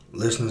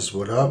Listeners,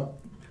 what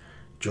up?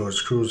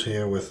 George Cruz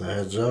here with a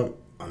heads up.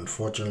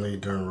 Unfortunately,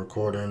 during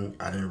recording,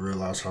 I didn't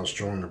realize how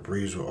strong the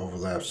breeze would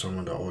overlap some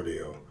of the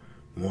audio.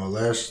 More or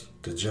less,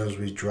 the gems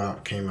we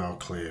dropped came out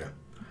clear.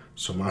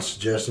 So my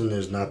suggestion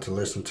is not to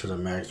listen to the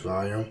max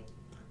volume.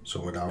 So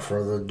without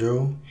further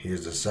ado,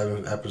 here's the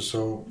 7th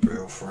episode,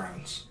 Real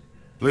Friends.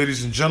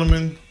 Ladies and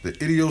gentlemen, the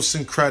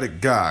idiosyncratic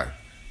guy,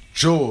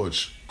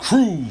 George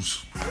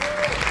Cruz.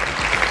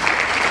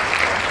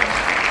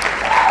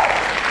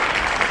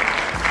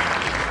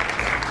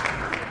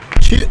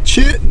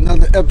 Chit,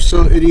 another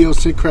episode,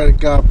 Idiosyncratic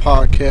Guy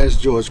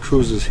Podcast. George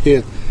Cruz is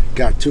here.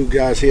 Got two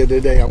guys here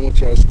today. I want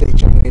y'all to state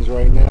your names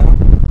right now.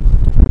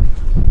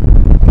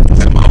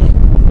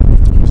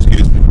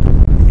 Excuse me.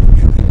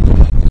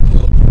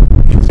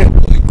 It's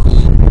really cool.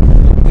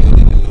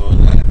 And all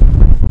that.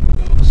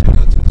 Shout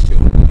out to the show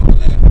and all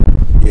that.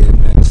 Yeah,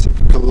 man, it's a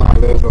colada.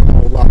 There's a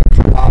whole lot of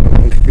colada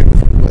in this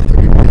beautiful weather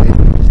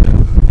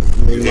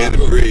today. You had to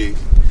breathe.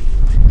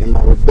 In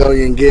my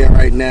rebellion gear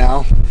right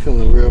now.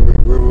 Feeling real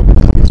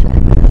rebellious right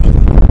now.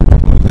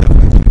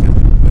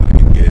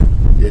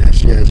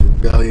 Yes,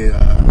 rebellion.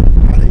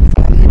 How do you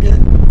find it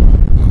again?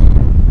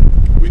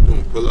 We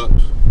doing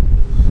pull-ups.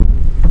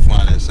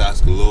 Flying in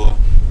South Galore.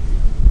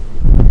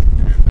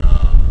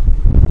 And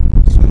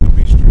Swinging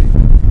B Street.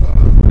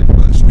 They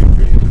call it Street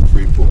Dream in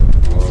Freeport.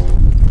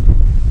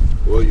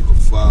 Or you can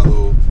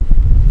follow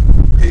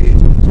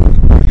page.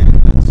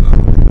 That's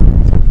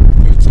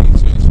 13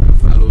 joints. You can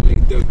follow me.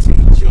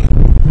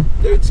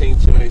 13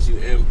 joints you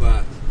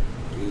inbox.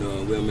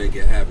 And we'll make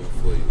it happen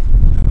for you. You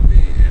know what I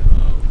mean? And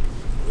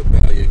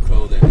Rebellion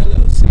Clothing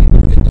LLC.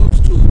 Hit those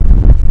two.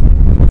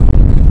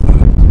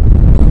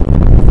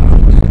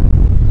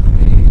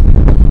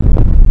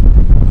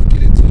 I'll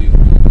get it to you.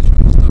 I'm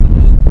trying to start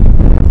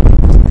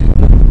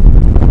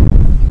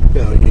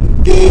Rebellion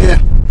gear.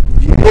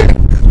 Yeah.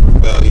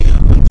 Rebellion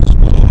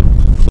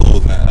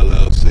Clothing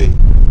LLC.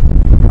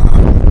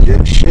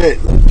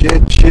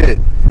 Legit shit.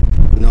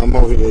 I'm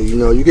over here.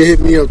 You can hit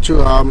me up too.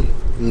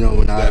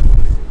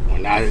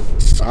 When I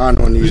sign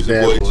on these We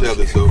bad support boys. each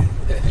other, so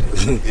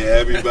yeah,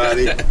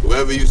 everybody,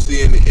 whoever you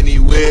see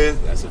anywhere,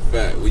 that's a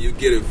fact. Where you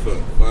get it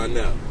from, find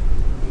out.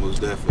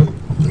 Most definitely.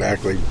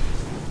 Exactly.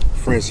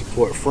 Friends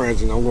support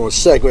friends, and I'm going to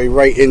segue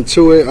right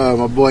into it.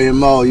 My boy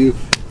Mo, you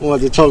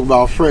wanted to talk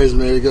about friends,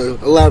 man.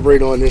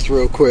 Elaborate on this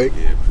real quick.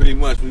 Yeah, pretty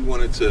much we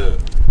wanted to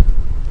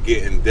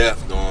get in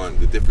depth on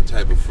the different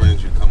type of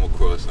friends you come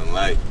across in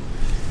life.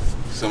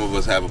 Some of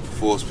us have a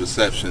false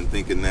perception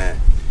thinking that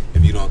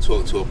if you don't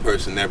talk to a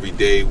person every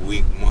day,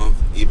 week, month,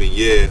 even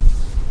year,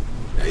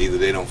 that either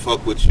they don't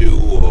fuck with you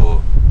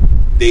or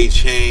they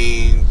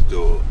changed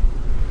or,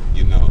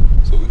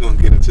 So we're going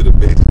to get into the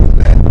basics of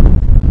that.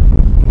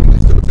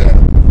 Let's do that.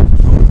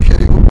 Okay.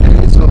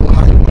 So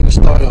how you want to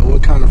start out?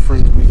 What kind of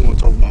friends we going to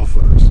talk about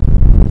first?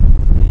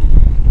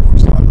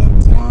 Start level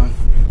one.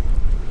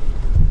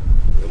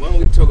 Why don't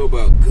we talk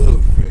about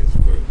good friends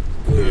first?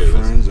 Good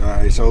friends. All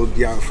right. So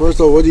first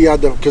of all, what do y'all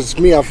do? Because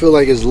me, I feel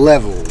like it's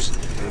levels.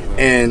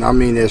 And I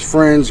mean, there's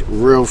friends,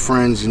 real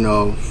friends,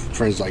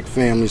 friends like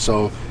family.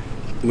 So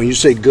when you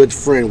say good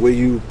friend, where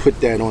you put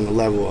that on the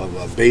level of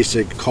a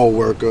basic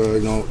coworker,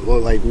 or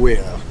like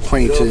where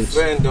acquaintance?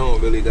 Your friend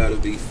don't really gotta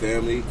be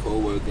family,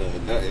 coworker, or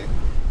nothing.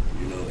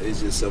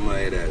 It's just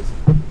somebody that's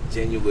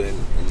genuine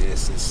and they're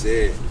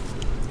sincere,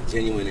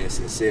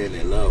 in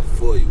their love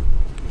for you.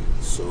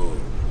 So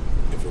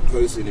if a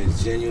person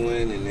is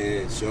genuine and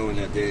they're showing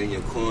that they're in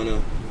your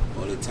corner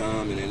all the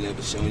time and they're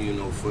never showing you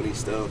no funny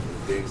stuff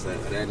and things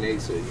like that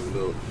nature,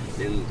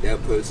 then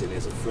that person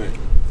is a friend,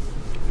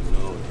 and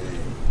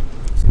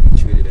to be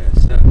treated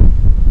as such.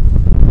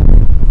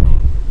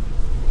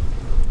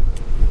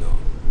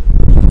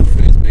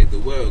 Friends make the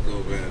world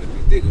go round if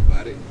you think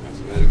about it. That's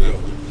a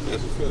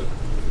fact.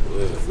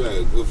 That's a fact.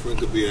 A good friend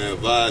could be an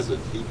advisor.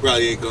 He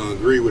probably ain't gonna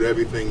agree with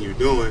everything you're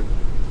doing.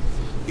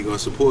 He gonna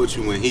support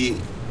you when he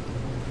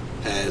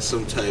has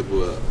some type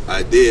of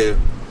idea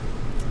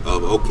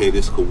of, okay,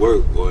 this could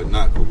work or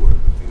not could work.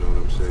 You know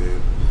what I'm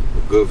saying?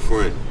 A good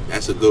friend.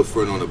 That's a good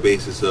friend on the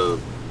basis of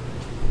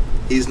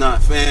he's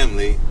not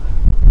family,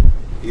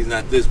 he's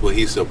not this, but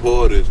he's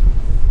supportive.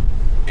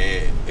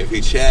 And if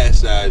he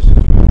chastises you,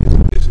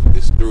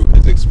 it's through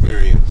his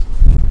experience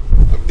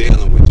of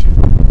dealing with you.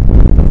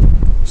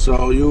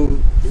 So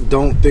you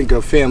don't think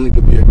a family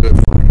could be a good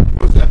friend?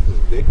 Most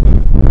definitely. They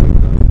could.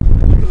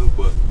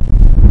 But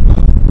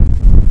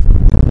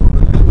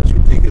what you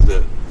think is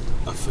a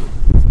friend?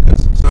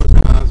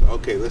 Sometimes,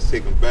 okay, let's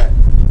take them back.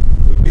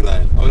 We'd be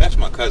like, oh, that's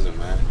my cousin,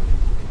 man.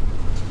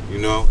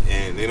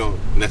 And they don't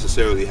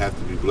necessarily have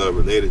to be blood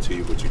related to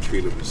you, but you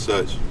treat them as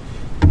such.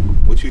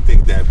 What you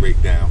think that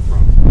break down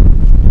from?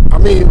 I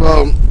mean,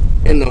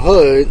 in the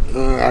hood,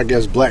 I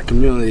guess black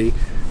community,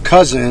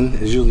 cousin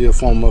is usually a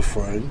form of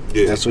friend.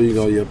 Yeah. That's what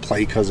your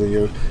play cousin,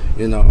 you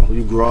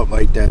grow up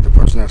like that. The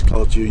person that's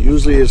close to you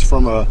usually is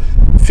from a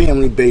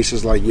family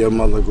basis, like your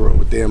mother grew up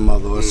with their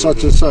mother or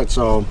such and such.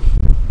 So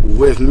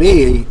with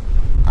me,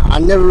 I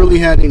never really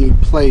had any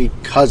play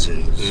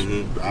cousins.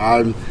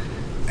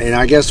 And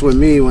I guess with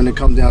me, when it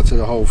comes down to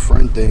the whole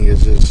friend thing,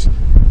 it's just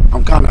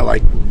I'm kind of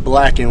like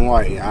black and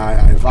white.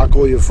 If I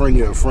call you a friend,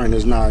 you're a friend.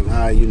 It's not,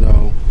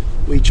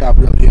 we chop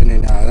it up here and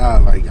then,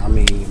 like, I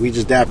mean, we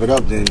just dap it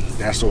up, then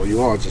that's all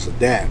you are, just a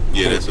dap.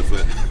 Yeah, that's a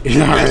fact. You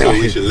know that's what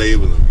we should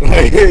label them.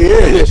 Like,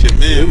 yeah. That's your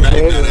man right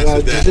now,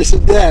 that's a dap. Just a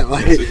dap.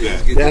 Like,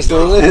 that's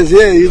what it is,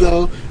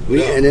 Yeah.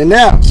 And then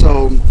now,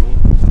 so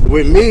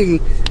with me,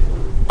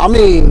 I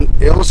mean,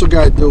 it also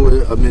got to do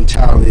with a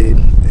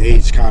mentality,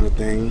 age kind of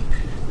thing.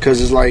 Because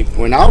it's like,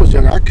 when I was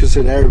young, I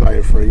considered everybody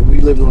a friend.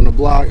 We lived on the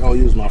block, oh,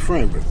 you was my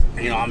friend. But,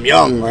 I'm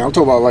young. Like, I'm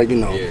talking about, like,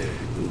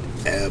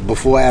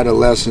 before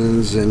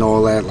adolescence and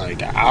all that.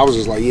 Like, I was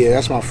just like, yeah,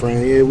 that's my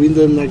friend. Yeah, we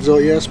live next door.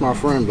 Yeah, that's my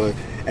friend. But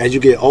as you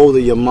get older,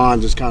 your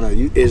mind just kind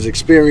of is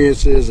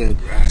experiences and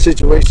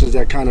situations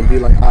that kind of be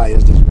like,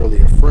 is this really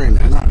a friend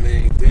or not? The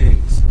main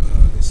things,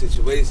 the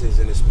situations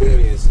and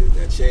experiences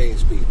that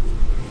change people,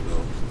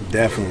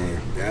 Definitely.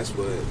 And that's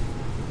what,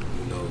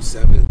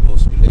 severs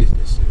most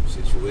relationships,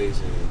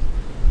 situations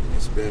and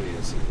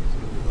experiences,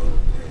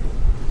 and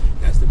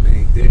that's the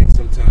main thing.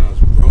 Sometimes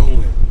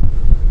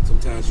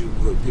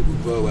people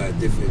grow at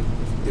different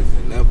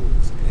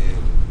levels,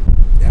 and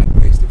that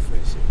breaks the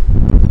friendship.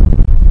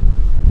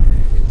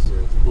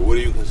 But what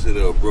do you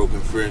consider a broken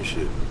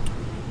friendship?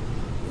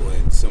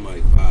 When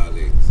somebody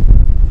violates,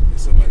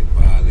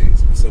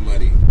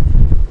 somebody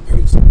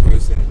hurts a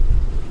person.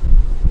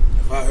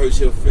 If I hurt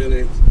your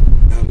feelings,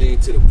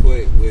 to the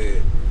point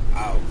where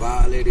I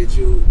violated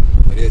you,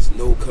 but there's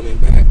no coming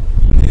back,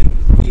 and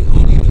we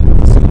only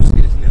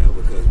associates now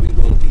because we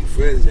won't be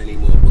friends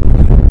anymore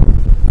because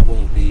I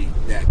won't be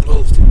that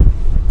close to you.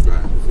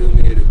 Right. You feel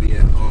me? It'll be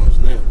at arm's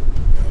length.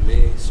 You know what I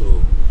mean? So,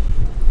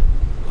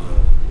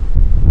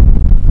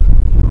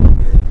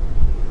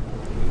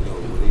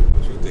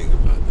 what you think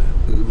about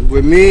that?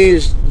 With me,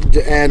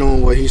 to add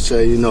on what he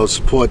said,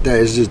 support that.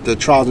 It's just the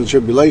trials and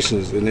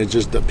tribulations, and it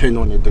just depends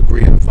on the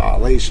degree of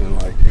violation.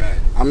 Like, right.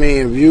 I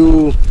mean,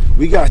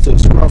 we got to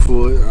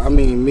scruffle. I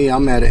mean,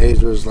 I'm at an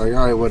age where it's like,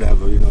 all right,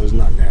 whatever, it's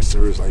not that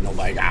serious. Like,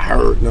 nobody got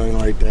hurt, nothing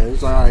like that.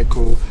 It's like, all right,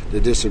 cool, the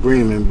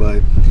disagreement.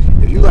 But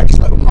if you like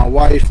slept with my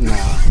wife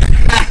now,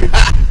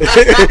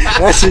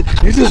 that's it.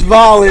 You just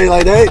violated.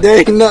 Like, that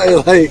ain't nothing.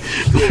 Like,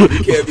 we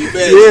can't be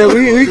bad. Yeah,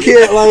 we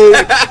can't,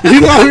 like, you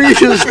know what I mean?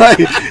 Just like,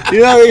 you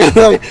know what I mean?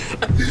 Like,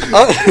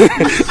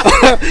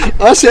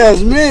 us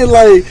as men,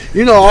 like,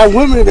 our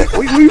women,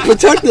 we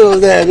protective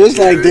of that. It's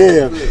like,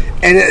 damn.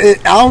 And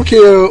I don't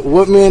care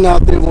what men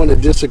out there want to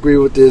disagree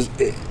with this.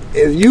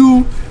 If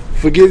you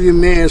forgive your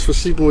mans for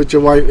sleeping with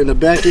your wife, in the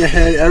back of your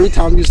head, every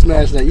time you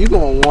smash that, you're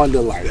going to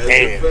wonder, like,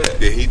 damn.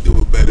 Did he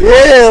do it better?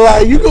 Yeah,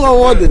 like, you're going to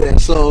wonder that.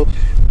 So,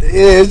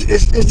 yeah,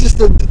 it's just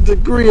the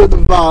degree of the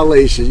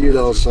violation,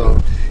 so.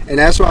 And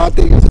that's why I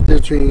think it's a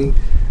difference between,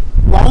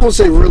 I won't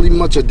say really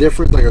much a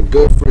difference, like a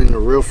good friend and a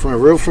real friend. A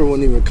real friend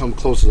wouldn't even come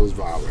close to those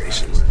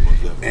violations.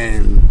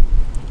 And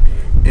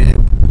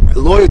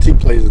loyalty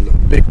plays a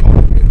big part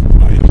of it.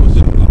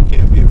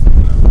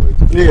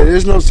 Yeah,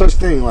 there's no such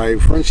thing. Like,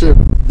 friendship,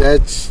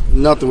 that's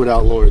nothing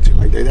without loyalty.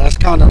 Like, that's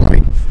kind of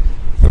like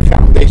the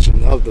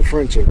foundation of the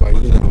friendship. Like,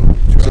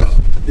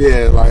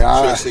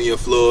 trusting your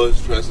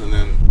flaws, trusting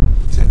them,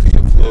 protecting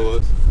your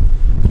flaws,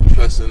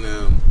 trusting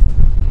them,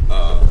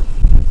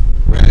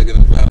 bragging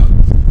about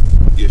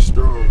your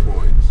strong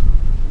points.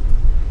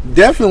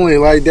 Definitely,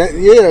 like that.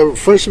 Yeah,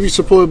 friendship be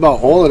supported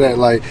about all of that.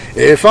 Like,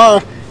 if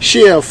I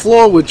share a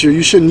flaw with you,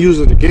 you shouldn't use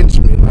it against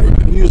me. Like,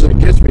 if you use it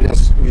against me,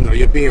 that's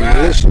you're being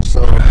malicious.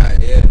 So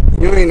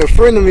you ain't a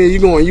friend of me. You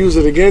gonna use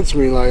it against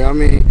me? Like, I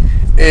mean,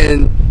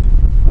 and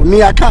with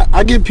me,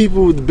 I give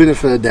people the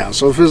benefit of the doubt.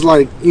 So if it's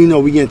like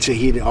we get into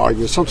heated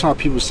arguments, sometimes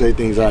people say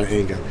things out of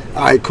anger.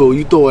 All right, cool.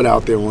 You throw it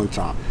out there one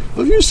time.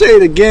 But if you say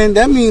it again,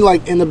 that means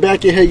like in the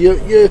back of your head,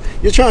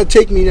 you're trying to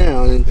take me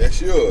down. And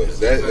that's yours.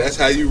 That's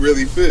how you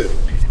really feel.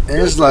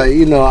 And it's like,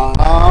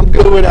 I'm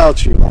good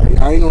without you. Like,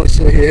 I ain't gonna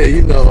sit here,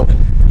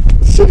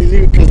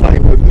 because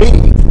like with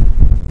me,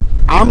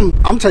 I'm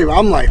telling you,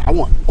 I'm like, I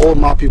want all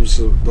my people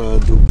to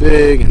do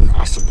big, and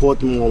I support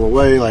them all the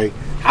way. Like,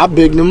 I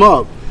big them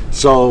up.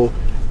 So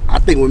I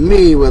think with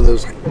me, whether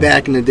it's like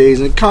back in the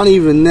days and kind of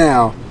even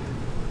now,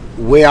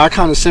 where I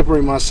kind of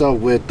separate myself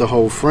with the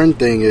whole friend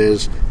thing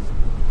is,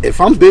 if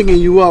I'm bigging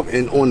you up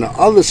and on the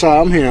other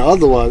side I'm hearing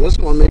otherwise, that's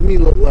gonna make me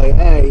look like,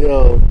 hey,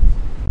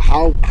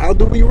 how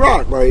do we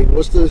rock? Like,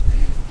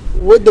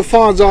 what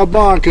defines our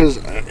bond? Because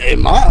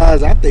in my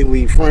eyes, I think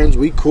we friends,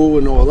 we cool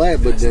and all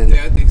that. But then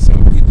I think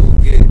some people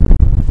get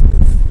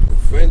the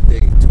friend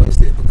thing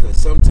twisted because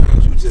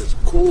sometimes you just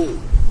cool. You know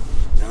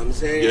what I'm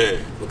saying? Yeah.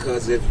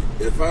 Because if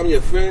I'm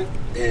your friend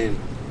and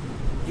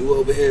you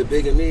over here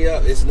bigging me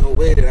up, it's no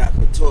way that I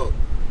could talk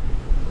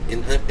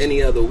in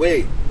any other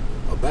way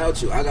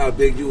about you. I gotta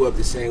big you up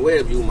the same way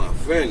if you my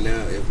friend.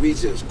 Now, if we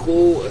just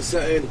cool or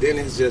something, then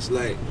it's just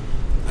like,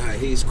 all right,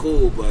 he's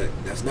cool, but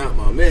that's not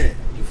my man.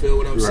 You feel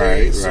what I'm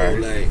saying? Right. So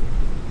like,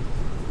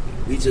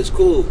 we just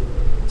cool.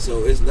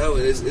 So it's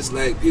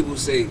like people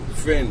say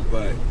friend,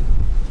 but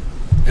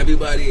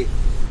everybody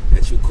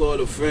that you call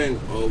a friend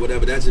or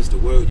whatever, that's just the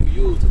word you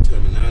use, the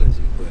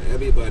terminology. but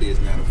everybody is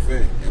not a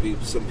friend.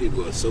 Some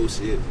people are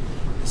associate,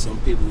 and some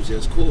people are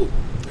just cool.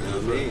 You know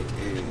what I mean?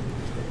 And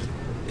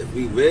if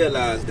we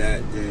realize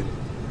that, then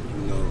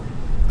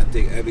I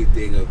think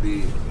everything will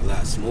be a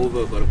lot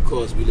smoother. But of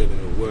course, we live in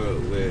a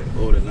world where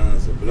all the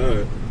lines are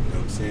blurred. You know what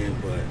I'm saying?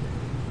 But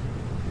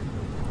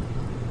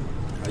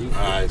how you feel?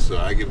 All right, so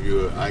I give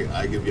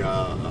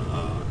y'all.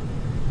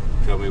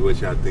 Tell me what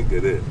y'all think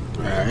of it.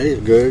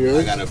 Alright, good.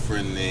 I got a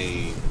friend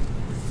named.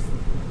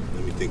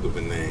 Let me think of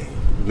a name.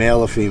 Male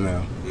or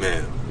female?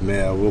 Male.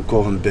 Male. We'll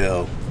call him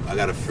Bill. I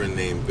got a friend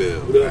named Bill.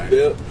 What up,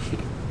 Bill?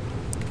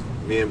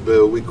 Me and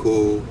Bill, we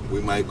cool.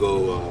 We might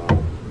go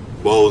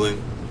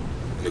bowling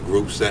in a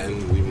group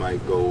setting. We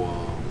might go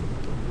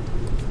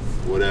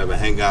whatever,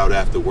 hang out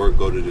after work,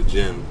 go to the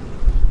gym.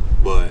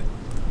 But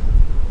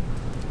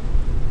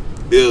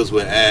Bill's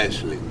with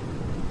Ashley.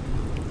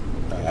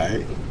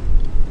 Alright.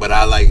 But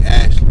I like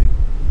Ashley.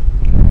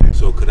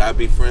 So could I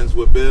be friends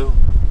with Bill?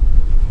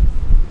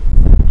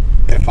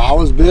 If I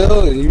was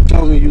Bill and you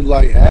told me you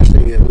like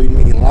Ashley, what do you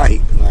mean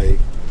like? Like,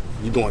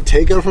 you gonna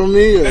take her from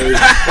me? Or,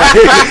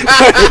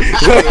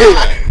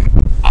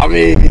 I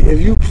mean,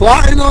 if you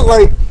plotting on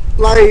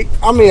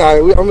I mean, all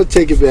right, I'm gonna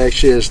take it back,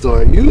 share a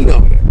story. You know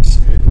this.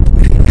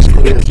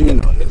 You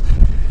know this.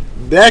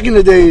 Back in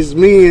the days,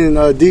 me and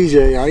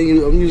DJ,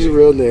 I'm using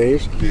real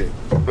names. Yeah.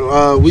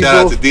 We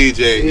Shout both, out to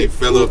DJ. He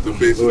fell off the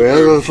bitch.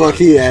 Wherever the fuck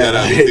he at. Shout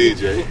out to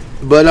DJ.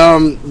 But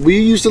we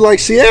used to like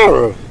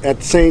Sierra at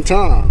the same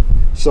time.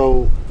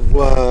 So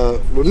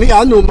with me,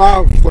 I knew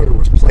my flirt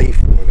was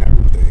playful and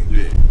everything.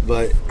 Yeah.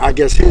 But I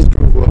guess his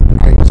grew up.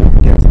 I guess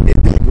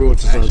it grew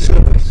into something Actually,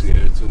 I like serious.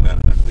 Sierra too, now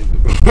that I think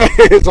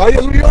about it. So I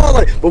guess we all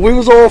like, but we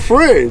was all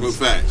friends. Well,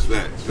 facts.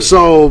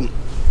 So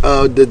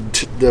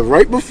the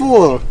right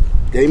before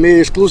they made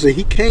it exclusive,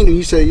 he came and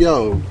he said,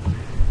 "Yo,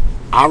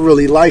 I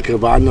really like her,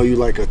 but I know you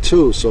like her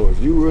too. So if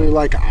you really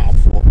like her, I'll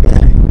fall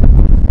back."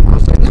 And I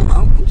was like, "No,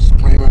 I'm just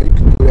playing around. You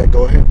can do that.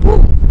 Go ahead,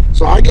 boom."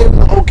 So I gave him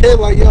the okay,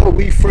 like, "Yo,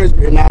 we friends,"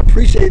 and I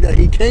appreciate that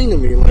he came to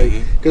me, like,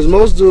 because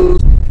most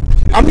dudes,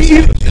 I mean,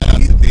 Shout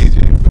out to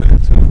DJ for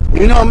that too.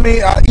 you know what I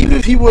mean? Even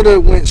if he would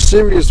have went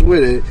serious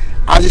with it,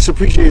 I just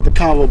appreciate the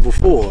convo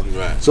before.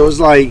 Right. So it's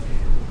like,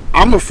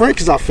 I'm a friend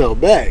because I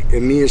felt back,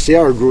 and me and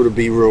Sierra grew to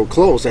be real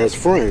close as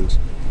friends.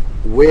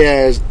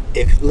 Whereas,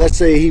 if let's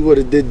say he would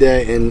have did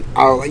that, and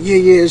I was like, yeah,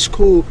 it's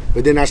cool,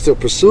 but then I still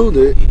pursued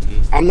it,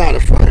 I'm not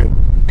a friend.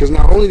 Because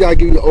not only did I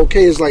give you the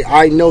okay, it's like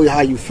I know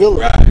how you feel.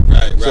 Right.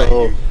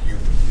 So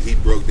he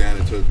broke down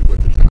and told you what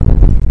the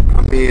time.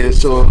 I mean,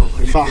 so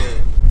if I.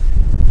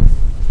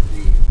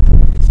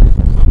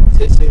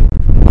 Competition.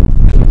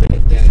 I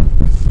think that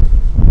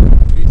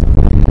reason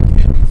why you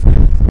can't be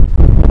friends.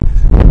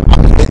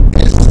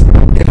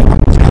 If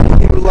I'm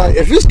telling you, like,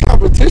 if it's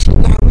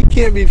competition, nah, we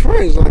can't be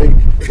friends. Like,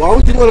 why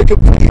would you want to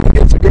compete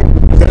against a girl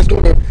that's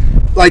gonna,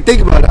 like,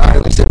 think about it. All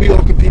right, let's say we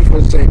all compete for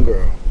the same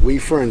girl. We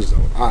friends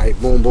though. All right,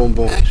 boom.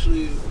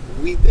 Actually,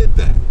 we did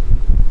that.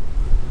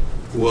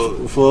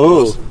 Well, For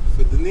who?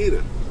 For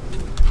Danita.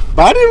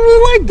 But I didn't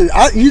really like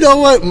that. You know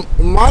what?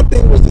 My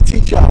thing was to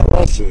teach y'all a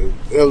lesson.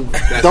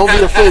 Don't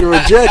be afraid of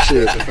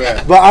rejection. That's a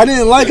fact. But I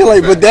didn't like it.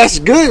 Like, but that's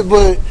good.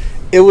 But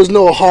it was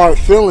no hard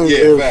feelings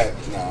if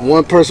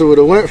one person would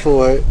have went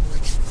for it.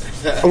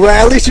 Well,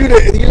 at least you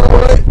did. You know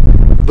what?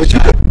 But you.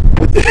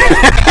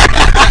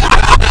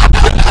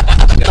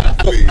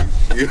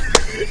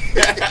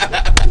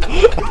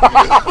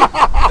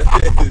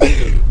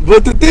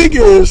 But the thing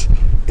is,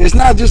 it's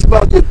not just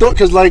about your thought.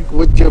 Because, like,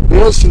 with your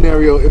Bill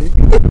scenario, if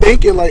you're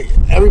thinking, like,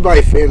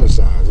 everybody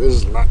fantasize.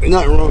 There's nothing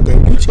wrong with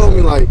that. You told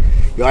me, like,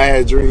 yo, I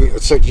had a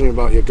sex dream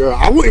about your girl.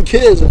 I wouldn't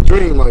care as a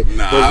dream. Like,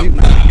 I'm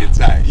not get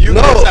tight. You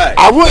no, get tight.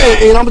 I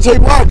wouldn't. And I'm going to tell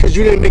you why. Because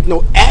you didn't make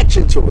no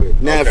action to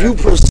it. Now, if you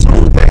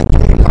pursue that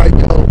dream, like,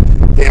 yo,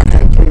 damn, I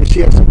had a dream.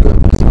 She had some good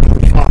pussy.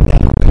 Find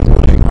out.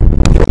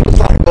 It was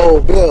like, oh,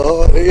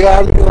 Bill. You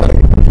know what I mean?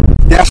 Like,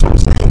 that's what I'm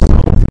saying. So,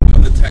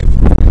 I'm the type of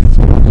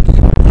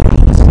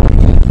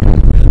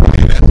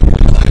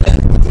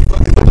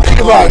think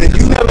about it.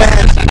 You never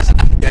had sex.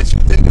 that you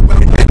think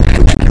about. You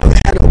never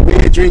had a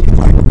weird dream. You're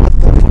like, what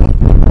the fuck?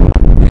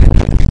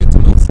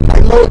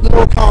 Like,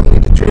 more commonly,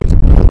 the dreams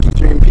of monkey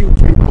dream. People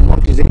dream about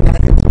monkeys. They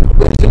not into it.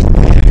 But it's just,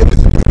 it was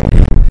a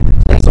dream.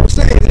 That's what I'm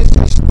saying. It's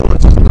just,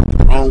 there's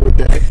nothing wrong with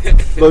that.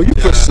 But you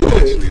pursue it.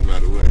 Actually, by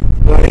the way.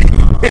 Like,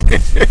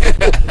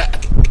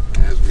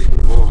 As we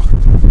move on.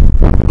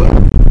 but,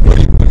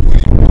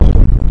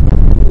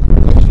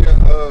 What's your,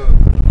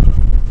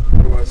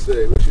 what do I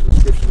say? What's your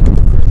description of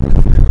the friend?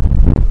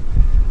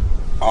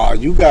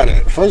 you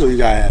gotta, first of all, you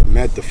gotta have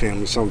met the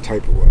family some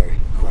type of way.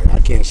 Like, I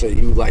can't say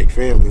you like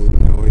family, you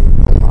know, even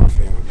know my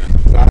family.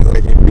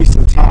 Like, in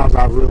recent times,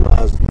 I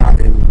realized, not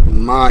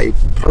in my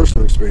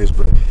personal experience,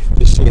 but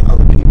just seeing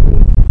other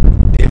people,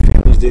 their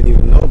families didn't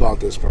even know about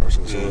this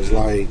person. So it's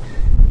like,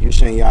 you're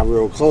saying y'all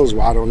real close.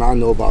 Why don't I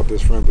know about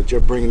this friend? But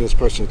you're bringing this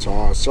person to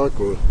our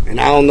circle, and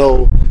I don't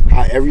know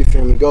how every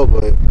family go.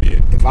 But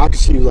if I can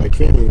see you like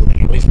family, like,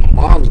 at least my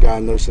mom's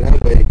gotta know. So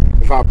that way,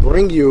 if I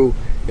bring you,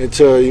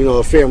 into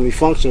a family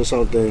function or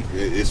something.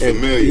 It's And,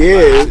 familiar.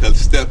 yeah. Like, I could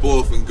step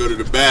off and go to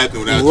the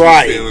bathroom without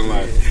Right. you feeling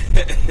like.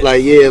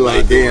 Like damn,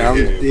 like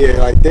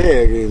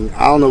that. And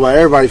I don't know about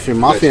everybody family.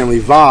 My family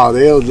vibe.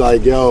 They was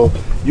like, yo,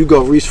 you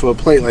go reach for a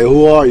plate. Like,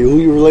 who are you? Who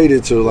you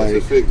related to?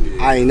 Like,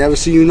 I ain't never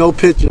seen you no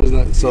pictures.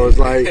 So it's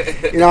like,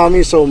 you know what I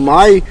mean. So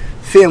my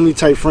family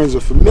type friends are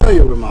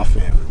familiar with my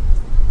family.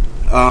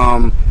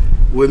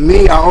 With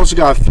me, I also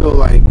gotta feel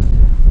like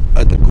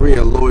a degree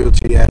of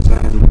loyalty, as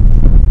in,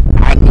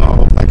 I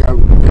know, like I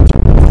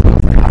mentioned before,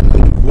 like I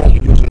know you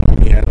won't use it on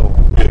me at all.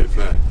 Yeah,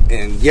 fact.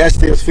 And yes,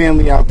 there's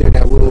family out there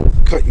that will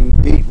cut you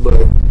deep,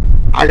 but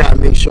I gotta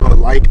make sure,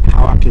 like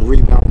how I can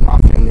rebound with my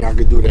family, I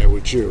could do that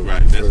with you.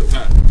 Right, that's a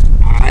fact.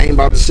 I ain't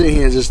about to sit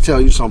here and just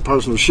tell you some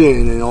personal shit,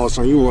 and then all of a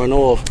sudden you run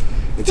off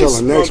and tell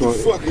the next one.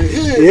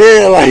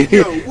 Yeah, like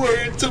yo,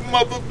 word to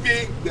mother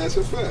big. That's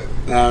a fact.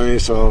 I mean,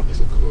 so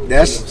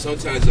that's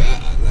Sometimes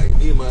I like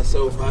me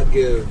myself. I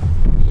give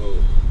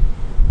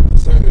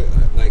certain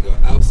like an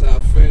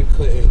outside friend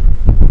couldn't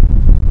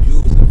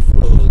use a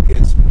flaw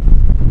against me.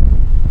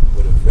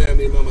 But a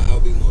family member, I'll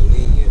be more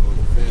lenient on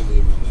a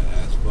family member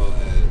as far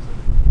as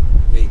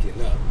making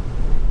up.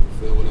 You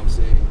feel what I'm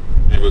saying?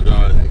 In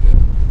regard, Like,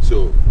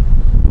 so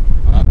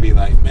I'll be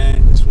like,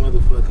 man, this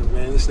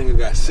nigga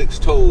got 6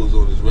 toes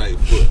on his right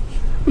foot.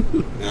 You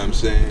know what I'm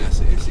saying? that's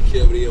an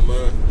insecurity of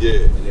mine. Yeah.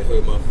 And it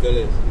hurt my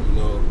feelings.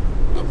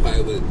 I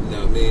probably would,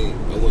 I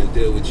wouldn't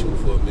deal with you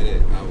for a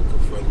minute. I would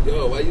confront,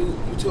 yo, why you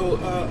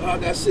told I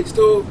got 6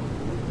 toes?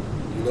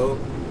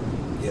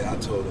 Yeah, I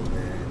told him,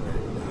 man.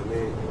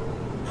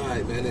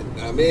 Alright, man. I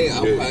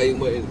probably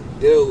wouldn't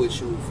deal with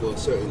you for a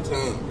certain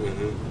time.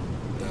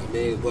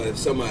 Mm-hmm. But if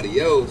somebody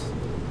else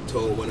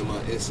told one of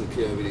my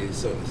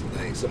insecurities,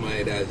 like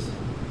somebody that's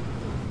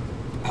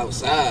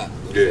outside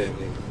the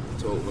family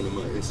told one of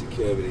my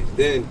insecurities,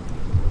 then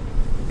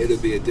it'll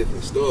be a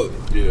different story.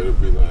 Yeah, it'll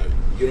be like,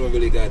 you don't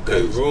really got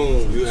that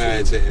room. You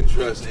had to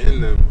entrust in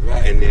them,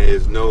 Right. and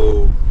there's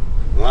no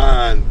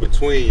line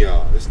between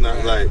y'all. It's not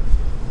Right. like,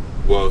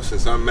 well,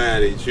 since I'm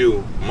mad at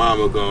you,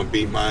 mama gonna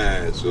beat my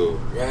ass. So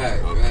Right.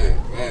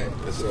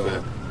 That's So, a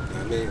fact.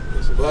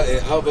 But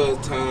in other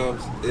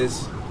times,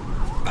 it's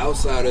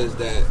outsiders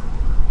that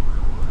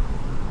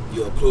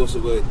you're closer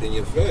with than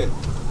your friends.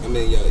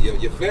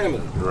 Your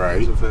family.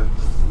 right. That's a fact.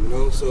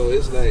 So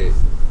it's like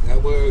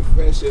that word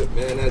friendship,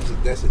 man.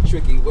 That's a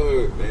tricky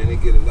word, man. They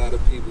get a lot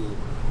of people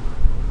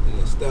in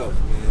the stuff,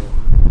 man.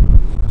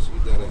 So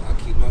you gotta. I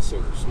keep my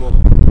circle small. You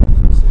know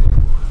what I'm saying?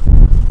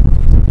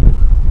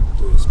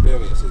 Through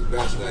experiences,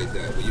 that's like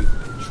that, where you can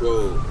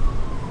control.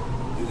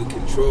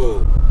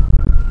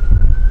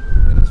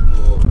 And it's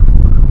more.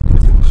 You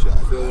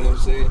feel what I'm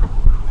saying?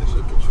 That's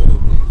your control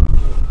things.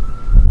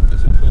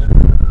 That's a fact.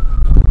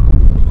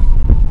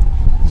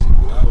 See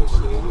what I was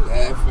saying.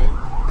 Bad friend.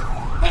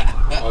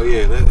 Oh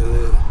yeah,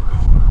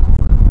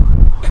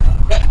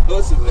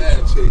 What's a bad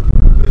chick?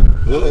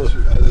 I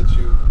let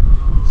you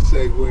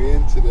segue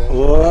into that.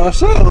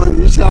 Well,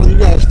 you sound like you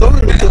got a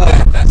story to tell.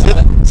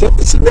 Set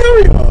the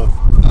scenario. I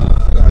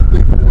gotta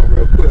think of one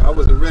real quick. I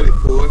wasn't ready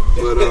for it,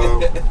 but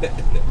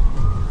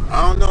I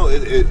don't know.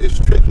 It's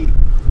tricky.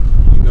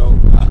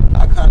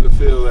 I kind of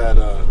feel that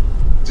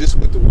just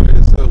with the word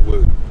itself,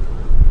 with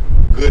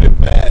good and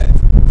bad,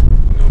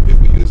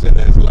 people use it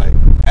as like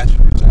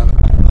attributes. I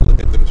look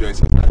at them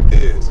joints as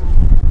ideas,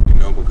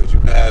 because you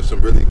can have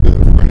some really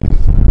good friends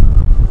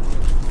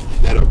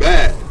that are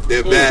bad.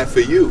 They're bad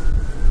for you,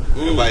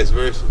 and vice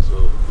versa.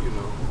 So,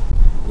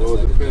 well,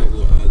 it depends.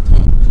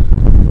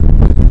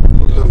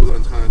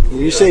 When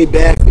you say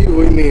bad for you,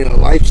 what do you mean? A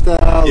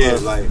lifestyle? Yeah, or?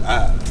 like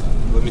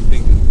let me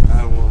think.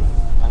 I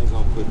ain't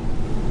gonna put.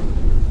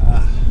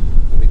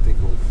 Let me think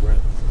of a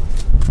friend.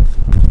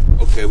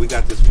 Okay, we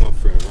got this one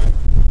friend, right?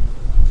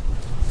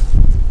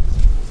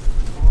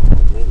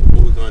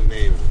 What we gonna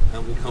name him?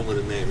 How we come with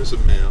a name? It's a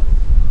male.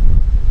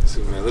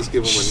 Let's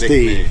give him a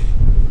Steve. nickname.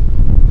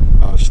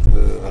 A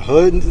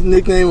hood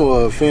nickname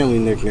or a family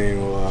nickname?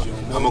 Or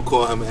I'm gonna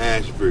call him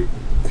Ashbury.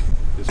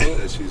 Just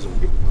that she's gonna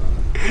get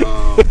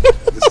mine.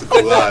 It's the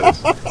Coladas.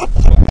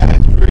 So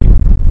Ashbury.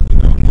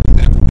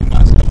 Definitely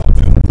myself. I've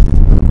been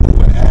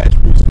with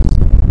Ashbury since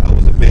I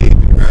was a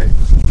baby, right?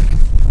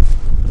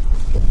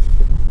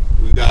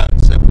 We got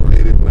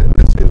separated, but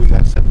let's say we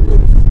got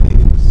separated from the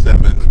age of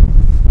 7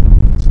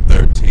 to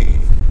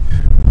 13.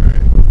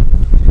 Right?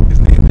 His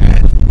name's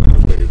Ashbury, by the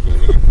way.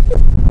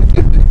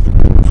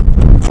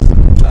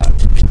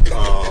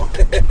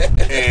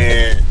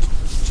 And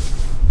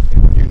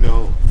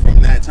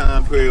from that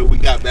time period, we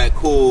got back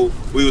cool.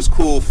 We was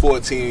cool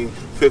 14,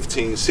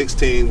 15,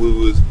 16. We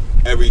was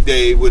every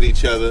day with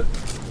each other.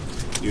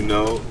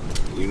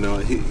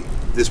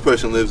 This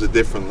person lives a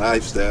different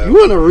lifestyle. you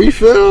want a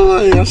refill?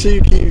 Like, I see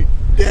you keep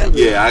dabbing.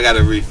 Yeah, I got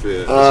a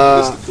refill.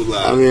 This is the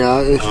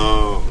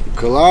Colada.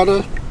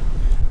 Colada?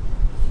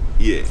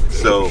 Yeah,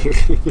 so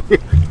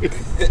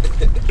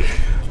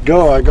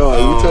Go on.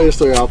 You tell your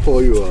story, I'll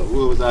pull you up.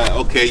 what was I?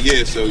 Okay,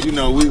 yeah, so we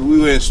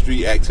were in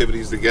street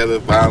activities together,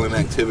 violent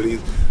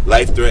activities,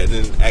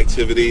 life-threatening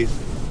activities.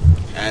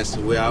 As to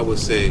where I would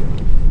say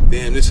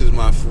damn, this is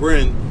my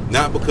friend,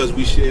 not because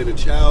we shared a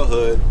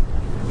childhood,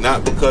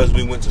 not because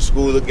we went to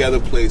school together,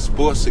 played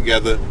sports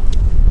together,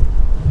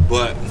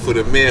 but for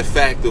the mere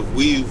fact of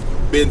we've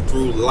been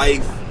through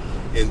life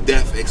and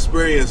death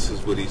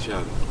experiences with each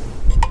other.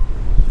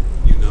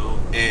 You know,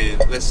 and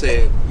let's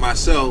say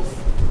myself,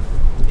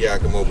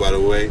 Yakimo, by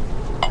the way,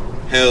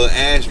 held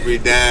Ashbury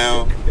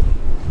down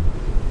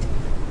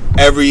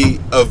every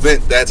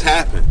event that's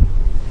happened.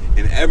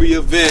 In every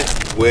event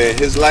where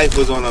his life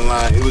was on the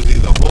line, it was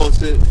either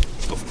halted,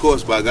 of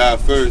course, by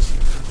God first,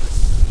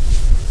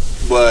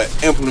 but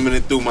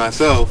implemented through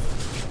myself,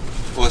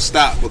 or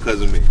stopped because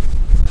of me,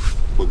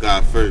 but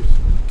God first.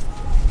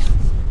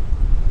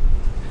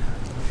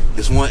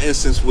 It's one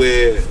instance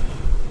where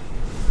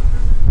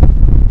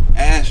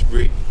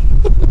Ashbury,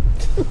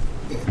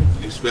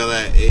 you spell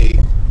that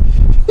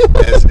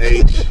A-S-H-B-R-I,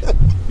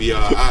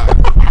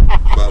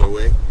 by the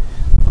way.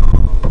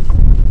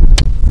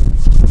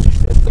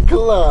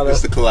 Colada.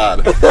 It's the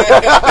colada. That's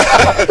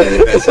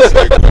the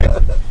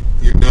segue.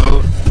 You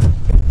know,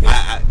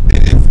 I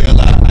didn't feel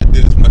I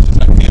did as much as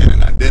I can,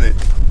 and I didn't.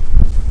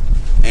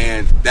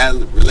 And that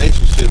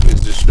relationship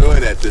is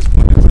destroyed at this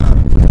point in time.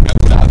 And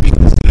would I be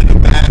considered a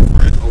bad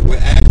friend, or would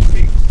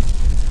Ashbury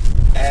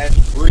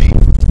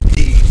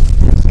be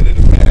considered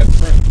a bad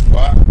friend?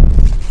 Why?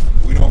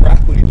 We don't rock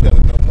with each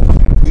other no more.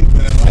 We've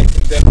been in life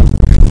and death.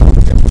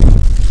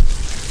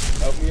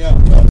 Help me out,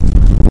 bro.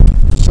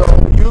 So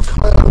you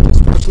cut out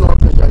this person off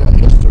because I got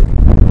history.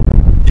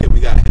 Yeah, we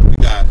got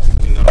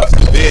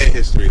severe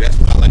history. That's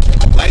what I like.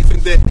 Life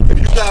and death. If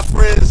you got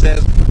friends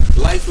that's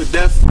life or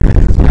death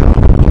friends,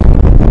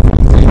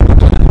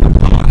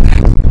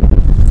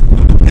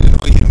 depending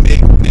on your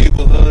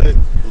neighborhood,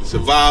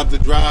 survived the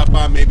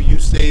drive-by. Maybe you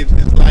saved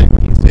his life.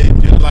 He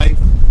saved your life.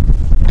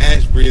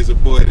 Ashbury is a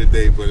boy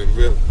today, but in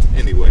real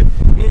anyway,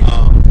 you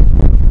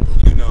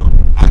know,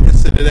 I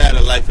consider that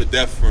a life or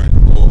death friend.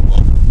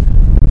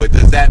 But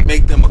does that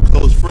make them a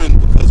close friend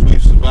because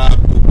we've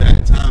survived through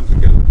bad times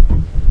together?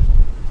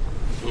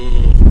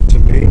 To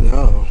me,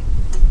 no.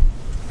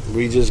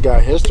 We just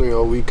got history,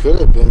 or we could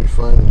have been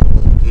friends.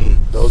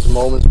 Those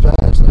moments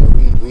passed.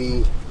 Like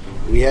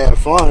we had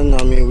fun.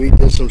 I mean, we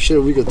did some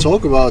shit we could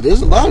talk about.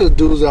 There's a lot of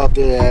dudes out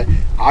there that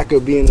I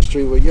could be in the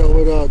street with, yo,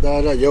 what up,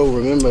 yo,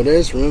 remember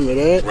this, remember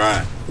that.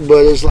 Right.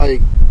 But it's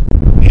like,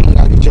 we don't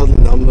got each other's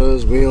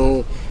numbers. We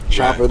don't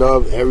chop it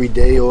up every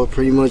day or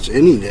pretty much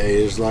any day.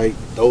 It's like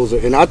those are,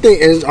 and I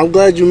think, and I'm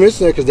glad you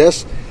mentioned that because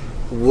that's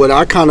what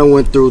I kind of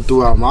went through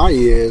throughout my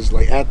years.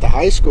 Like at the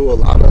high school, a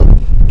lot of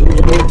dudes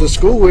I went to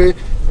school with,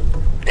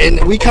 and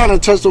we kind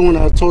of touched on when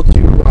I talked to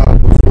you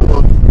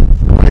before.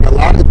 Like a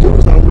lot of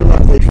dudes, I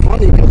realize they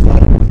funny because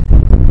like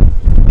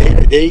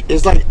they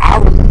it's like I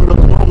remember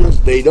those moments,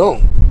 they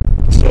don't.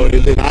 So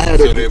then I had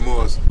so they're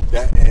more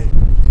that, and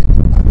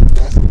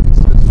that's the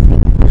consistency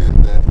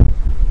that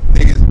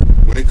niggas.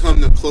 When it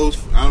comes to close,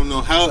 I don't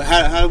know how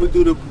do we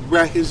do the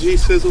brackets G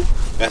Sizzle?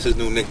 That's his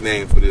new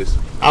nickname for this.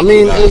 I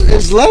mean,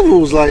 it's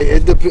levels. Like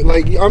it depends.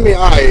 Like I mean,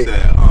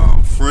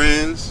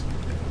 friends.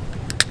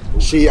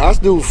 See, I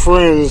do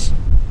friends.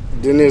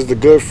 Then there's the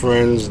good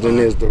friends. Then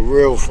there's the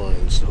real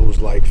friends, who's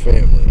like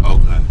family.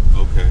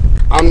 Okay.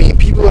 I mean,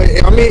 people. And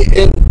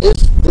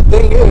it's the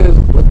thing is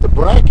with the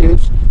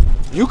brackets,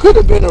 you could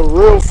have been a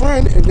real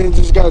friend and then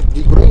just got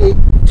degraded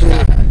to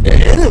an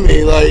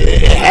enemy. Like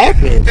it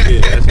happened.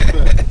 Yeah, that's a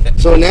fact.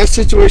 So in that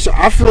situation,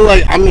 I feel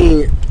like, I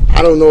mean,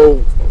 I don't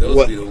know Those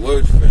what be the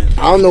worst friends.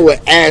 I don't know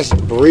what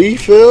Ashbury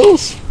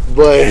feels,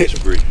 but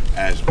Ashbury.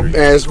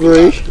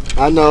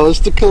 I know it's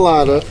the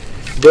colada,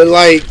 but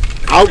like,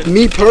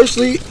 me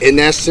personally, in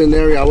that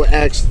scenario, I would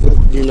ask,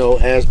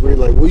 Ashbury,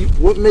 like,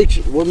 what make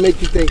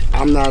you think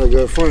I'm not a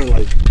good friend?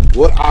 Like,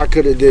 what I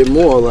could have did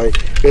more? Like,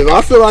 if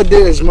I feel I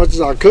did as much as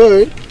I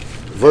could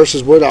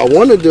versus what I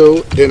want to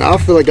do, then I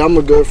feel like I'm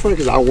a good friend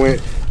because I went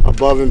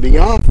above and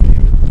beyond for you.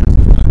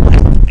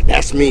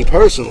 That's me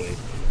personally.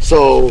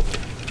 So,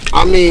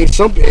 I mean,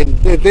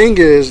 the thing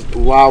is,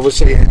 why I would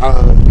say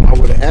I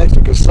would have asked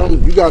you, because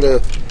you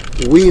gotta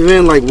weave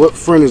in like what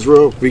friend is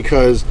real,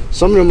 because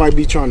some of them might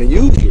be trying to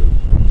use you.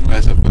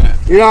 That's a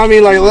fact. You know what I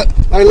mean? Like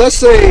let's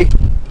say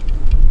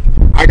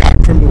I got a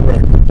criminal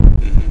record,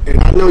 and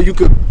I know you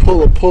could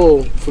pull a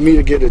pull for me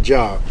to get a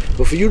job,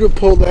 but for you to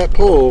pull that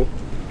pull,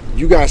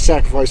 you gotta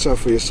sacrifice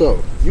something for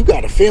yourself. You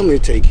got a family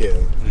to take care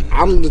of.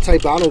 I'm the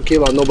type I don't care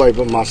about nobody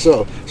but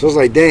myself. So it's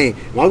like, dang,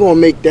 am I gonna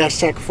make that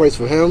sacrifice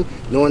for him,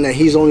 knowing that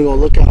he's only gonna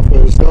look out for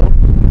himself?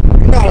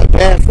 You're not a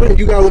bad friend.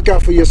 You gotta look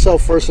out for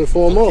yourself first and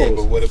foremost. Okay,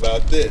 but what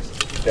about this?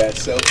 That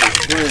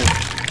selfish friend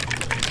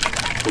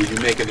who you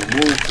making a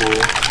move for?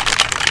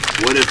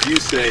 What if you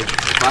say,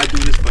 if I do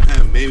this for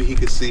him, maybe he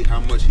could see how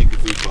much he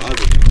could do for other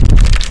people?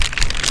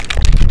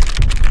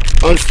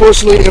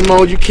 Unfortunately,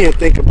 Mo, you can't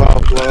think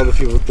about what other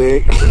people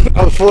think.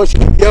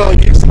 Unfortunately,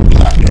 because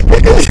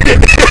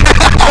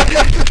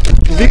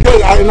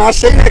I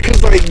say that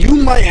because like you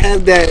might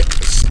have that,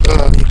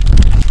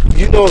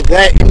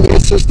 that in your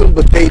system,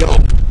 but they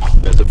don't.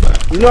 That's a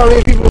fact. You know what I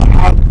mean? People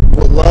I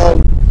would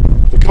love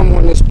to come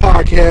on this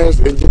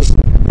podcast and just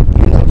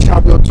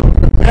chop your talk.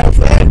 Matter of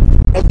fact,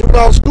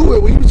 I was cool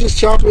with, we was just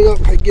chopping it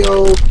up like,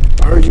 yo,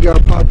 I heard you got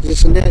a pop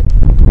this and that.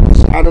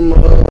 So I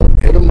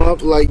hit him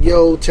up like,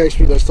 yo, text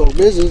me, let's talk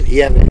business. He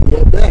haven't hit me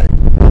up back.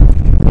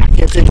 I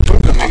can't take it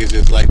personal. Niggas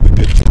just like the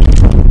good talk.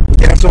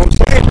 That's what I'm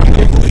saying.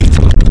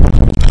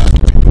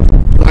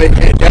 Like,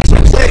 and that's what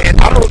I'm saying. And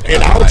I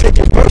don't take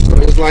it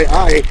personal. It's like,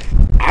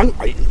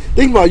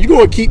 think about it, you're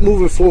gonna keep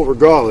moving forward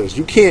regardless.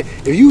 You can't,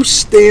 if you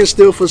stand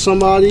still for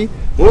somebody,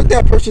 what if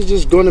that person's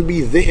just gonna be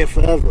there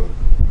forever?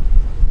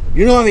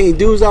 You know what I mean?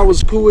 Dudes I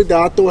was cool with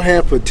that I thought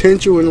had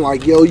potential and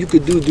like, yo, you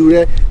could do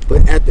that.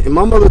 But and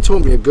my mother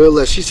told me a good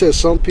lesson. She said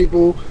some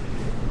people,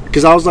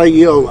 because I was like,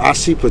 yo, I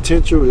see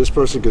potential. This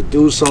person could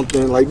do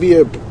something, like be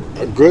a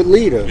good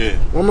leader. Yeah.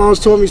 My mom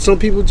told me some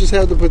people just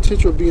have the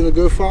potential of being a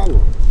good follower.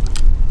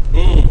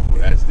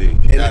 That's deep.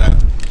 That's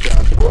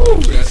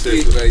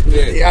it right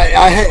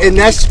there. And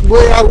that's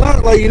where I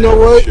learned, like, you know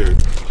what? Sure.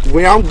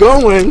 Where I'm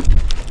going,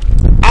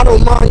 I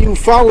don't mind you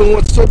following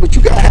what's up, but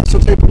you gotta have some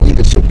type of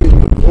leadership in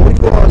you. All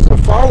you are is a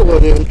follower,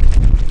 then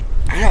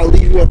I gotta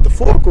leave you at the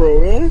fork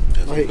road, man.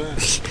 Like,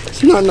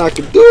 there's nothing I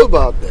can do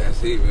about that.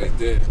 That's it right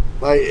there.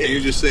 Like, Can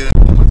you just say that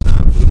one more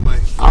time for the mic?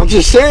 I'm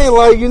just saying,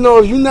 like, you know,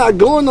 if you're not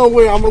going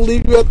nowhere, I'm gonna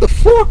leave you at the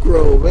fork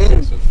road, man.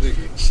 That's a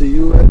figure. See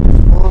you at the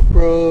fork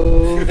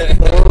road.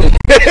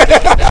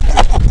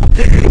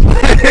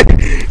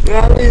 You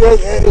know what I mean?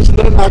 There's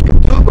nothing I can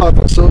do about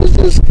that. So it's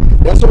just,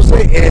 that's what I'm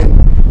saying.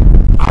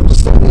 And I'm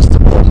just saying this to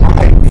all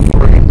my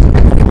friends.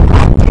 If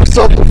I do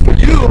something for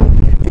you,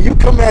 and you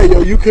come at,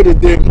 yo, you could have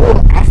did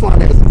more. I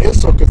find that as an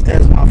insult, because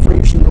as my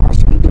friend, you know,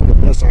 I'm doing the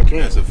best I can.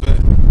 That's a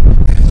fact.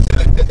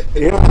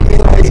 You know what I mean?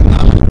 Like, It's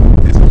not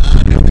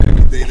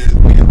everything that's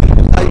being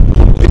done. like,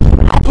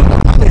 I put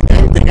 100 in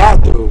everything I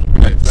do.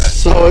 Right, fact.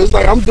 So it's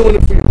like, I'm doing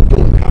it for you, I'm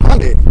doing it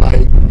 100.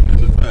 Like,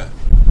 That's a fact.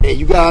 and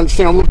you gotta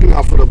understand, I'm looking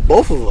out for the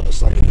both of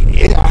us. Like,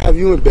 yeah, I have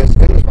you in best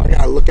interest, but I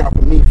gotta look out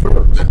for me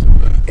first. That's a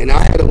fact. And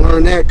I had to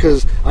learn that,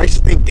 because I used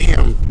to think,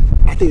 damn,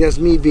 I think that's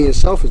me being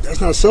selfish.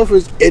 That's not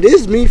selfish. It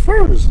is me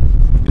first.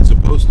 It's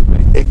supposed to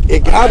be.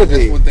 It gotta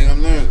That's be. one thing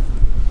I'm learning.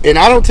 And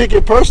I don't take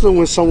it personal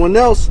when someone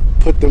else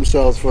put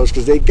themselves first,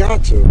 because they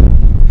got to.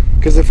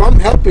 Because if I'm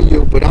helping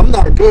you, but I'm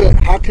not good,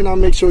 how can I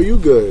make sure you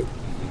good?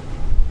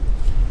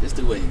 It's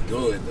the way you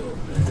do it, though,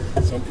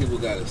 man. Some people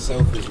got a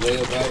selfish way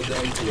about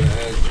them,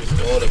 where it's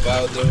just all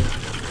about them.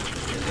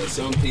 And then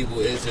some people,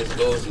 it just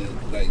goes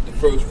in, like, the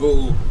first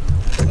rule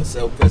of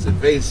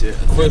self-preservation.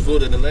 The first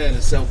rule of the land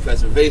is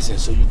self-preservation.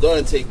 So you're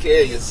going to take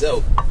care of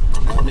yourself.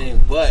 You know what I mean?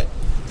 But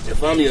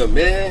if I'm your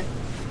man,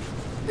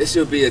 it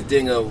should be a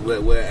thing of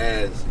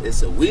whereas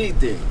it's a we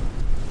thing.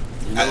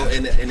 You know,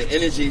 and the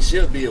energy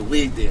should be a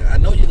we thing. I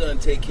know you're gonna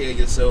take care of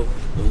yourself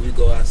when we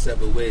go our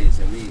separate ways,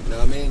 and you know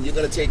what I mean? You're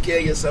gonna take care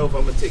of yourself,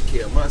 I'm gonna take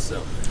care of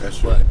myself. That's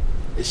but right.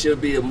 it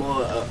should be a more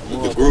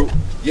The group?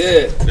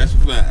 Yeah. That's a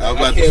fact. I was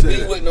about to say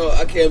that.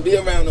 I can't be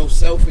around no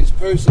selfish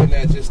person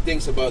that just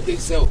thinks about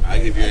themselves. I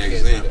give you an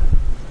example.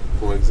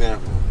 For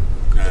example,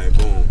 okay,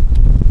 boom.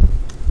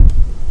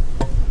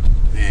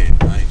 Man,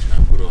 I ain't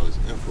trying to put all this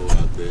info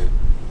out there.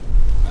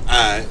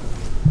 Alright.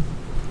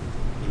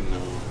 You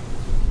know.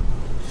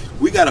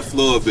 We got a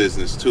floor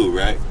business too,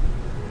 right?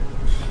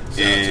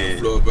 Shout out to the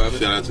Floor Brothers.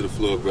 Shout out to the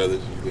Floor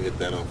Brothers. You can hit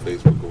that on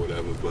Facebook or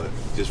whatever. But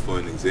just for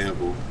an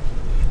example,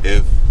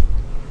 if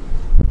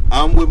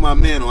I'm with my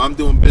man or I'm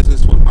doing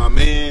business with my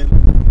man,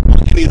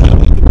 on any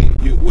level, it could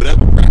be you,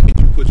 whatever bracket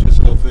you put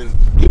yourself in,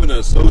 even an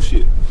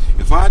associate.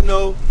 If I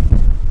know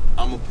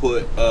I'm gonna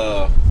put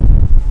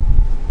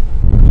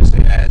just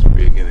say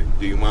Ashbury again.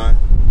 Do you mind?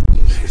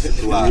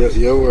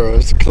 Your world,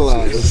 it's a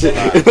collide.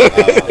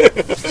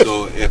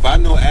 So if I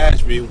know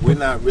Ashby, we're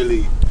not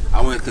really,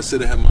 I wouldn't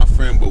consider him my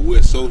friend, but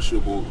we're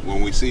sociable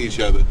when we see each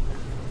other.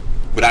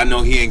 But I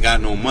know he ain't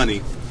got no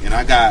money, and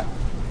I got,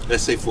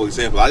 let's say for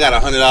example, I got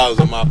 $100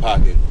 in my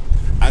pocket.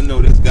 I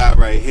know this guy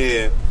right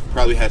here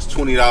probably has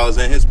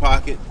 $20 in his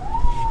pocket,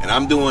 and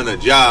I'm doing a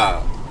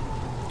job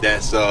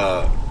that's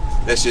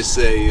let's just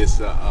say it's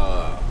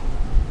a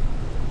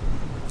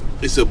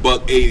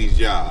 $180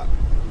 job.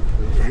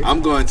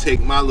 I'm going to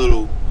take my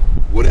little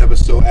whatever,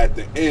 so at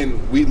the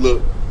end we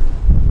look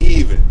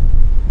even,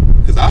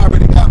 because I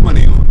already got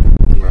money on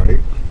it. Right.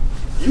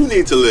 You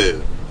need to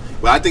live.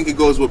 But I think it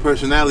goes with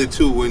personality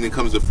too when it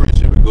comes to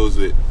friendship. It goes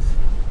with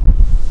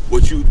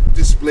what you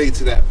display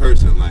to that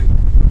person. Like,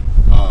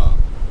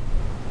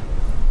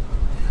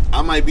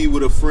 I might be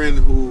with a friend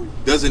who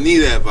doesn't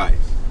need advice.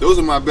 Those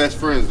are my best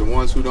friends, the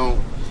ones who don't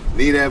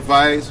need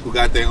advice, who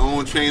got their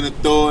own train of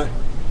thought.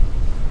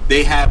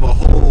 They have a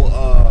whole,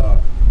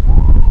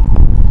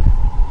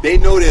 they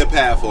know their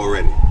path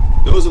already.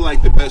 Those are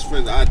like the best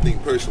friends I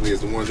think personally, is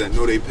the ones that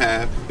know their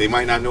path. They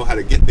might not know how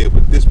to get there,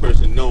 but this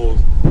person knows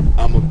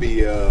I'm going to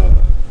be a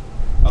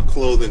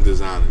clothing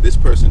designer. This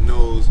person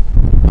knows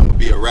I'm going to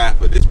be a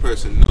rapper. This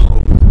person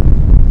knows,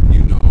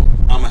 you know,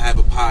 I'm going to have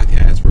a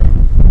podcast route.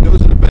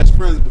 Those are the best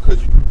friends, because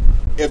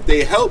if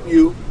they help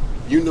you,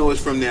 you know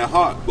it's from their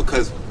heart,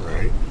 because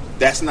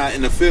that's not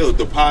in the field.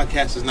 The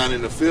podcast is not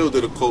in the field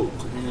of the coach.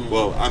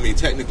 Well, I mean,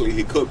 technically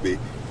he could be,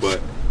 but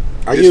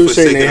I get what you're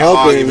saying, they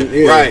helping.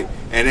 Yeah. Right.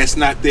 and that's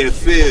not their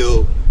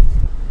field,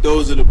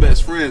 those are the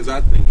best friends,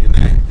 I think, in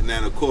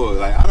that accord.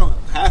 Like, I don't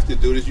have to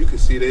do this. You can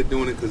see they're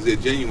doing it because they're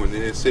genuine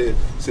and they're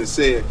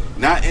sincere,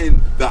 not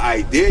in the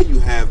idea you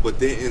have, but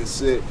they're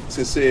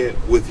sincere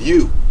with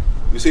you.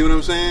 You see what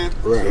I'm saying?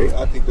 Right. So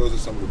I think those are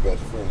some of the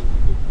best friends.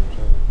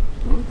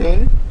 You know what I'm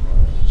saying? Okay.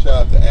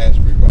 Shout out to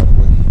Ashbury, by the way.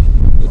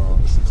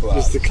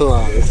 Mr.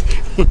 Collides.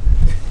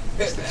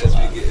 Mr. Collides.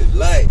 Ashbury getting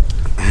light.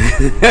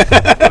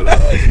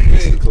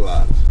 Mr.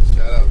 Collides.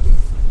 Shout out to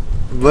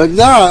him. But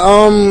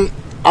nah,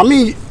 I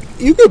mean,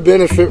 you could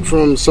benefit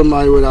from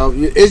somebody without.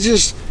 It's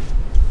just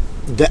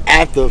the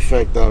after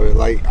effect of it.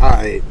 Like, all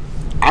right,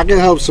 I can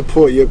help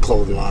support your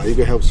clothing line. You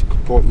can help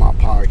support my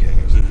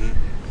podcast.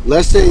 Mm-hmm.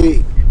 Let's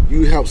say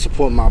you help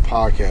support my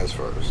podcast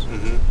first.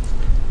 Mm-hmm.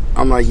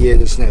 I'm like, yeah,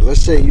 this and that.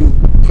 Let's say you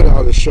put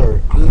out a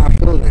shirt. I'm not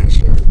feeling that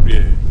shirt.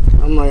 Yeah.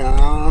 I'm like,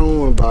 I don't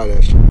want to buy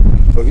that shirt.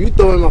 But if you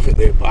throw in my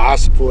face, but I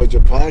support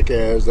your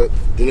podcast, then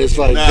it's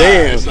like, Nah,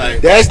 damn, it's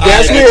like, that's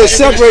where it's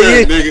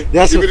separate.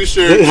 That's give me the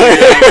shirt.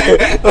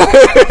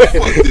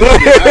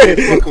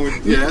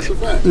 Yeah, that's a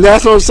fact.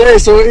 That's what I'm saying.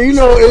 So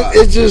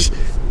it's just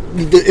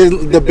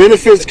the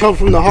benefits come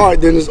from the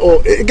heart. Then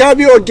it gotta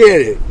be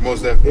organic.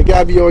 Most definitely. It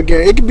gotta be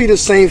organic. It could be the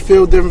same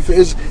feel, different feel,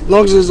 as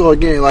long as it's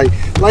organic.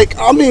 Like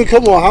I mean,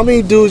 come on, how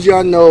many dudes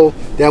y'all know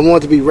that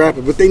want to be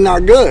rapping but they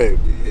not good?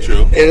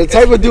 True. And the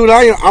type of dude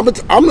I am,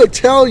 I'm gonna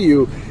tell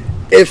you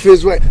if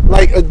it's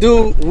like a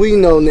dude we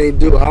know named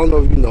Dude. I don't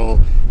know if you know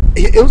him.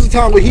 It was a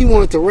time where he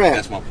wanted to rap.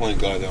 That's my point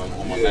guard on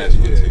my last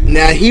one too.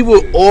 Now he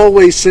would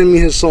always send me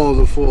his songs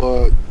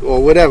before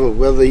or whatever,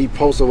 whether he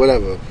posts or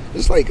whatever.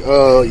 It's like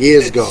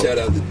years ago. Shout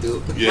out to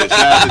Dude. Yeah, shout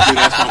out to Dude.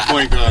 That's my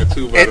point guard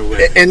too, by the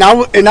way. And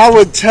I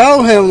would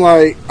tell him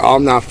like, oh,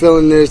 I'm not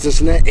feeling this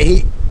and that, and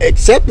he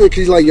accepted it because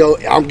he's like, yo,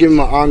 I'm giving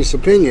my honest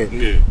opinion.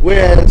 Yeah.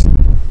 Whereas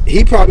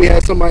he probably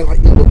had somebody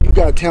like, yo, you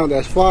got a talent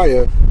that's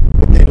fire,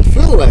 but they don't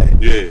feel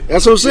that. Yeah.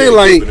 That's what I'm saying. Yeah,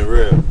 like, keeping it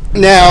real.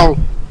 now,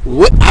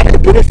 what I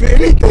didn't benefit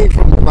anything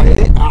from it.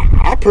 Like,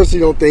 I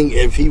personally don't think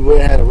if he would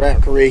have had a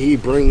rap career,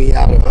 he'd bring me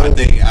out of it. I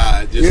think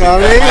I just. You know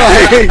what I mean?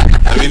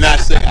 Like, I mean, not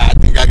say. I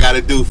think I got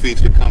a Dude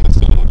feature coming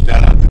soon.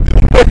 Shout out to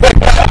Dude.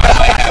 I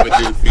might have a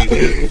Dude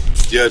feature.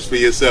 Judge for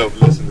yourself,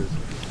 listeners.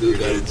 Dude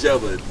got a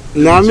jumper.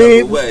 know what I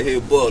mean? Wet, he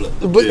a baller.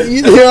 But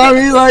you know what I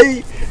mean?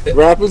 Like,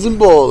 rappers and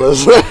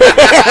ballers.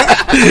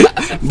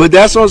 But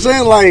that's what I'm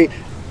saying. Like,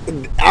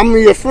 I'm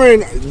your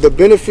friend. The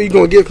benefit you're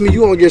going to give me,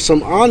 you're going to get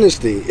some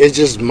honesty. It's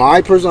just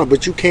my personal,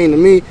 but you came to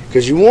me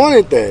because you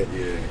wanted that.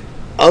 Yeah.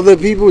 Other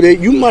people, that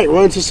you might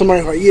run into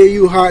somebody like, yeah,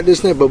 you hot,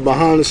 this and that, but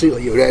behind the scenes,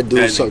 like, yo, that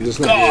dude sucked, this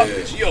and that.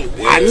 Garbage, yo.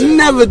 I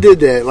never did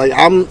that. Like,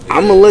 I'm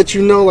gonna let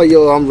you know, like,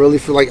 yo, I'm really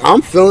feel like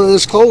I'm feeling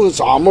this clothing,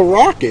 so I'm gonna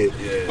rock it.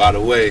 Yeah. By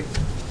the way,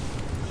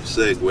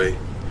 segue.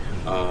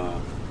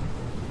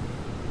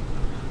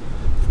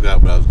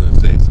 Forgot what I was gonna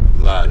say.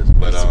 Some lies,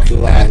 but it's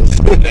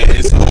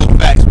all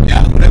facts.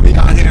 Y'all, whatever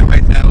y'all hearing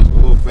right now is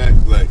all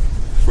facts. Like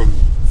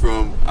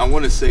from I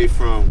want to say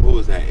from what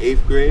was that,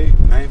 8th grade,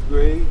 9th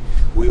grade.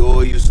 We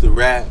all used to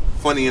rap.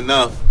 Funny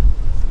enough,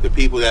 the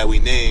people that we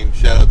named,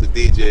 shout out to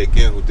DJ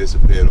again who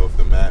disappeared off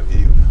the map.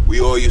 We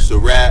all used to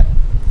rap.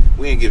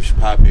 We didn't give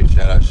Poppy a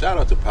shout out. Shout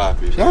out to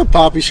Poppy. Shout out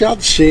Poppy. Shout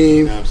out to Sheen.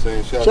 You know what I'm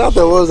saying? Shout out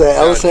to, what was that,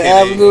 Ellison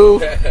Avenue?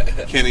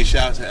 Kenny,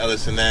 shout out to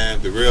Ellison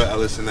Ave, the real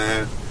Ellison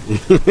Ave. We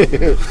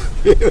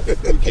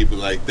keep it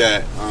like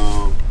that.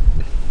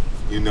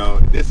 You know,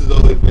 this has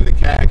always been the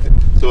character.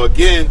 So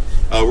again,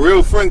 a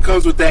real friend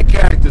comes with that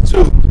character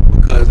too.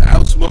 Because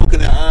Outsmoking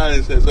and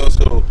Honest has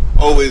also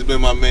always been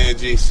my man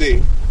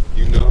GC.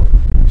 You know,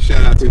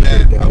 shout out to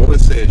that. I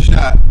would say a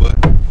shot, but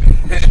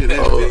shit,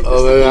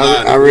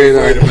 I read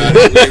that.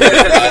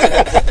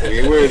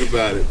 Ain't worried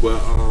about it. But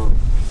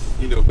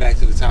you know, back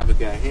to the topic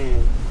at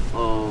hand.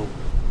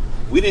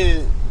 We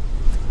didn't.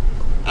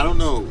 I don't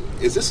know.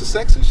 Is this a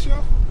sexist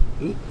show?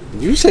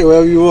 You say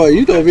whatever you want.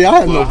 You don't be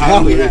out no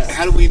boundaries.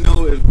 How do we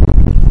know if? I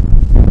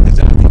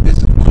think this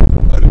is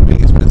one of the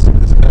biggest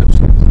misconceptions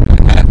that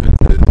happens.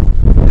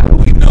 How do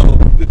we know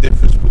the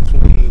difference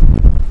between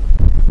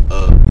a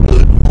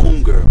good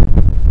homegirl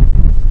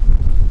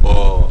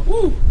or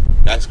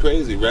that's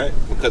crazy, right?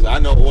 Because I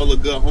know all the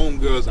good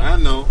homegirls I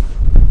know,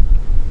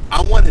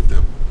 I wanted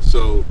them.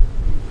 So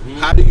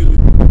how do you?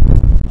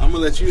 I'm gonna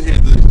let you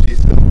handle this,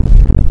 Jason.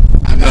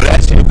 I know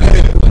that's your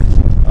question.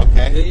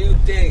 Okay. Do you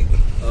think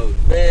a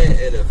man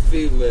and a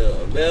female,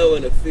 a male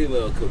and a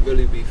female, could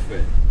really be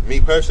friends? Me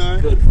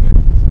personally? Good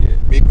friends. Yeah.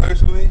 Me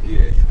personally?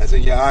 Yeah. As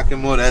in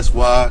Yakimo, that's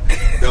why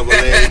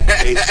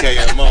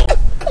HKMO.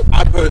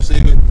 I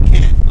personally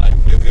can't. Like,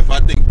 if I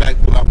think back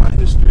throughout my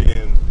history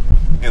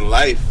in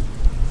life,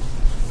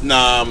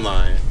 nah, I'm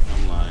lying.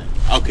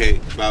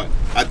 Okay,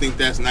 I think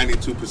that's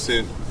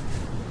 92%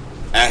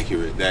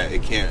 accurate that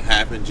it can't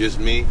happen, just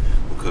me,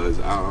 because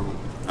I'm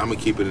gonna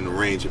keep it in the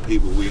range of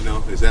people we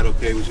know. Is that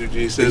okay with you,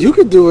 G? You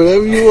can do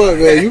whatever you want,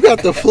 man. You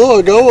got the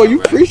floor. Go on. You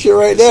preach it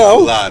right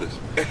now.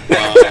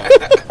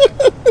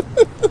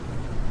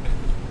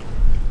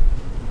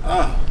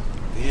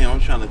 Damn,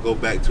 I'm trying to go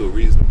back to a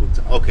reasonable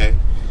time. Okay,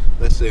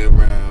 let's say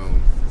around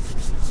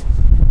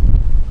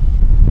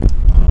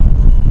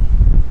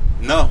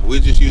No, we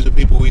just use the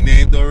people we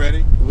named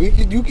already.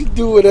 You can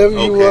do whatever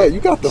you want.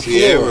 You got the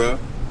Sierra. Floor.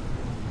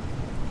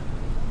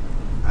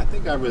 I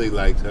think I really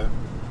liked her.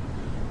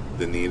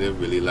 Danita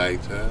really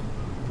liked her.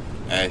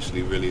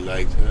 Ashley really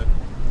liked her.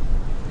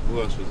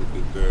 Who else was a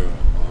good girl?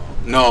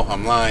 No,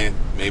 I'm lying.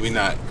 Maybe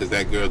not, because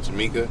that girl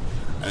Tamika,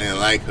 I didn't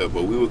like her,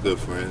 but we were good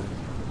friends.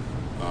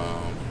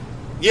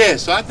 Yeah,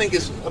 so I think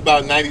it's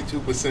about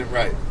 92%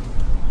 right.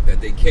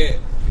 That they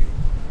can't.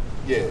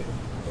 Yeah.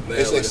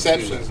 It's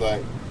exceptions,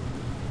 like,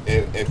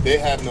 if they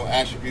have no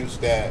attributes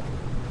that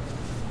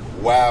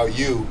wow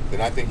you, then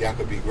I think y'all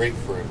could be great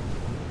friends.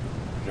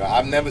 You know,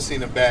 I've never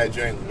seen a bad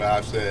drink where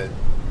I've said,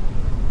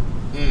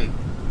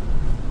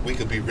 we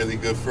could be really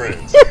good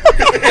friends. In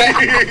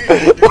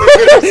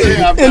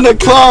the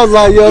club,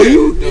 like, yo,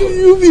 you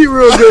be a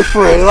real good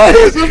friend. Like,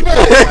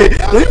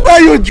 let me buy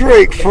you a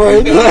drink,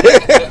 friend.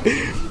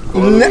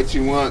 Call it what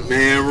you want,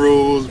 man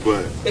rules,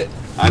 but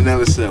I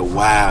never said,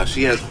 wow,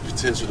 she has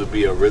potential to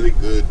be a really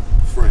good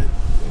friend.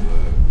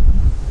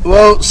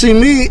 Well, see,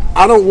 me,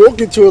 I don't walk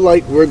into it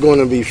like we're going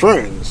to be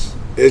friends.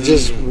 It's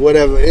just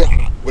whatever it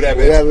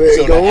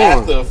so go the on.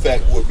 after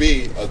effect would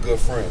be a good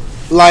friend.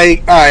 Like,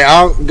 all right,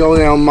 I'll go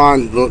down my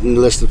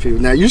list of people.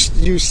 Now, you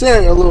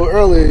said a little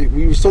earlier,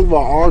 we was talking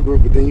about our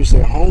group, but then you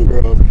said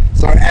homegirl.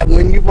 So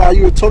while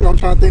you were talking, I'm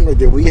trying to think, like,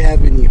 did we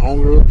have any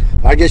homegirls?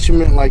 I guess you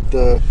meant like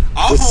the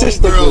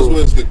sister girls group.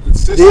 Was the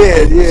sister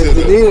yeah, group.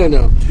 the Nina and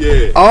them.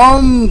 Yeah.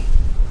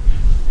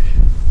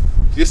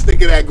 Just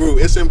think of that group.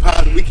 It's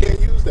impossible. We can't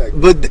use that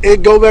group. But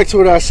it go back to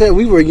what I said.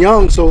 We were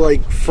young, so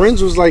like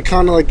friends was like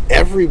kind of like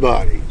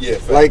everybody. Yeah,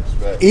 facts, like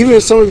facts.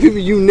 Even some of the people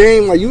you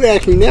name, like you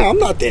ask me now, I'm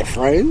not their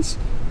friends.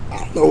 I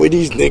don't know where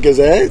these niggas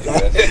at.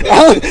 Like,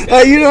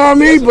 you know what I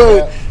mean?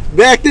 But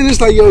back then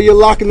it's like, yo, you're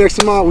locking next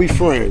to mine, we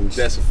friends.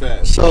 That's a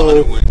fact.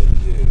 So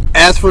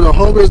as for the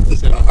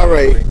homegirls, all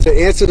right, to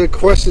answer the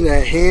question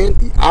at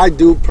hand, I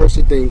do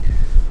personally think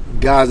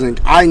guys,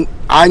 and I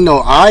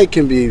know I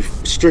can be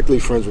strictly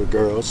friends with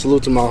girls.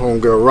 Salute to my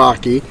homegirl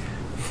Rocky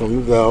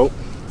from Vel.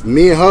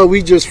 Me and her,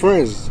 we just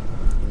friends.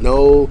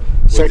 No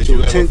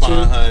sexual tension.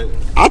 I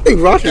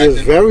think Rocky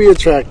is very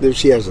attractive.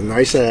 She has a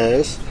nice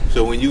ass.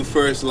 So when you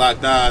first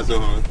locked eyes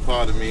on her,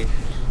 pardon me,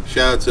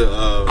 shout out to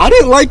I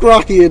didn't like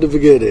Rocky at the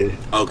beginning.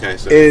 Okay,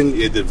 so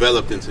it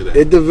developed into that.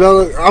 It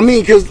developed. I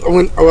mean, because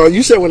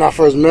you said when I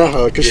first met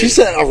her, because she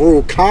said a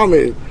rude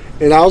comment.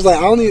 And I was like,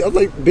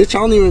 bitch, I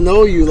don't even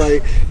know you.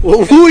 Like,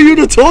 well, who are you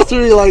to talk to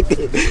me like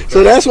that?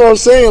 So that's what I'm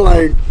saying.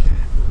 Like,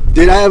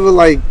 did I ever,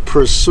 like,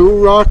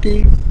 pursue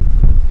Rocky?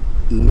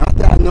 Not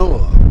that I know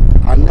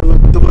of. I never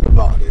thought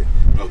about it.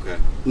 Okay.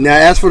 Now,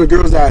 as for the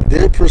girls that I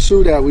did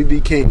pursue, that we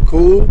became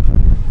cool,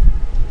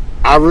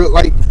 I always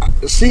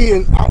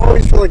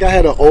feel like I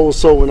had an old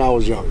soul when I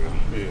was younger.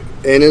 Yeah.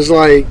 And it's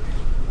like,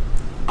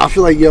 I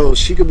feel like, yo,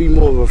 she could be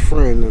more of a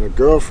friend than a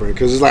girlfriend.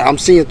 Because it's like, I'm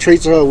seeing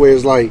traits of her where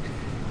it's like,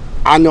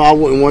 I know I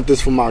wouldn't want this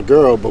for my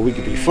girl, but we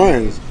could be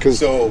friends.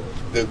 So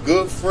the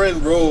good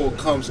friend role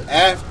comes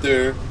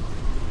after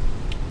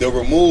the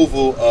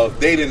removal of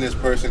dating this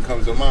person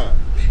comes to mind.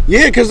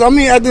 Yeah, because I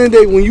mean, at the end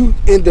of the day, when you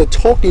in the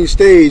talking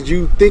stage,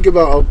 you think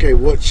about, okay,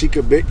 what she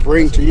could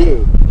bring to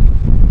you.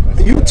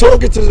 You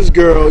talking to this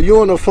girl, you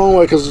on the phone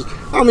with, because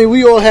I mean,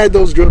 we all had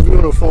those girls we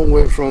on the phone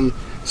with from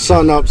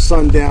sun up,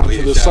 sun down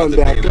to the sun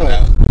back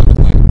up.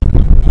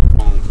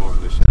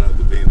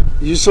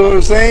 You see what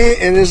I'm saying?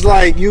 And it's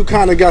like you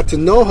kind of got to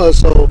know her.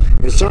 So,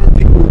 and certain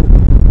people,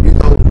 you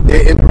know,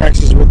 their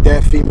interactions with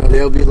that female,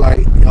 they'll be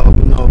like, yo,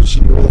 you know, she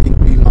really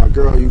be my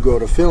girl. You go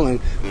to feeling.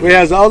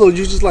 Whereas the other,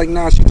 you just like,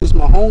 nah, she's just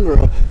my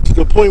homegirl. To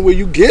the point where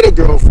you get a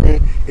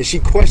girlfriend and she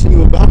question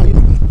you about you.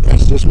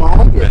 That's just my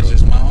homegirl. That's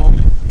just my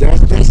homie.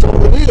 That's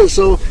all it is.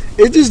 So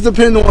it just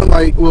depends on,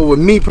 like, well, with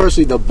me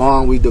personally, the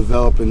bond we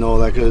develop and all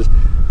that. Because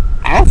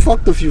I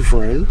fucked a few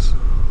friends.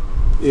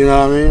 You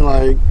know what I mean?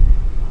 Like,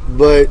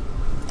 but.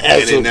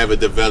 And it never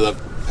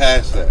developed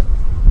past that.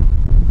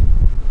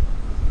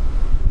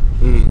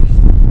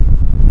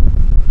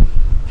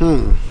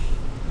 I'm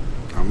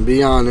gonna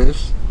be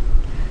honest.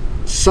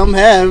 Some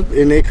have,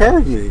 and they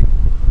curved me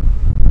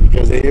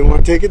because they didn't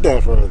want to take it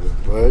that further.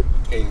 But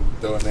can you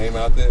throw a name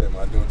out there? Am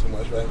I doing too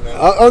much right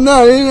now?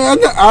 No.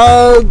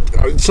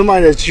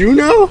 Somebody that you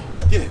know?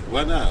 Yeah,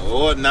 why not?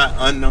 Or not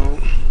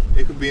unknown.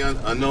 It could be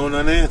unknown,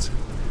 unanswered.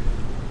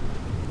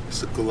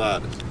 It's a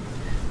collage.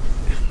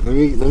 Let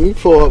me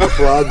pull up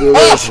before I do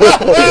this. Before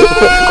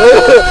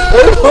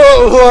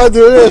I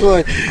do this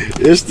one,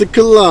 it's the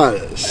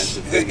coladas. That's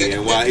the thing.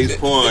 And while he's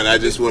pouring, I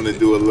just want to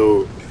do a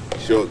little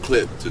short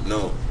clip to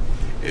know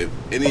if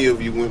any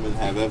of you women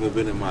have ever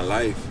been in my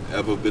life,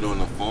 ever been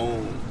on a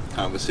phone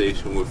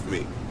conversation with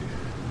me.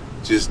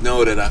 Just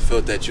know that I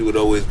felt that you would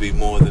always be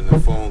more than a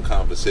phone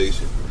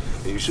conversation,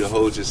 and you should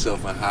hold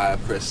yourself in high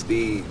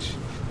prestige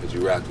as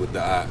you rocked with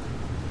the eye.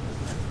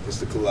 It's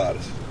the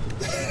coladas.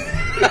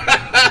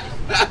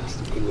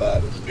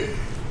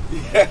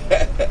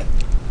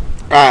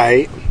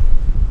 Alright,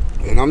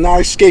 and I'm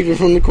not escaping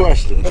from the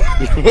question.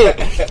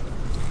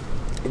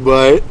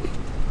 But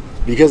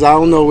because I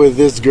don't know where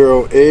this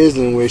girl is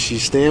and where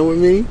she's staying with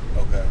me,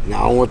 okay, and I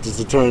don't want this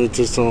to turn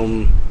into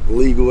some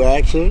legal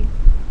action.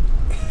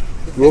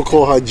 We'll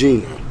call her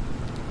Gina.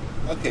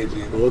 Okay,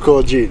 Gina. We'll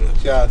call Gina.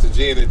 Shout out to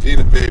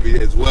Gina baby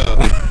as well.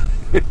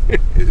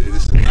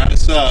 It's not a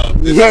sub.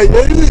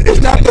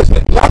 It's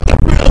not the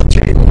real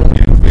Gina.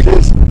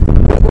 Just,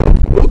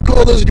 we'll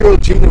call this girl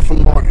Gina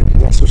from Martin.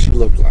 That's what she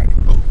looked like.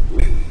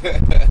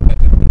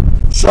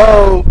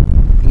 So,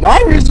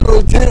 my original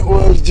intent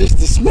was just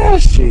to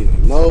smash Gina.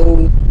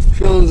 No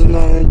feelings or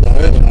nothing.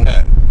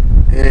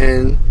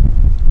 And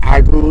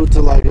I grew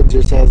to like her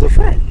just as a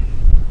friend.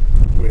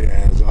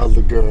 Whereas the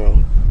other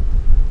girl,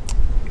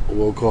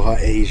 we'll call her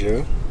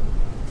Asia,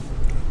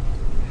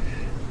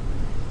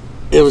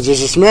 it was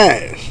just a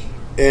smash.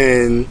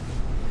 And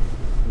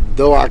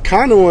though I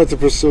kind of wanted to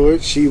pursue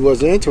it, she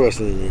wasn't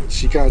interested in it.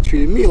 She kind of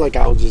treated me like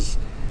I was just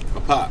a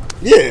pop.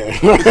 Yeah.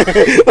 like,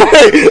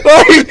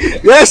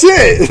 that's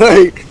it.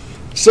 Like,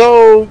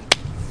 so,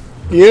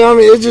 you know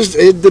what I mean?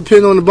 It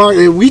depends on the bond.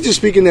 And we just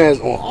speaking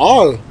as on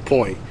our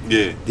point.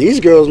 Yeah. These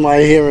girls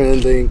might hear it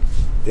and think,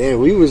 damn,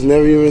 we was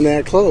never even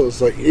that close.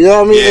 Like, you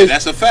know what I mean? Yeah,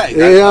 that's a fact.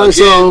 Yeah,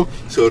 so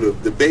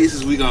the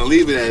basis we gonna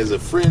leave it as a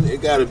friend,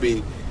 it gotta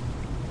be.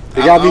 It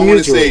gotta be mutual. I don't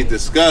want to say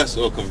discussed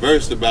or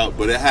conversed about,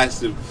 but it has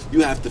to.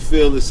 You have to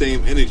feel the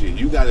same energy.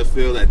 You gotta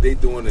feel that they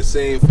doing the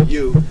same for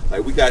you.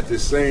 Like we got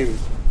this same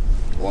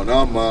on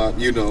our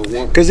mind, you know.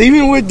 Because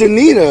even with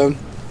Danita,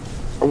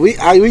 we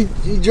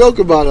joke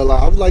about it a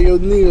lot. I was like, yo,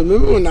 Danita,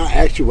 remember when I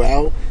asked you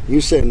out? You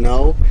said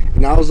no,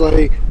 and I was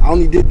like, I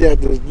only did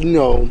that to, you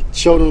know,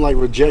 show them like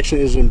rejection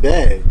isn't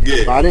bad.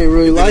 Yeah, but I didn't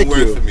really like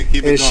you.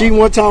 And she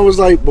one time was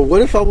like, but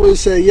what if I would have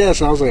said yes?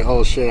 And I was like,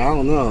 oh shit, I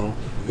don't know.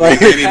 Like,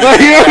 I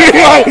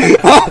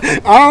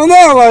don't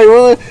know.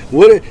 Like,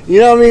 what? You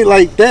know what I mean?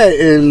 Like that.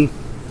 And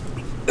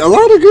a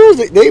lot of girls,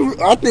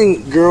 I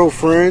think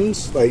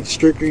girlfriends, like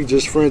strictly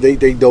just friends,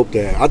 they dope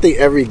that. I think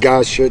every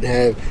guy should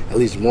have at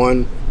least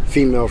one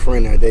female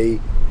friend that they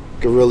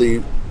could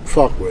really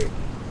fuck with.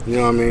 You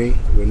know what I mean?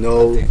 With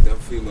no. I think them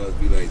females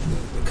be like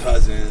the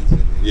cousins.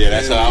 And yeah,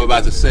 that's what I was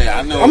about to say.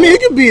 I know. I mean, it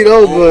could be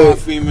those, but my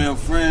female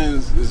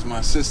friends is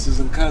my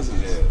sisters and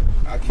cousins. Yeah,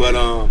 I can't, but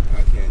I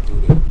can't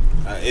do that.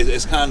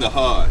 It's kind of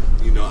hard.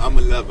 You know, I'm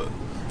a lover.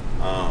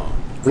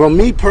 Well,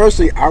 me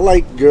personally, I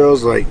like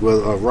girls like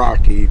with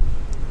Rocky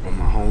or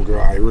my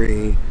homegirl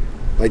Irene.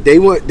 Like they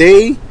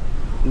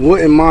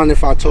wouldn't mind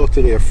if I talked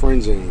to their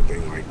friends or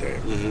anything like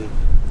that.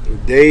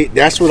 Mm-hmm.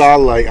 That's what I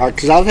like.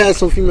 Because I've had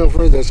some female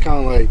friends that's kind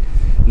of like,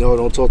 no,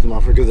 don't talk to my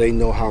friend because they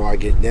know how I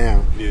get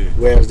down. Yeah.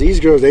 Whereas these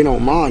girls, they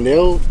don't mind.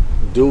 They'll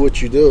do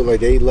what you do. Like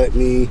they let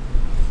me,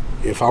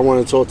 if I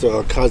want to talk to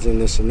a cousin,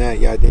 this and that,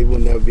 yeah, they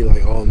would never be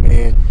like, oh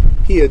man,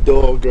 he a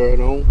dog, girl,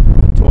 don't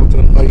talk to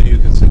him. Like, you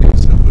consider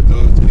yourself a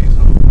dog to these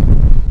hoes?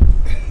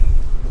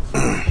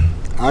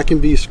 I can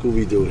be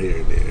Scooby-Doo here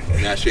and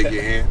there. Now shake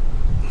your hand.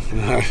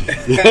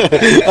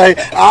 Like,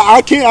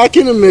 I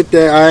can admit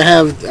that I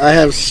have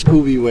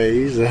Scooby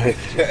ways,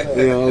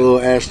 you know, a little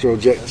astro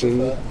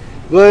Jetson,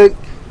 but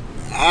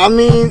I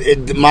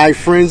mean, my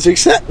friends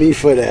accept me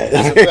for that.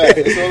 That's a fact.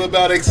 It's all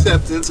about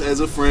acceptance as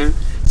a friend.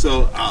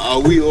 So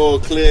are we all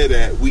clear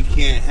that we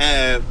can't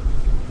have,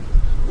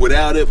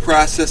 without it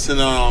processing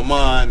on our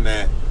mind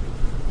that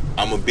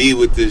I'm gonna be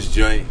with this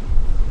joint,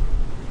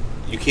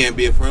 you can't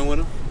be a friend with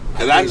him?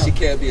 Because I think she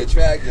can't be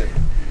attractive.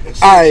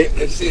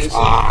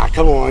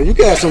 Come on, you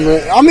got some.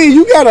 I mean,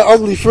 you got an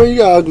ugly friend. You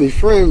got an ugly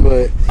friend,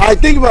 but I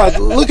think about it.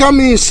 Look how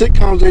many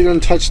sitcoms they done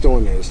touched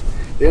on this.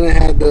 They done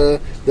had the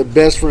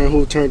best friend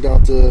who turned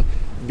out to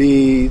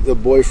be the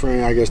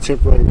boyfriend, I guess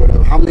temporary,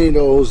 whatever. How many of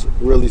those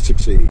really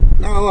succeed?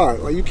 Not a lot.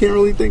 Like you can't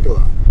really think a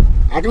lot.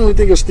 I can only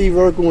think of Steve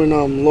Urkel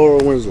and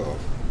Laura Winslow.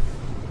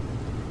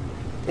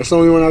 That's the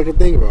only one I can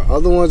think about.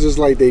 Other ones is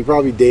like they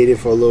probably dated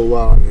for a little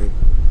while. And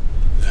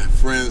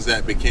friends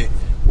that became,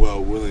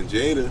 well, Will and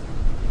Jada.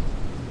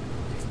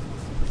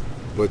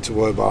 But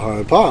what about her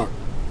and Pac?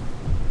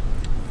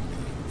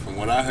 From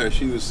what I heard,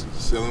 she was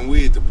selling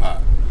weed to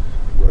Pac.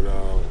 But,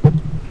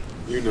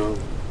 you know,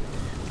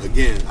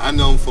 again, I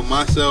know for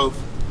myself,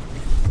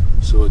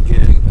 so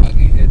again. Pac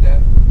ain't hit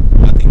that?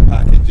 I think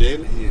Pac and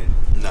Jada? Yeah.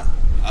 Nah.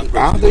 I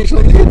don't think so.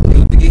 You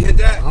think he hit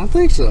that? I don't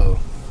think so.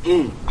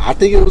 I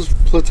think it was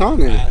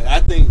platonic.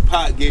 I think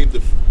Pac gave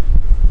the.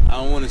 I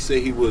don't want to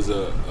say he was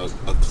a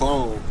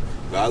clone,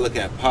 but I look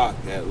at Pac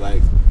as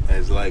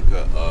like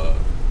a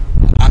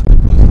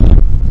octopus, like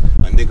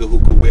a nigga who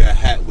could wear a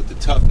hat with the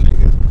tough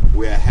niggas,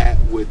 wear a hat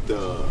with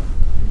the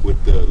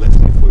let's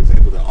say for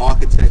example the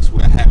architects,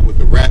 wear a hat with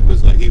the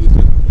rappers. Like he was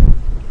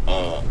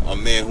a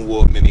man who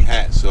wore many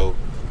hats. So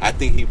I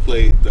think he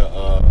played the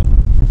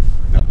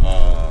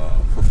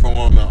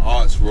performing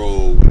arts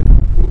role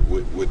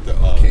with the.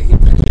 Okay, he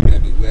played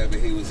wherever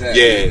he was at.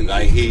 Yeah,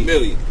 like he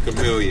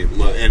chameleon,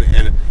 but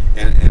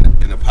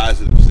in a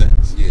positive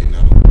sense. Yeah. You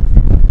know.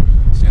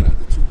 Shout out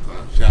to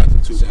Tupac. Shout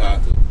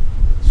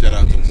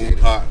out to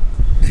Mupac.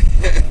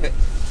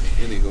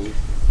 Anywho.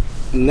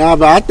 Nah,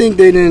 but I think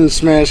they didn't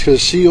smash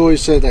because she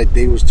always said that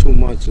they was too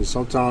much and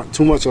sometimes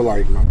too much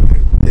alike. My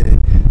bad.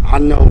 And I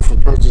know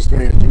from personal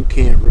experience you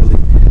can't really,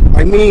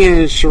 like me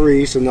and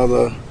Sharice,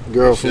 another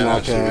girl from my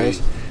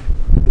past.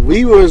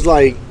 We was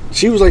like,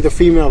 she was like the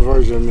female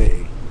version of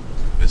me.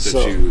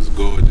 So she was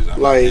gorgeous. I'm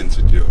like,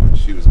 into George.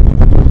 She was gorgeous.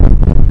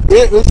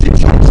 Yeah, we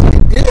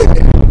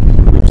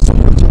were so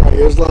much alike.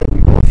 It was like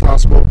we both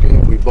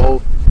outspoken. We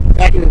both,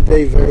 back in the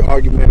day, very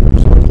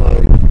argumentative. So it was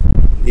like,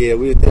 yeah,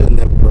 we didn't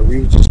never work. We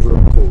were just real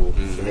cool.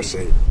 Mm-hmm. That's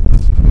it.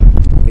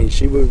 I mean,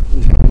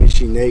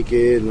 she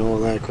naked and all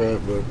that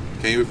crap, but.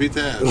 Can you repeat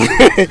that?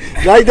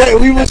 Like that,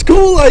 we was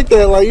cool like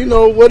that. Like, you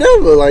know,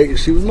 whatever. Like,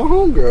 she was my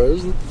homegirl. It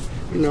was,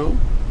 you know.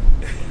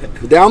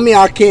 But that don't mean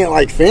I can't,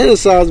 like,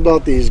 fantasize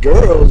about these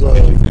girls.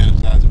 Did you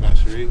fantasize about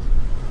Sharice?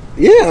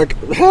 Yeah,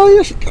 hell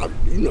yeah.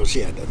 She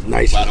had that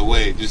nice. By the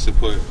way, just to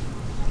put,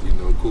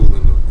 cool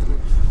in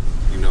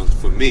the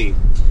for me,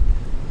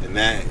 and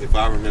that, if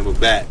I remember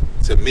back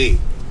to me,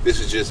 this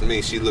is just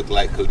me. She looked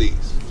like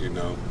Khalees,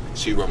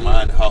 She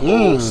reminded her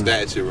whole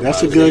stature.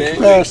 That's a good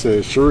comparison,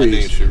 Sharice. Her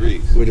name's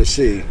Sharice. With a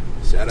C.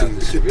 Shout out to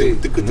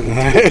Sharice.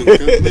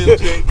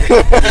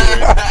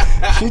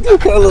 She do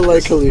kind of look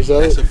like Khalees.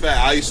 That's a fact.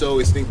 I used to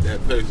always think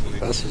that personally.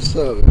 That's what's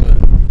up, man.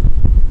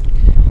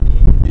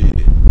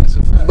 Yeah, that's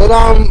a fact. But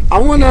I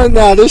wanna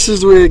now. This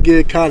is where it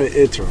get kind of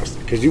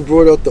interesting because you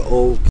brought up the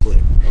old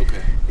clip.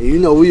 Okay.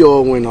 And we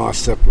all went our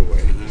separate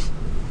ways.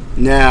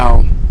 Mm-hmm.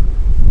 Now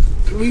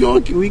we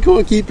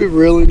gonna keep it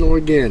real and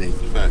organic.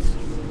 Fact.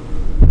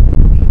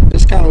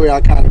 That's kind of where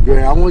I kind of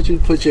agree. I want you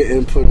to put your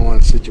input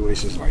on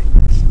situations like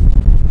this.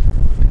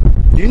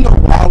 Do you know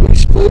why we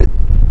split?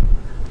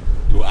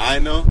 Do I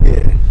know?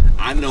 Yeah.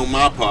 I know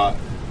my part.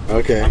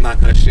 Okay. I'm not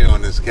gonna share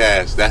on this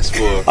cast. That's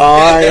for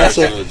okay.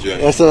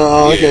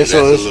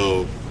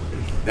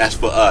 That's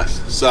for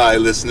us. Sorry,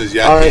 listeners,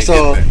 y'all. All right,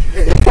 so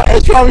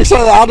it's probably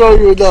something I don't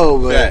even know,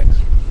 but. Facts.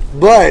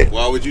 But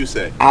why would you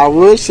say? I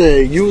would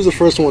say you was the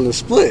first one to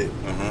split.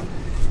 Uh-huh.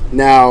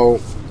 Now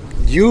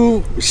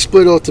you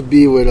split up to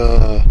be with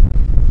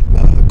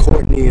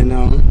Courtney and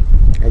I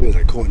think it's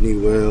like Courtney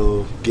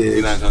Will. Gibbs.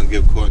 You're not gonna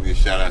give Courtney a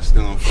shout out.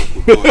 Still don't fuck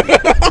with Courtney.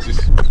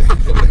 Just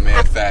for the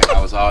man fact, I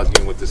was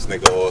arguing with this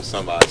nigga all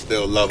summer. I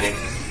still love him.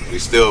 We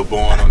still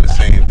born on the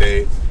same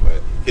day,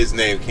 but his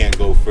name can't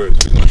go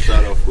first. We're gonna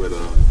start off with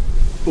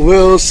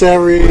Will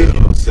Sari,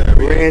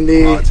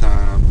 Randy, Hard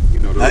Time.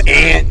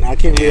 Ant. I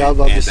can't believe I was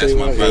about to say that's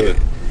my brother.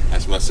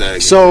 That's my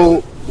second.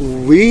 So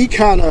we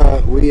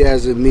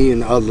as in me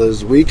and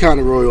others, we kind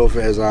of roll off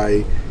as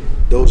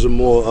those are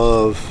more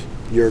of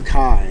your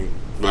kind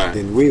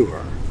than we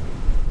were.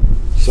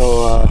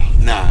 So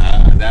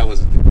that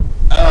was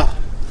a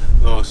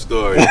long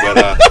story, but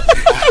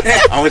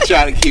I'm gonna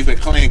try to keep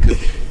it clean because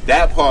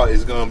that part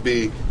is gonna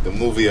be the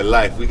movie of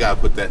life. We gotta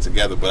put that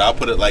together. But I'll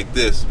put it like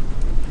this,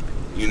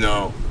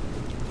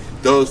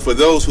 for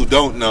those who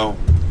don't know,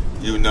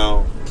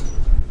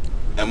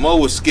 and Mo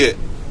was Skip,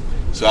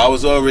 so I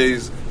was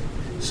always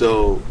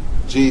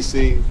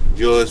GC,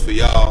 George for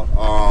y'all,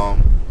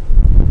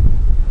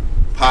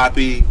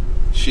 Poppy,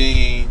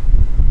 Sheen,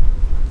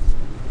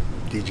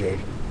 DJ,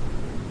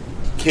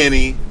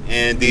 Kenny,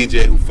 and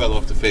DJ, who fell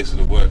off the face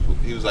of the earth.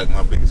 He was like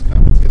my biggest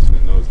competition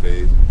in those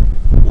days.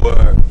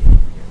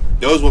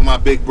 Those were my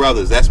big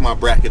brothers. That's my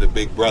bracket of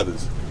big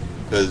brothers,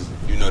 because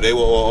they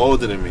were all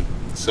older than me,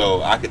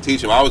 so I could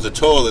teach them. I was the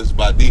tallest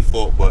by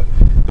default, but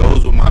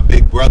those were my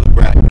big brother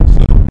bracket.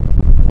 So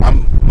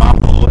my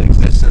whole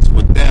existence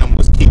with them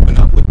was keeping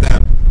up with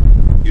them.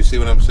 You see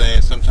what I'm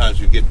saying? Sometimes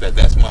you get that.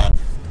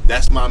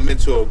 That's my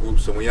mentor group.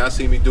 So when y'all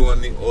see me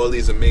doing all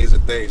these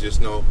amazing things,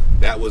 just know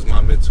that was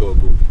my mentor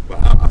group. But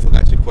I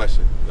forgot your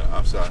question.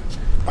 I'm sorry.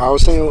 I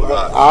was saying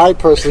I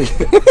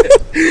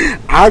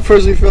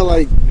personally feel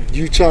like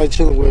you tried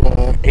chilling with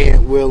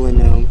Aunt Will and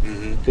them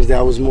because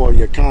that was more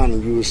your kind,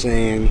 and you were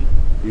saying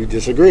you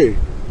disagree.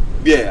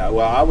 Yeah,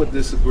 well, I would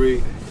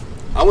disagree.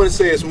 I wouldn't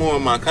say it's more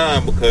of my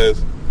kind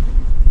because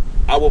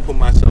I would put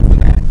myself in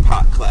that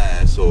pop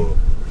class, or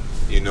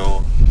I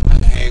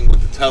hang with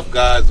the tough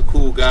guys, the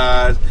cool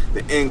guys,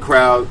 the in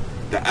crowd,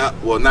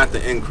 not the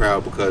in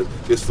crowd, because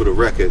just for the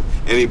record,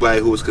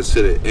 anybody who was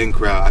considered in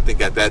crowd, I think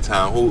at that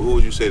time, who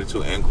would you say the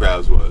two in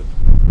crowds was?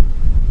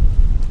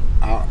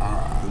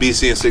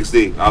 BC and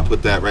 6D. I'll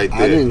put that right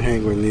there. I didn't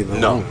hang with neither.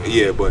 No,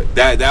 yeah, but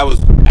that was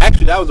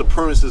a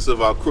premises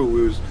of our crew.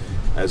 We was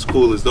as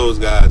cool as those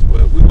guys,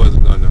 but we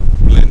wasn't gonna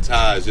blend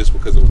ties just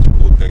because it was a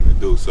cool thing to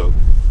do. So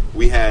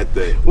we had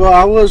the. Well,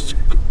 I'll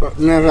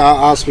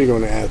speak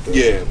on that after.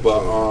 Yeah,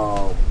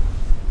 but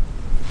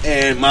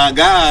and my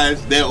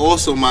guys, they're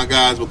also my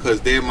guys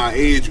because they're my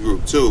age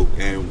group too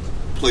and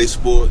play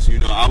sports.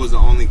 I was the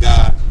only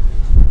guy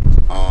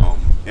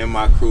in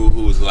my crew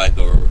who was like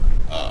a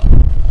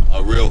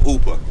real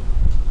hooper.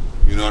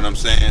 You know what I'm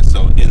saying?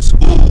 So in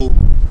school,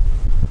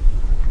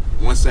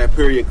 once that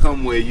period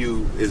come where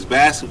it's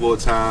basketball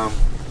time,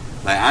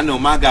 like I know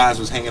my guys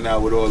was hanging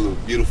out with all the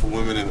beautiful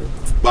women, and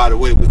by the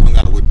way, we hung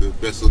out with the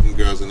best looking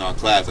girls in our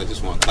class. I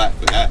just want to clap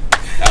for that.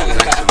 That was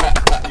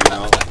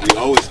excellent. We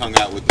always hung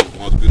out with the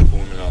most beautiful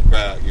women in our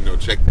crowd.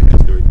 Check the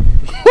history.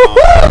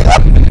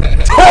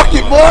 Talk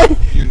it, boy.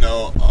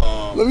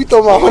 Let me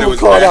throw my humble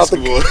card out.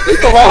 Let me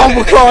throw my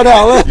humble card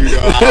out.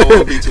 I don't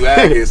want to be too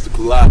arrogant to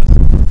cool out.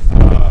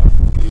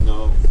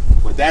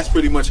 that's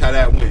pretty much how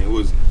that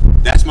went.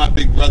 That's my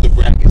big brother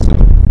bracket. So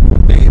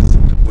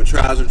when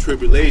trials and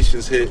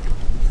tribulations hit,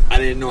 I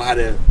didn't know how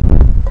to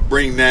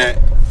bring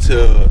that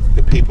to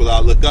the people I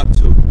look up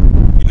to.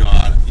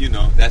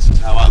 That's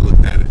just how I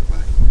looked at it.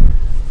 Like,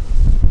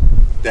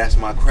 that's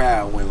my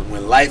crowd.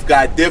 When life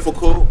got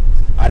difficult,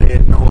 I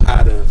didn't know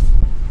how to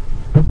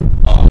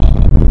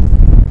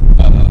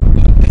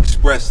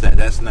express that.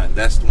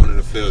 That's one of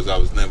the fields I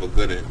was never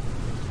good at.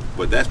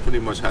 But that's pretty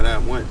much how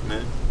that went,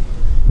 man.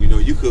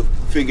 You could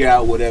figure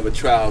out whatever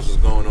trials was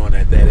going on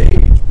at that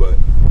age, but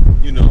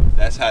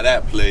that's how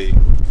that played.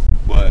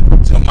 But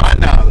to my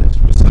knowledge,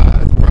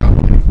 besides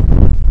probably,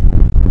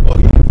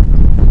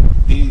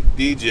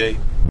 DJ,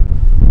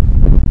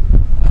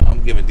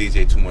 I'm giving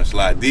DJ too much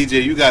slack.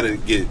 DJ, you gotta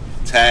get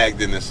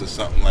tagged in this or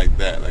something like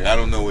that. Like, I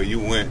don't know where you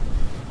went.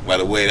 By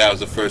the way, that was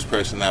the first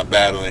person I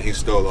battled, and he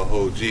stole a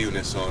whole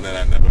G-Unit song that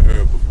I never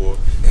heard before.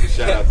 So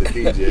shout out to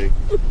DJ.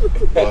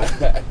 But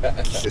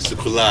it's the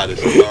collide.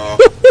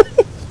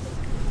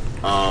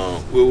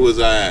 Where was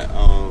I at?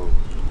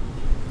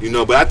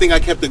 But I think I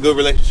kept a good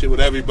relationship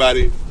with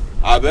everybody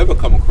I've ever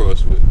come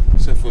across with,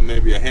 except for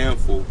maybe a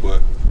handful.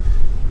 But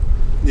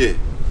yeah.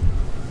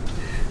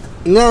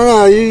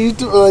 No, you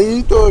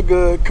threw a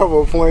good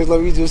couple of points.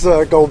 Let me just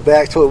go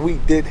back to it. We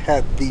did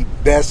have the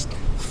best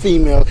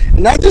female,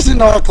 not just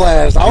in our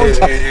class. I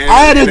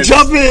had to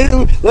jump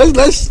in.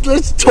 Let's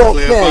talk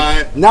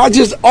back. Not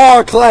just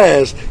our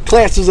class,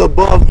 classes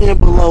above and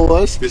below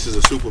us. This is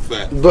a super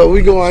fact. But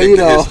we going,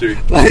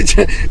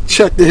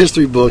 check the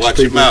history books. Watch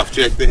your mouth.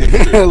 Check the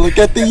history. Look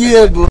at the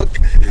yearbook.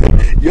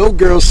 Your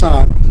girl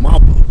signed my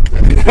book.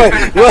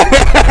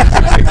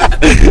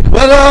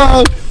 But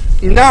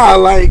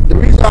like the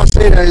reason I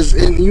say that is,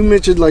 and you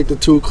mentioned like the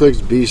 2 Clicks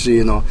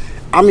BC and all.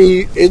 I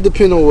mean, it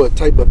depends on what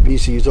type of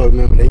BC you're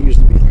talking about. They used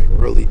to be like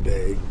really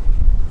big.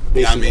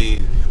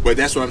 But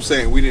that's what I'm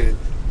saying. We didn't.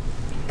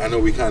 I know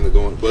we kind of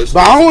going, but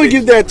I don't want to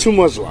give that too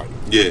much light.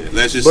 Yeah,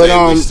 let's just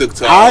say we stuck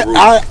to our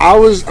roots. I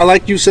was,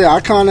 like you said,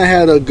 I kind of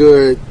had a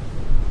good,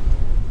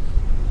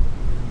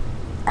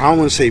 I don't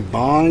want to say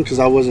bond because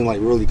I wasn't like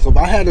really close,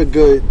 but I had a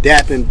good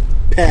dapping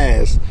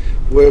past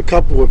with a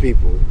couple of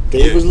people.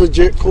 They was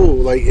legit cool,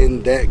 like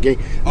in that game.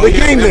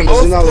 Game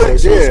members, in other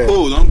words, yeah.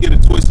 Cool. Don't get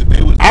it twisted.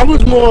 I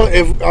was more,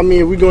 if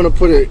we're going to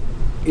put it,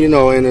 in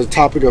a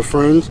topic of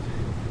friends,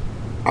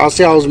 I'll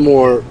say I was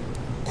more,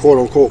 quote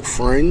unquote,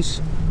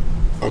 friends,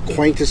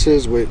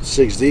 acquaintances with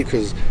 6D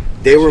because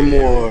they were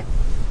more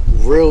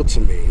real to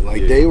me.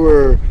 Like they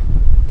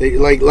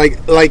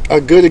like a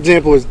good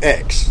example is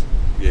X.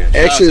 Yeah,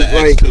 X is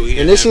like,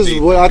 and this is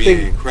what I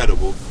think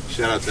incredible.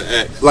 Shout out to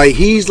X. Like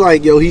he's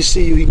like, yo, he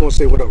see you, he gonna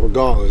say what up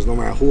regardless, no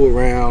matter who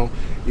around.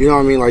 You know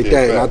what I mean, like that.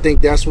 Right. And I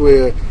think that's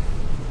where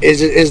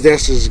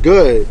that's as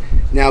good.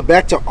 Now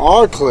back to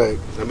our clique.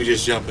 Let me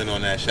just jump in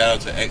on that. Shout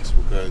out to X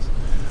because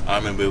I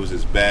remember it was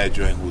this bad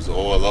joint who was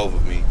all over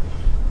me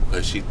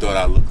because she thought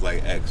I looked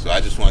like X. So I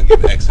just want to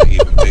give X an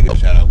even bigger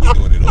shout out. We're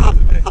doing it all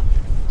today.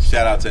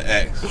 Shout out to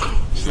X.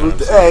 Salute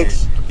to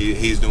X.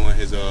 He's doing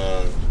his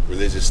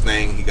religious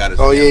thing. He got his.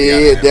 Oh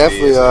yeah,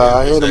 definitely.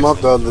 I hit him up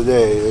the other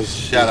day.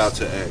 Shout out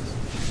to X.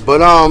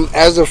 But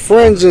as a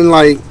friends and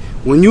like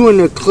when you in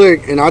the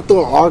clique, and I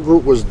thought our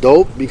group was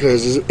dope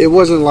because it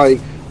wasn't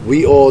like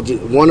we all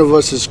one of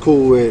us is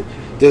cool with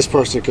this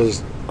person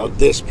because of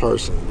this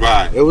person.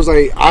 Right. It was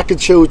like I could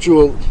chill with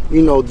you,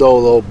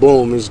 Dolo.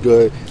 Boom, is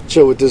good.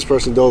 Chill with this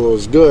person, Dolo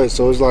is good.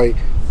 So it's like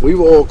we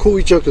were all cool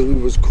with each other because we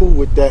was cool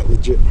with that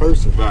legit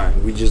person. Right.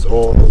 We just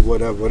all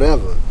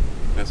whatever.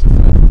 That's a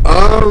fact.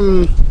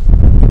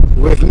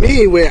 With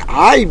me, where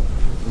I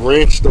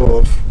branched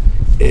off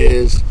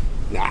is,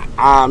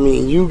 I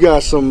mean, you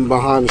got some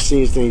behind the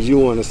scenes things you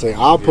want to say.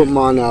 I'll put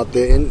mine out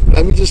there, and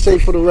let me just say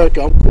for the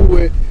record, I'm cool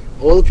with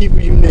all the people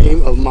you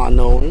name of my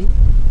knowing.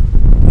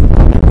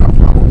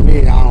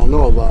 Me, I don't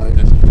know about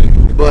it,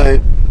 but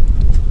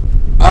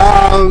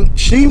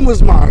Sheen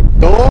was my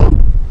dog.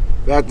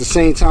 But at the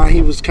same time,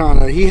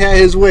 he had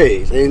his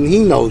ways, and he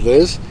knows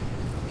this.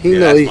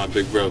 That's my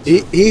big bro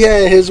too. He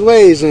had his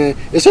ways, and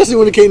especially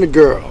when it came to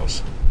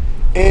girls.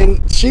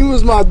 And she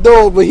was my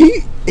dog, but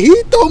he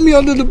threw me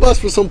under the bus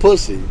for some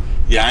pussy.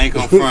 Yeah, I ain't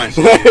gonna front,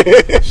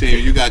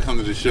 Sheen. You gotta come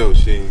to the show,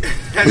 Sheen.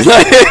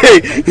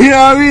 You know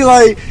what I mean?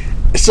 Like,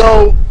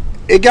 so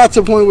it got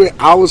to the point where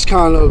I was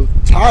kind of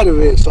tired of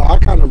it, so I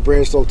kind of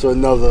branched off to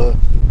another,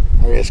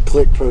 I guess,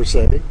 clique per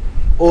se.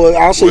 Or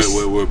I'll say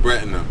with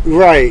Brett and them.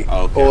 Right.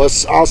 Oh, okay. Or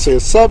I'll say a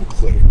sub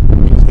clique.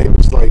 They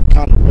was like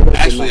kind of.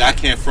 Actually, I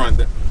can't front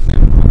that.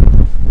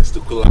 It's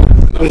too cool. I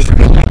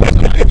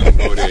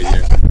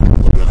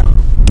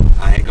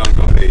ain't gonna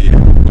go there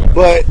yet.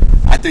 But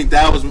I think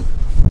that was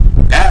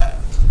that.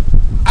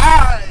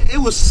 It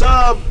was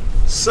sub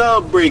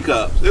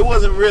breakups. It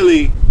wasn't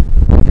really.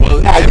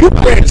 Well, you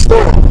branched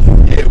off.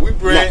 Yeah, we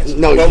branched.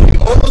 No, but we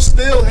all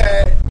still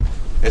had.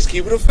 Let's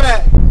keep it a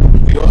fact.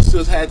 We all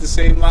still had the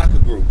same locker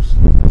groups.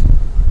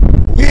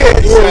 We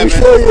did.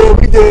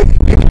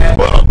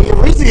 We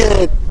originally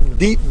had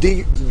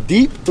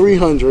deep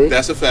 300.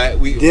 That's a fact.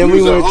 Then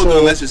we went hold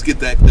on, let's just get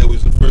that. That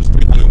was the first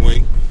 300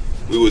 wing.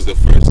 We was the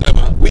first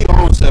 700. We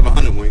own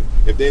 700 wing.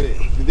 If they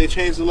did they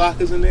change the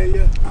lockers in there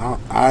yet?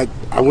 I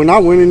when I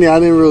went in there, I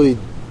didn't really,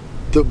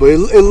 but it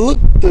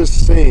looked the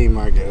same,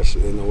 I guess,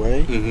 in a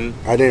way.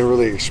 Mm-hmm. I didn't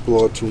really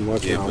explore too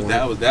much. Yeah,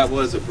 but that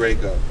was a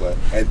breakup. But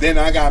and then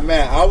I got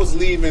mad. I was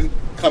leaving,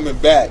 coming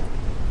back,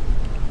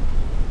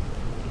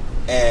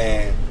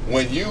 and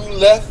when you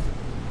left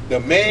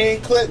the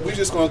main clique, we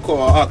just gonna call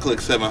our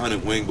clique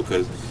 700 wing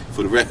because,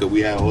 for the record,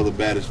 we had all the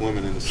baddest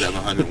women in the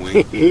 700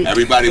 wing.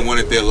 Everybody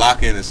wanted their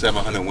lock in the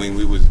 700 wing.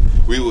 We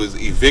was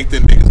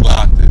evicting niggas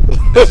locked in.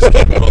 Let's just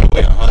keep it all the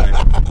way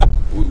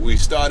 100. We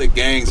started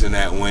gangs in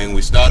that wing.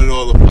 We started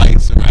all the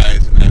fights and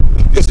riots and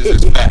that. This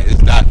is just fact.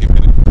 It's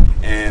documented.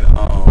 And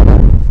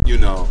you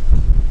know,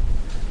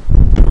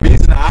 the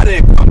reason I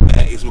didn't come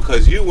back is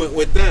because you went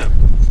with them.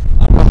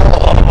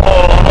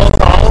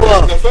 Hold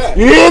on.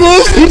 You hear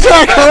this? You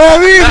trying to come at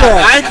me?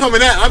 I ain't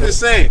coming at. I'm just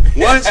saying.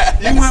 Once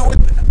you went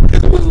with them,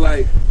 because it was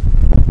like,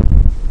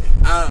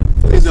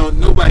 please don't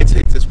nobody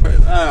take this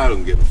person. I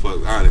don't give a fuck,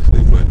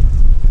 honestly, but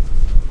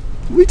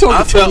we talking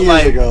I 10 felt years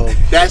like ago.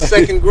 that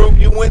second group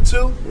you went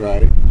to,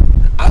 right?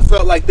 I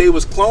felt like they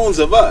was clones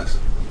of us.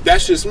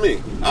 That's just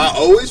me. I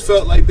always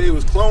felt like they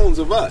was clones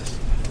of us.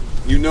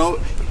 You know,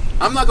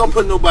 I'm not gonna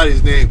put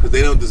nobody's name because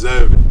they don't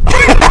deserve it. They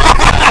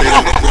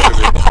don't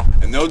deserve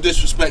it. And no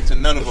disrespect to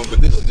none of them,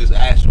 but this is just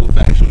actual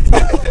factual truth.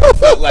 I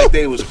felt like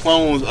they was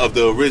clones of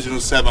the original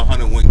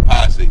 700 wing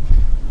posse.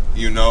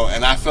 You know,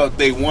 and I felt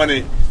they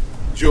wanted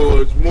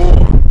George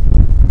more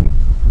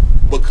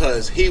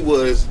because he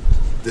was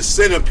the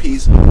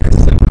centerpiece of that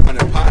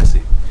 700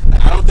 posse.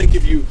 I don't think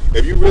if you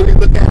really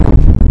look at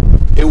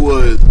it, it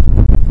was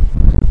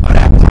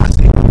that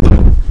posse.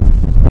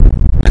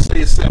 Let's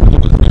say it's 7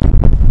 of us.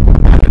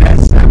 Out of that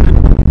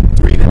 7,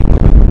 3 that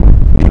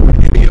were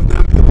any of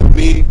them. It was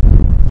me,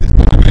 this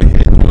guy right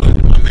here, George,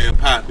 and my man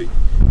Poppy.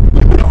 We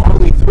were the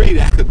only 3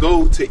 that could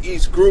go to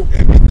each group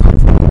and be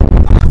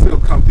comfortable. I feel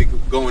comfortable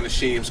going to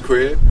Sheem's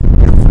crib.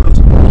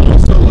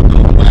 Solo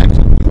though,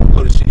 actually, we would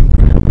go to Sheem's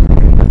crib.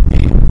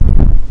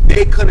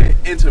 They couldn't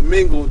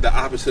intermingle the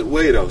opposite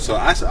way though. So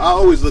I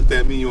always looked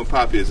at me, you and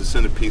Poppy as a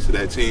centerpiece of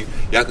that team.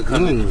 Y'all could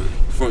come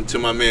to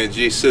my man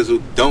G Sizzle.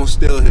 Don't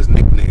steal his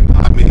nickname.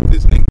 I made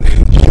this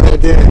nickname. Sure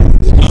did.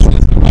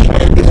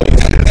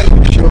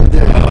 Sure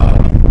did.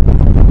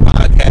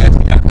 Podcast.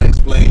 Y'all can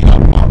explain y'all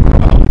Mark.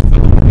 I was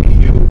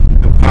feeling you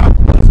and Pop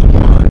was the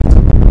ones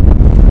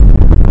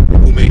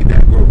who made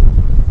that group.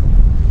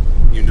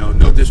 You know,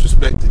 no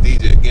disrespect to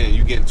DJ. Again,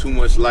 you getting too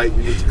much light.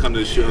 You need to come to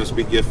the show and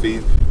speak your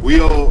fees.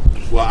 We all,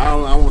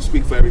 well, I won't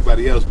speak for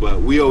everybody else,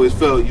 but we always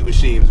felt you was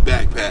Sheem's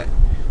backpack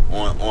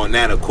on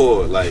that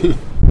accord. Like, you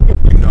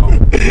know,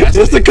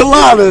 it's the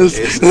Coladas.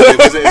 Is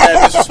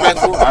that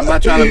disrespectful? I'm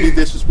not trying to be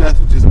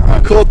disrespectful. Just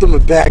I called them a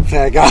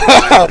backpack.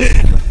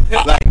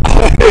 like,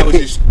 I was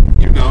just,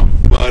 you know,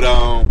 but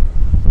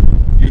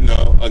you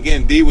know,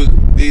 again,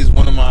 D's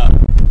one of my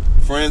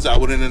friends. I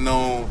wouldn't have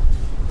known.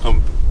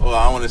 Well,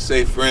 I don't want to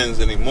say friends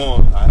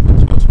anymore. I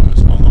haven't talked to him in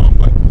so long,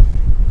 but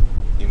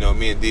you know,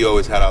 me and D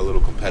always had our little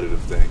competitive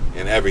thing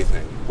in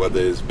everything, whether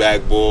it's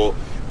backyard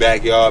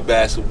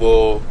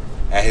basketball,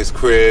 at his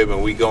crib,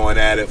 and we going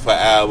at it for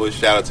hours.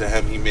 Shout out to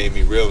him, he made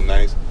me real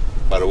nice.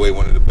 By the way,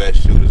 one of the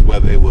best shooters.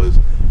 Whether it was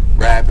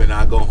rapping,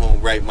 I go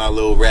home, write my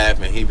little rap,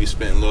 and he be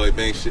spitting Lloyd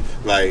Banks shit.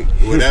 Like,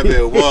 whatever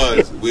it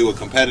was, we were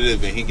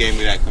competitive, and he gave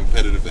me that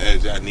competitive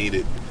edge I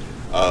needed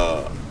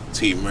to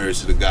emerge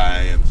to the guy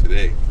I am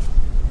today.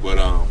 But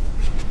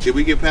did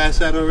we get past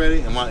that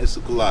already? It's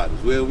the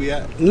Coladas. Where are we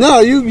at? No,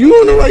 you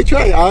on the right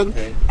track. I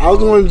was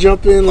going to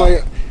jump in.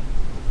 Like,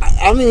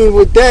 I mean,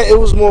 with that, it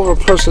was more of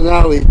a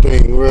personality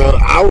thing. Where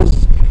I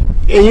was,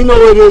 and you know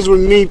what it is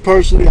with me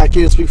personally. I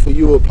can't speak for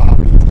you or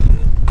Poppy.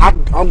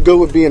 I'm good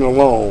with being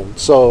alone,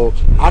 so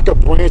I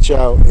could branch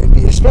out and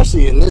be,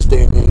 especially in this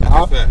day and age.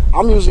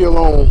 I'm usually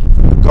alone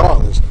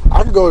regardless.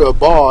 I could go to a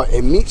bar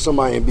and meet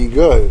somebody and be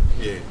good.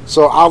 Yeah.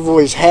 So I've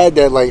always had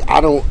that. Like, I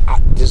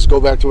just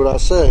go back to what I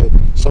said.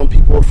 Some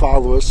people are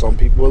followers, some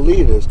people are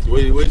leaders.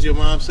 What did your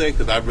mom say?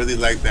 Because I really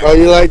like that. Oh,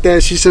 you like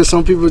that? She said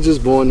some people are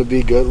just born to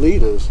be good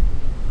leaders.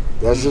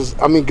 That's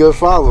just, I mean, good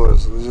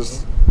followers. It's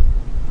just,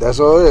 that's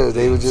all it is.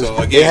 They would just, so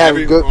again, they have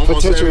good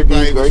potential to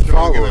be great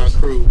followers.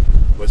 Crew,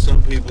 but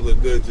some people are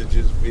good to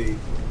just be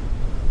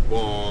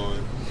born.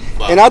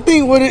 And I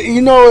think what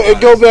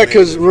it go back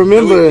because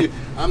remember.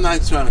 I'm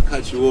not trying to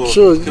cut you off.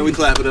 Sure. Can we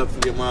clap it up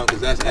for your mom?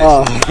 Because that's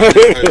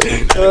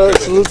actually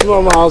salute to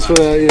my mom for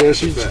that. Yeah,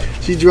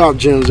 she dropped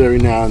gems every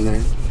now and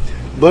then.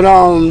 But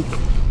and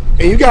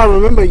you gotta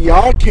remember,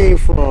 y'all came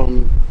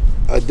from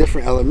a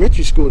different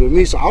elementary school than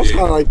me, so I was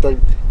kind of like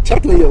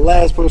technically the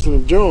last person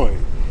to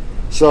join.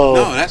 So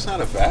no, that's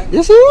not a fact.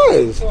 Yes, it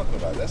was. What are you talking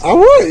about? That's I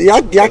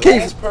was. Y'all came.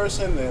 Last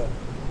person there.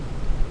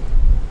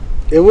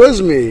 It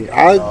was me.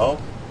 No.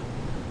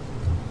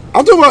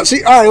 I'm talking about.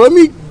 See, all right. Let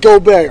me go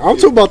back. I'm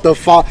talking about the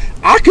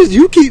cause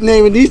you keep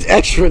naming these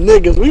extra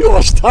niggas. We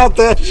gonna stop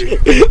that shit.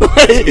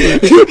 Like,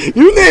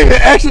 you naming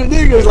extra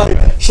niggas.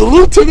 Like,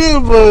 salute to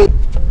them, but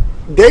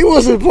they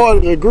wasn't part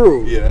of the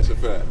group. Yeah, that's a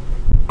fact.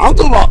 I'm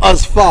talking about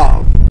us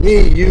 5.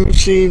 Me, you,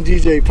 Sheen,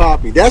 DJ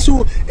Poppy. That's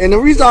who. And the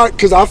reason,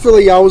 because I feel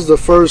like y'all was the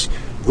first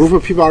group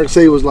of people I could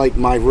say was like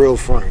my real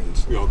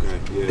friends. Okay.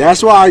 Yeah.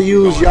 That's why I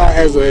use y'all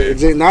as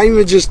a. Not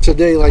even just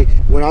today. Like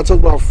when I talk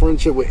about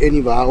friendship with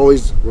anybody, I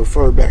always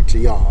refer back to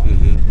y'all.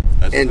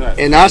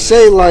 And I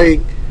say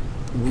like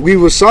we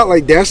were sort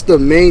like that's the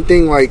main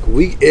thing. Like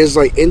we is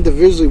like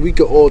individually we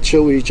could all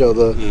chill with each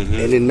other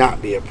and it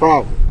not be a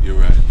problem. You're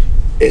right.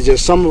 It's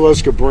just some of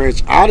us could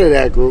branch out of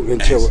that group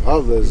and chill with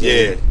others.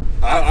 Yeah,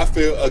 I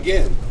feel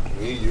again,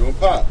 me, you and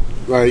Pop.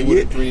 Right. You would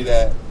agree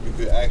that you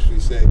could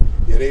actually say,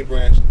 yeah,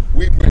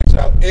 we branched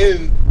out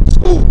in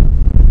school.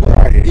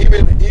 Right.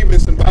 Even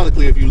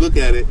symbolically, if you look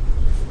at it,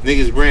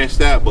 niggas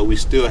branched out, but we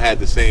still had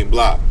the same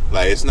block.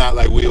 Like it's not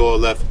like we all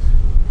left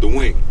the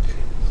wing.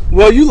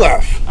 Well, you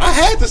left. I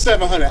had the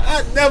 700.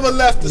 I never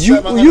left the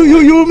 700.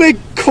 You would make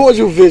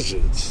cordial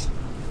visions.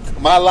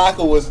 My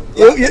locker was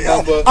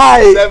number 74.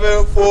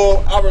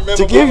 I remember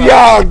to give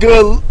y'all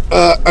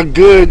a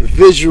good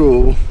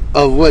visual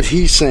of what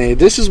he's saying.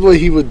 This is what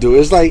he would do.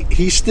 It's like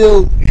he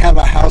still have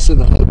a house in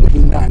the hood, but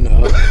he's not in the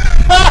hood.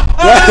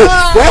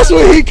 That's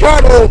what he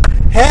kind of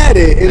had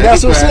it, and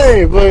that's what I'm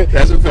saying. But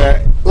that's a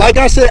fact. Like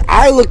I said,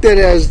 I looked at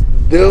it as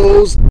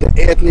the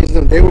Anthony's,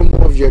 they were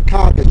more of your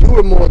conquest. You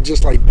were more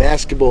just like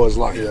basketball is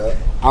like. Yeah.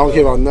 I don't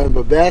care about nothing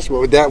but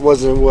basketball. That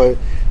wasn't what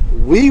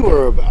we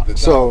were about.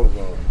 So.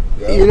 Yeah.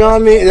 You know what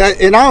I mean?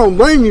 And I don't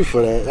blame you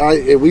for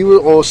that. We were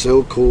all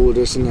so cool,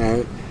 this and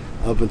that,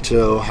 up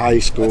until high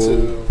school.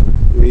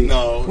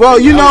 No. Well,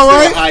 you know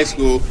what? High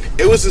school,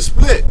 it was a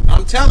split.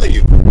 I'm telling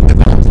you.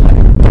 I was like,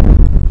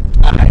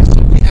 all right,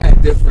 so we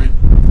had different,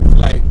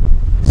 like,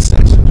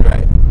 sections,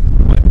 right?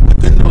 But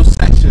within those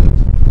sections,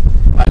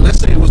 like, let's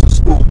say it was a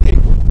school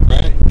paper,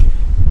 right?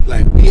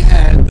 Like, we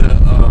had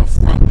the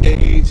front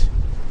page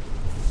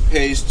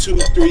 2,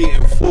 3,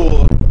 and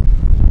 4.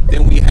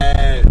 Then we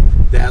had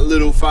that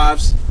little 5,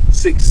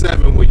 6,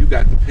 7 where you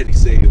got the penny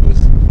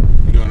savers.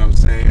 You know what I'm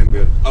saying?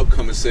 The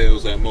upcoming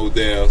sales at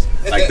Modell's.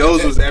 Like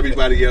those was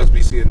everybody else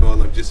be seeing all of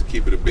them just to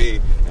keep it a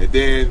bean. And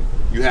then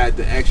you had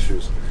the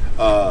extras.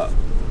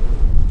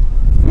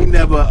 We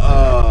never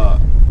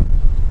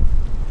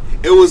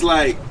it was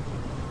like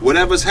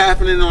whatever's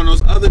happening on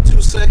those other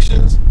 2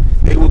 sections,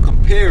 they will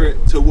compare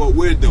it to what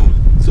we're doing.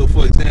 So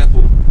for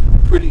example,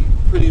 pretty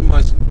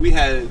much we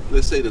had,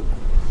 let's say,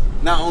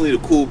 not only the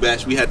cool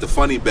batch, we had the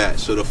funny batch.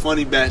 So the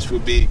funny batch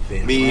would be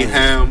me,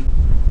 him,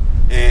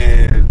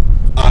 and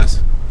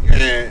us.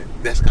 And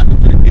that's kind of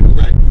 3 people,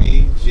 right?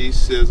 Me, G,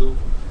 Sizzle,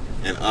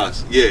 and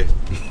us. Yeah,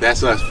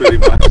 that's us pretty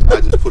much.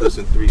 I just put us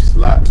in 3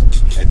 slots.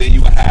 And then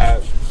you would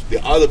have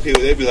the other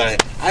people, they'd be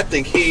like, I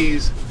think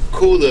he's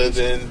cooler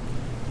than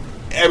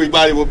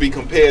everybody would be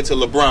compared to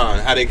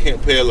LeBron, how they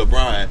compare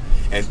LeBron.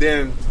 And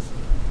then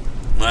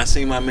when I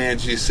see my man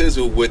G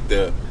Sizzle with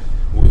the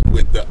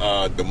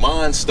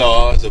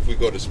Monstars, if we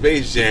go to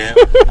Space Jam,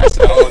 I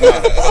said, oh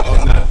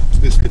no,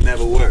 this could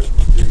never work,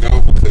 you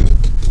know, because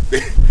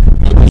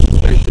no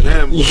disrespect to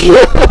them. I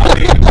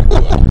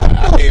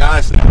mean,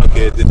 honestly, I don't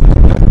care if this is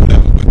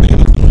whatever, but they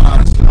was the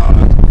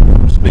Monstars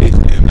from Space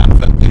Jam. I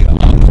felt they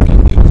always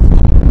felt they was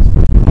clones,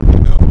 you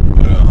know.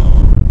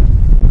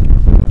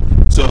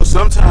 But so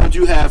sometimes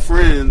you have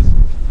friends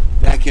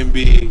that can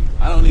be,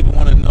 I don't even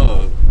want to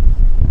know.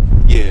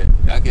 Yeah,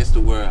 I guess the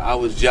word I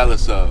was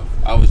jealous of.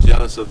 I was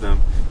jealous of them,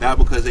 not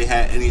because they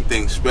had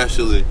anything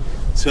special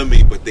to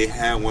me, but they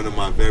had one of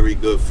my very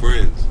good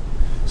friends.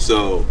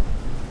 So,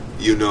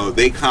 you know,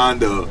 they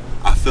kind of,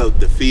 I felt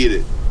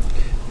defeated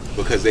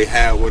because they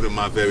had one of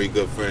my very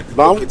good friends.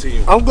 But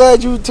I'm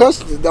glad you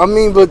touched it. I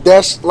mean, but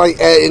that's like,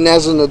 and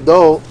as an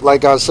adult,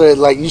 like I said,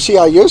 like you see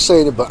how you're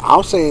saying it, but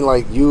I'm saying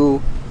like you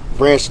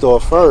branched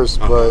off first.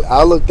 But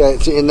I looked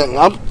at, and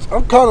I'm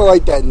kind of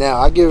like that now.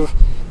 I give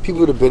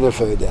people the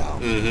benefit of the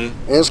doubt, and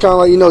it's kind of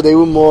like, you know, they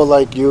were more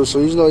like you, so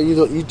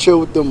you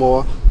chill with them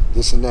more,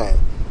 this and that.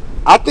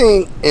 I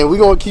think, and we're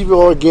gonna keep it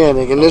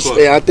organic, and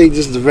I think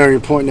this is very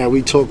important that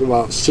we talk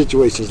about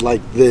situations like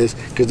this,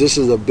 because this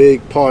is a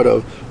big part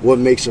of what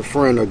makes a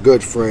friend a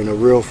good friend, a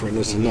real friend,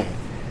 this and that.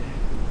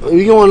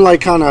 We're gonna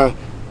like kind of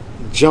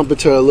jump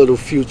into a little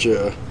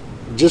future,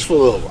 just for a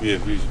little while. Yeah,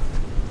 please.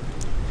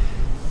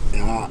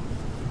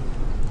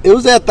 It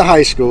was at the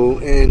high school,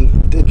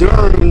 and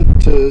during,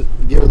 to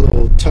give a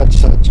little touch,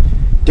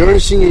 during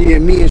senior year,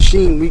 me and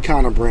Sheen, we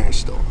kind of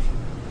branched off.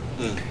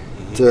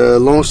 To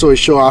long story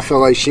short, I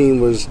felt like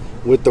Sheen was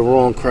with the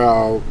wrong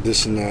crowd,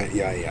 this and that,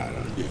 yada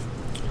yada. Yeah.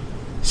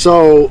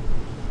 So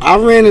I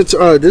ran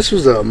into this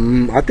was I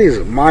think it's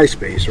a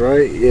MySpace,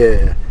 right?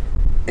 Yeah,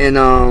 and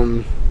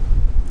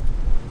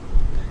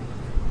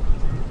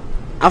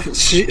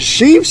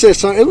Sheen said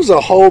something. It was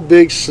a whole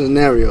big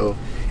scenario,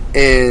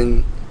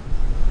 and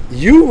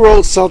you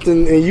wrote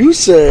something, and you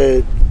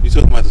said, "You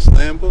talking about the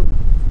slam book?"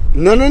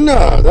 No.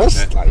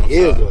 That's okay, like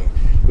years ago.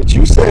 But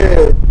you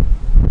said,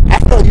 I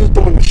felt you was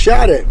throwing a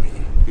shot at me.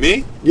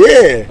 Me?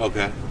 Yeah.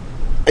 Okay.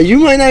 You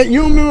might not.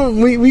 You don't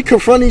remember we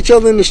confronted each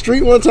other in the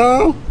street one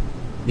time?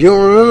 You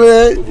don't remember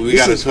that? We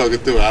got to talk it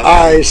through. All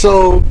right.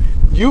 So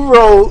you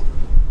wrote,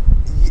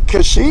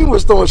 cause Sheen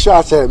was throwing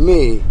shots at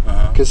me,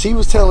 cause he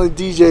was telling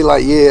DJ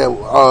like,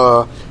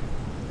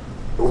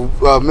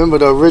 remember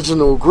the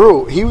original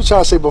group? He was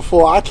trying to say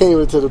before I came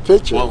into the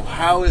picture. Well,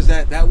 how is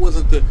that? That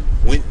wasn't the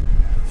when.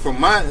 From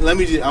my, I'm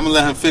gonna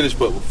let him finish,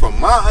 but from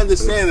my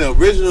understanding, the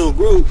original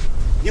group,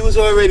 he was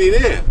already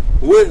there.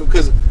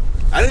 Because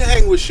I didn't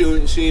hang with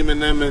Sheem and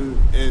them and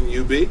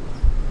UB.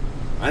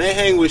 I didn't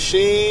hang with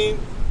Sheem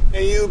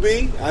and UB.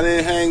 I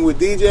didn't hang with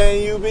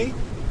DJ and UB.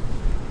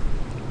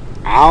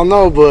 I don't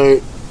know,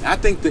 but I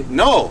think that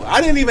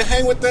I didn't even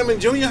hang with them in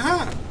junior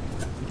high.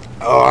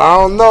 Oh, I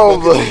don't know,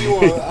 but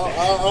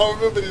I don't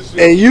remember this shit.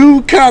 And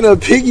you kind of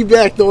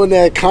piggybacked on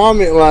that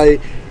comment,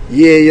 like,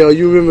 yeah, yo,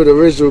 you remember the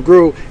original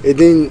group, and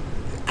then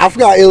I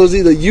forgot it was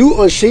either you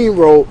or Sheen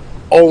wrote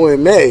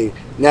OMA.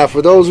 Now,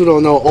 for those who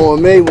don't know,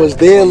 OMA was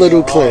their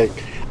little clique.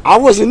 I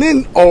wasn't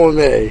in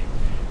OMA.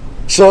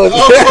 So, you know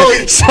what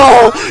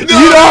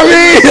I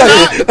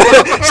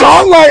mean? So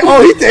I'm like,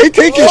 they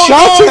taking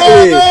shots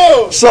at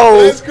me.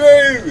 So that's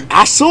crazy.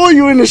 I saw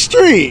you in the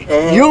street.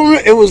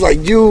 It was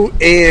like you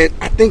and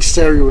I think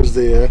Sari was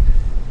there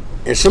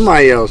and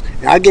somebody else.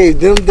 And I gave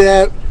them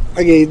that.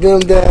 I gave them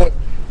that.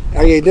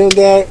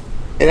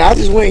 And I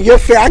just went in your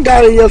face. I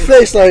got in your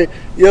face like,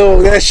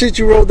 yo, that shit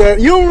you wrote that.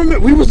 You don't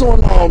remember? We was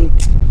on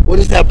what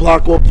is that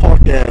block called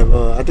Park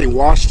Ave? I think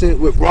Washington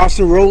with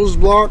Rawson Rose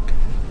block.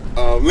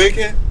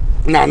 Lincoln.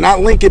 No, not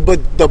Lincoln, but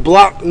the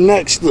block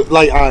next.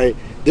 Like,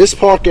 this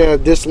Park Ave,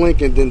 this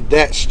Lincoln, then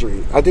that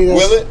street. I think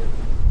that's. Will it?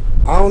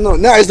 I don't know.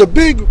 Now it's the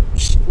big.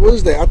 What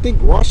is that? I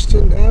think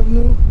Washington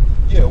Avenue.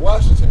 Yeah,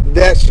 Washington.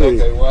 That street.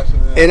 Okay,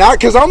 Washington.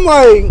 And cause I'm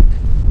like,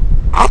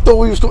 I thought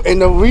we was.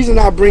 And the reason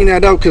I bring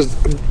that up, cause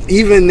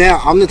even now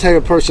I'm the type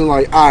of person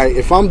like, all right,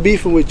 if I'm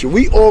beefing with you,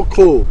 we all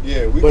cool.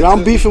 Yeah, but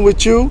I'm beefing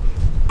with you,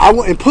 I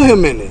wouldn't put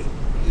him in it.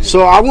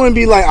 So I wouldn't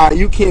be like, all right,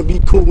 you can't be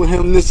cool with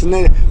him, this and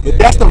that. But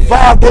that's the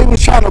vibe they was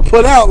trying to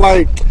put out,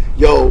 like,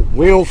 yo,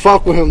 we don't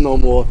fuck with him no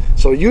more.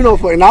 So you don't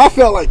fuck. And I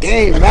felt like,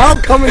 damn, now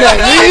I'm coming at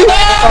me.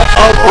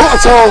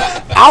 So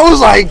I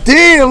was like,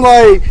 damn,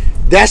 like,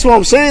 that's what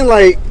I'm saying.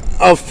 Like,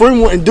 a friend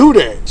wouldn't do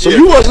that. So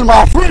you wasn't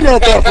my friend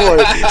at that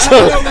point. So,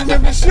 I don't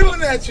remember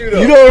shooting at you,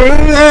 though. You don't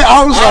remember that?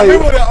 I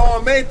remember the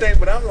OMA thing,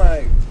 but I'm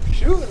like,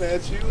 shooting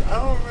at you? I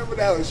don't remember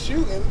that I was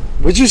shooting.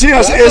 But you see,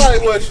 I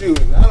probably was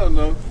shooting. I don't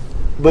know.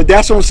 But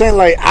that's what I'm saying.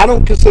 Like, I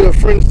don't consider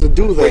friends to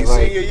do that. Wait,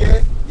 like, senior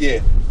year?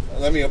 Yeah.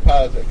 Let me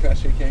apologize. Can I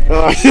shake your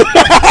hand?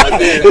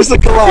 It's the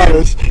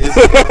Coladas.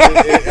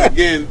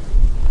 Again,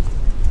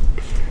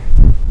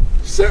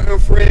 certain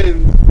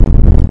friends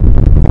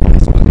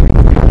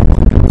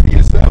for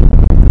yourself.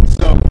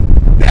 So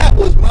that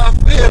was my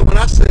fear when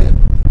I said,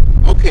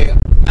 okay,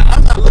 now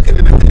I'm not looking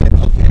at it.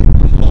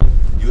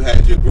 Okay, you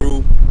had your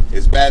group.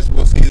 It's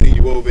basketball season.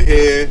 You over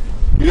here.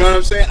 You know what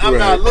I'm saying? I'm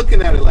not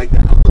looking at it like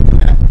that. I'm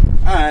looking at,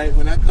 all right,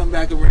 when I come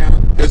back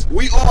around, because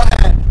we all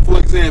had, for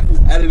example,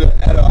 out of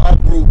our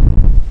group,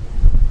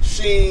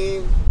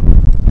 Sheen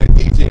and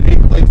DJ, they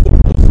play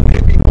football, so they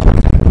be all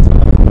the time.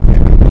 They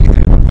be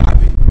in the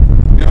hobby.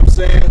 You know what I'm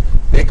saying?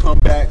 They come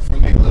back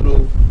from their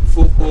little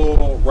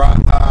football,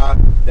 raha.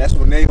 That's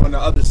when they on the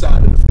other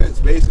side of the fence,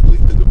 basically,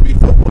 because it'll be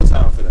football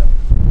time for them.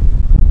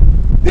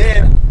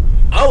 Then,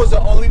 I was the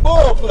only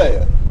ball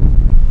player.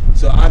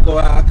 So I go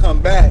out, I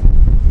come back,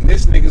 and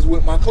this nigga's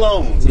with my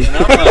clones. And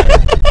I'm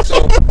like, so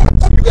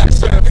you got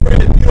certain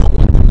friends, you don't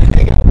want them to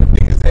hang out with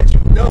niggas that you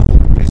know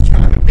is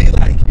trying to be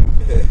like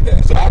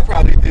you. So I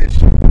probably did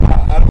shit.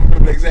 I don't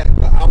remember exactly,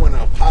 but I want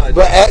to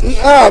apologize.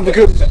 But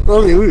because, I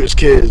mean, we was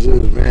kids,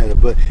 it was matter.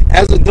 But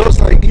as adults,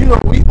 like, you know,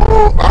 we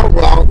all,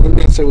 well, let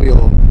me not say we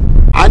all.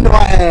 I know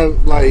I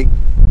have, like,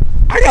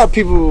 I got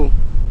people,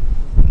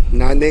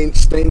 not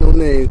saying no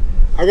names.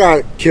 I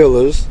got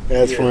killers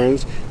as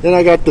friends. Then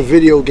I got the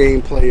video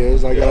game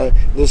players. I got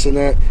this and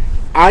that.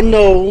 I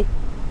know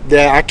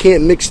that I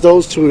can't mix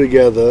those two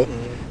together.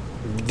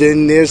 Mm-hmm.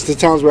 Then there's the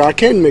times where I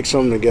can mix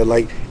them together.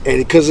 Like, and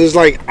because it's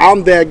like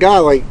I'm that guy.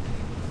 Like,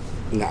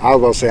 nah, I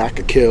was about to say I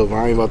could kill, but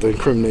I ain't about to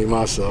incriminate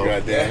myself.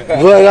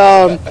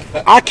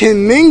 But I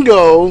can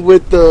mingle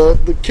with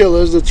the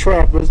killers, the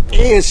trappers,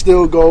 and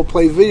still go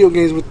play video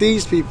games with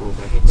these people.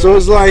 So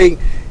it's like.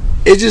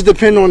 It just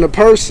depends on the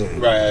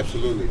person. Right,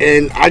 absolutely.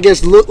 And I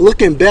guess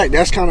looking back,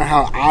 that's kind of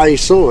how I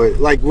saw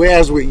it. Like,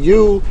 whereas with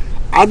you,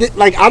 I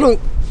don't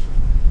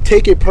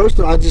take it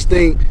personal. I just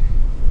think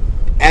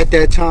at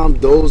that time,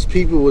 those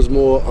people was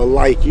more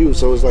alike you.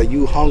 So it's like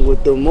you hung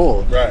with them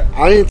more. Right.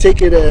 I didn't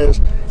take it as,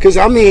 because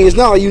I mean, it's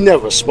not like you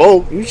never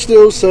spoke. You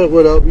still said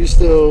what up. You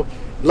still,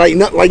 like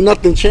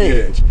nothing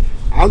changed.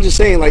 Yeah. I'm just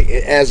saying, like,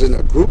 as in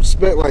a group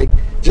spec, like,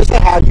 just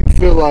like how you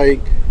feel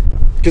like,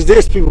 because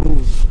there's people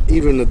who,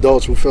 even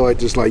adults, who feel like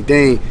just like,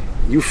 dang,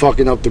 you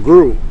fucking up the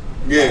group.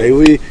 Yeah.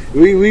 Like,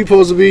 we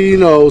supposed to be, you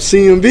know,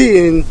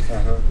 C&B, and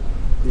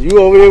you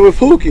over there with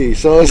Pookie.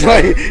 So it's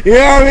like, you know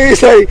what I mean?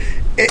 It's like,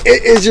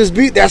 it's just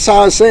that's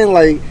how I was saying,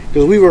 like,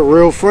 because we were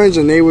real friends,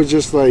 and they were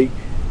just like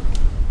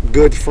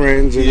good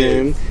friends, and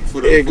then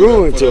it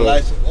grew into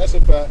it. That's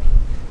a fact.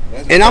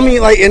 And I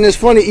mean, like, and it's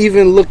funny,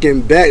 even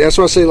looking back, that's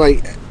why I say,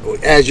 like,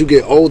 as you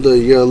get older,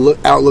 your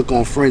outlook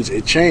on friends,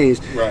 it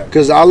changed. Right.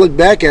 Because I look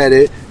back at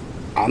it,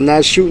 I'm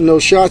not shooting no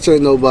shots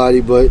at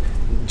nobody, but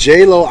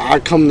J-Lo, I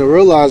come to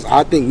realize,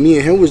 I think me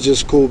and him was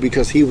just cool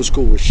because he was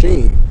cool with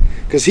Sheen.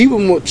 Because he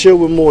would chill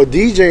with more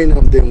DJ and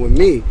them than with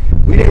me.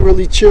 We didn't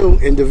really chill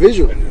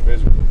individually.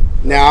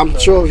 Now, I'm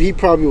sure he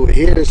probably would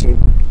hear this and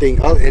think,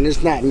 oh, and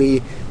it's not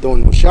me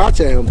throwing no shots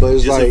at him, but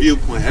it's like... a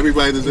viewpoint.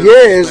 Everybody does it.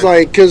 Yeah, it's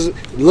like, because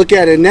look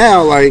at it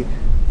now, like,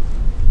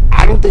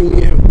 I don't think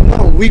me and him,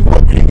 no, we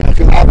would hang out,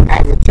 because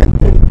I've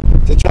attempted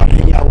to try to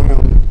hang out with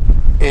him,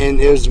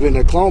 and it's been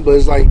a clone, but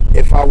it's like,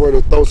 if I were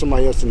to throw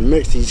somebody else in the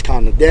mix, he's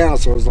kind of down,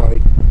 so it's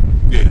like,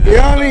 you know what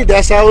I mean?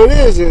 That's how it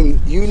is, and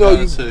you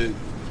know,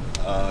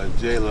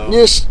 J-Lo.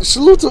 Yes,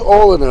 salute to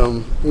all of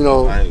them, you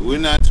know. Right, we're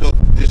not talking,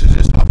 this is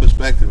just our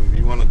perspective. If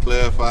you want to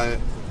clarify it,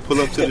 pull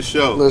up to the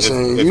show.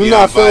 Listen, if you're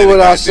not feeling what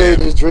I say,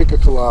 just drink a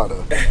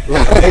colada.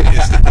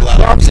 It's the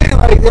colada. I'm saying,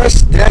 like,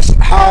 that's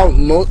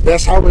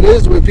how it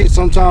is with people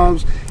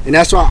sometimes, and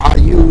that's why I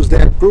use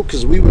that group,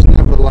 because we was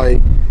never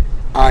like,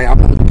 I'm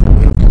gonna become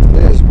him because of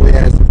this.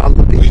 Whereas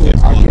other people,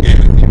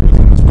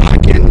 I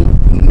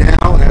can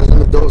now as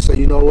an adult say,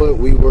 you know what,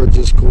 we were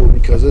just cool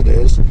because of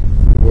this.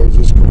 We were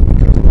just cool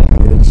because of that.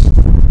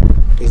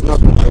 It's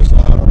nothing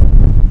personal.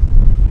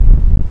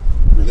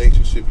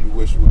 Relationship you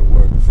wish would have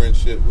worked,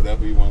 friendship,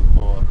 whatever you want to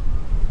call it,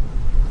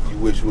 you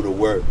wish would have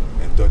worked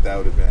and thought that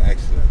would have been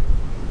excellent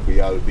for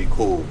y'all to be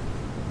cool.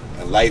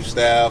 And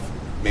lifestyle,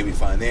 maybe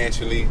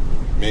financially,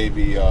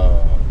 maybe, those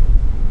are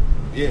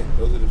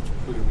the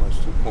pretty much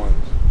 2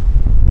 points.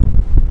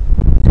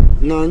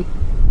 None.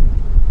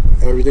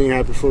 Everything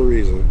happened for a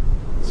reason.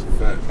 It's a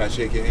fact. Can I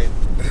shake your hand?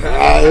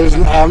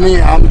 I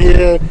mean, I'm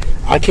here.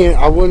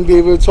 I wouldn't be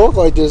able to talk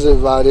like this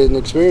if I didn't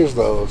experience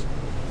those.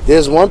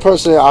 There's one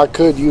person I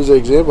could use an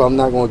example. I'm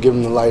not going to give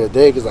him the light of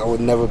day because I would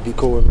never be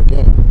cool with him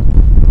again.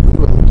 We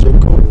were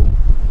legit cool.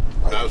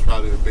 That was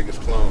probably the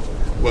biggest clone.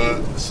 But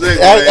as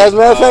a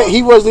matter of fact,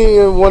 he wasn't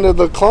even one of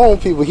the clone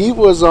people. He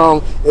was,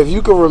 if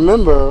you can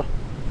remember,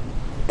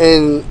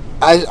 and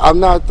I'm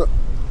not,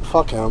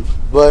 fuck him,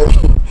 but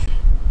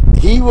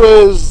he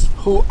was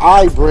who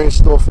I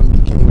branched off and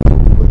became cool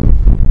with.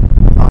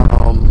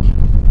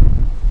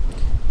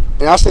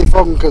 And I say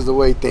fuck him because the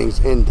way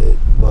things ended,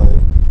 but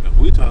if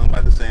we talking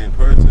about the same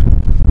person,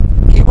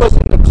 he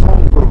wasn't in the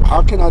clone group.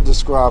 How can I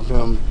describe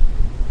him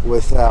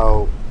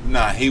without?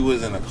 Nah, he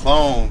wasn't a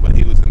clone, but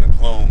he was in the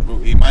clone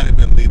group. He might have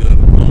been leader of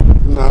the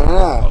clone.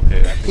 Nah.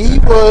 Okay. He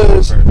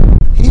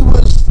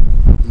was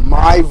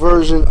my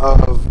version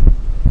of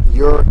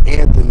your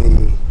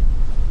Anthony,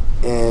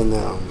 and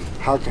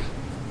how can?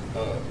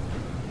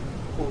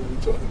 Who are we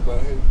talking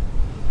about here?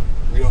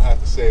 We don't have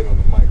to say it on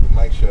the mic. The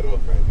mic shut off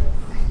right now.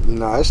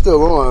 Nah, it's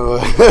still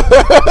on.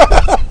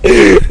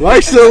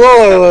 Mike's still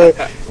on.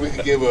 We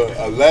could give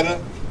a letter.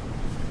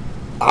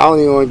 I don't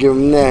even want to give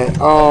him that.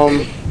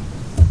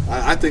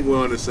 I think we're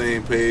on the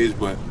same page,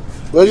 but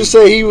let's just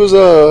say he was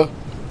I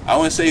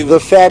wouldn't say he was the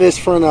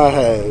fattest friend I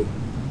had.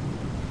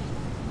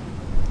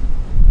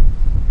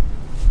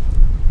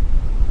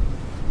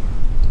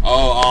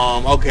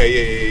 Oh,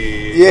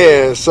 okay,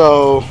 yeah.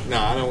 So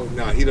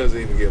nah, he doesn't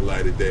even get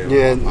light of day.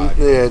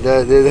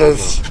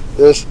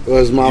 This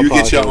was my. You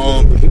podcast. get your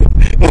own.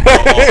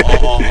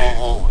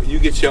 You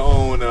get your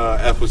own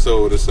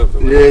episode or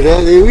something.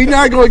 Yeah, we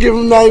not gonna give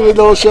him not even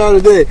no shot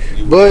a day.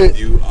 But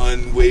you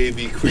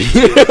unwavy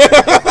creature,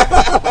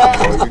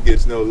 you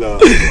gets no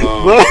love.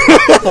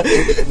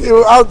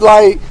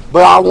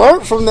 But I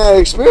learned from that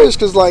experience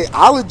because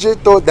I legit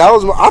thought that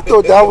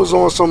was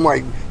on some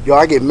yo,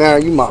 I get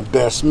married, you my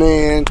best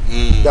man,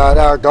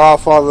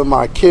 godfather of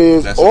my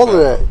kids, That's all of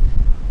that.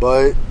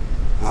 But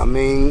I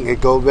mean,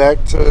 it go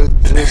back to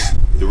just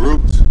the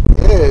roots.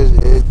 Yeah,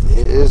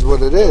 it is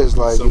what it is.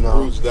 Some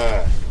roots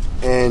die.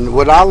 And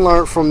what I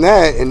learned from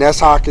that, and that's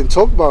how I can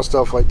talk about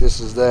stuff like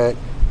this, is that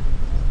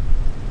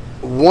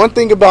one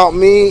thing about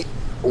me,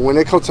 when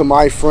it comes to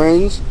my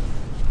friends,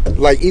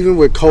 even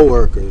with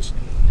coworkers,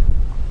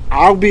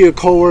 I'll be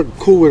cool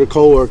with a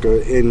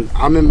coworker, and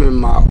I remember in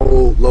my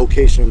old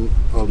location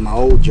of my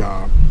old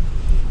job,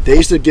 they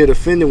used to get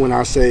offended when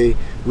I say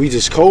we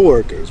just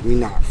coworkers, we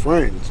not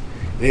friends.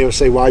 And they would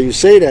say, why you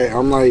say that?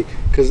 I'm like,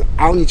 because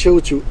I only chill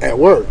with you at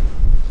work.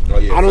 Oh,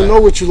 yeah, I don't know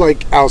what you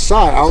like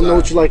outside. I don't know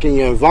what you like in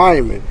your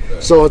environment.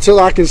 Right. So until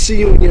I can see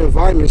you in your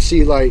environment,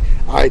 see all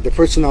right, the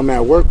person I'm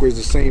at work with is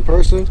the same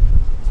person,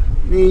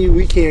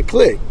 we can't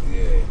click.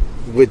 Yeah.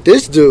 With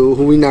this dude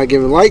who we not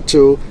giving light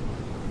to,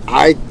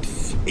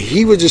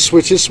 he would just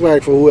switch his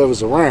swag for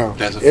whoever's around.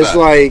 That's a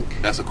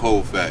fact. That's a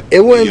cold fact.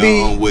 It wouldn't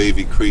be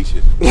unwavy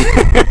creature.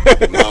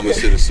 Mama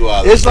should have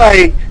swallowed. It's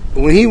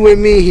when he with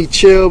me, he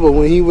chill, but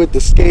when he with the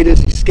skaters,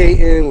 he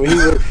skating. When he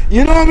with,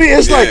 you know what I mean?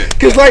 It's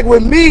because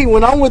with me,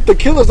 when I'm with the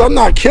killers, I'm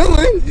not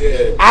killing.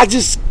 Yeah. I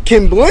just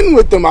can blend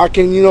with them. I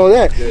can,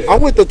 that. Yeah.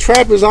 I'm with the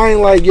trappers. I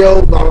ain't I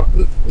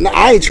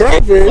ain't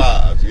trapping.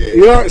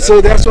 Yeah.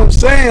 So that's what I'm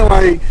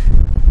saying.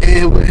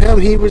 And with him,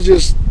 it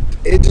just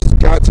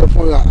got to a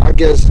point. I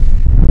guess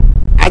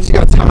I just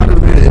got tired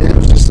of it. It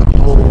was just a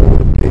whole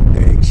big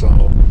thing. So,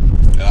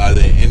 are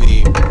there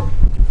any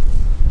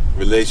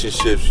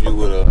relationships you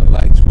would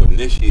like to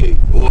initiate,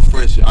 or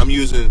friendship. I'm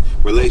using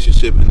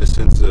relationship in the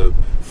sense of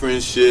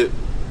friendship,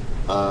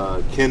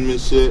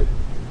 kinship,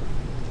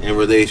 and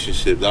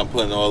relationships. I'm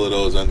putting all of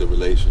those under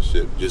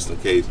relationship, just in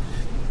case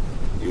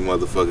you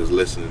motherfuckers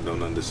listening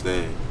don't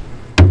understand.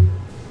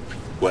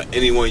 But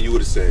anyone you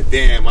would have said,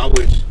 damn, I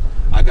wish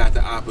I got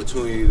the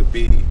opportunity to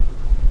be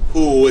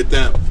cool with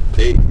them.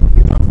 They,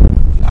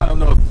 I don't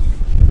know if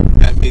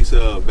that makes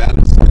a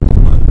valid sense.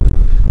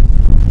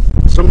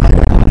 Somebody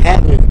not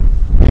having.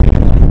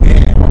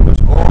 Damn, I was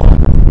all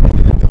and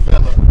then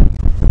develop.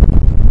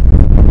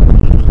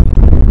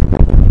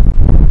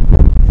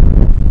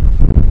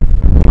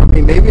 I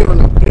mean, maybe on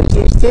a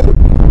business tip,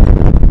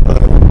 but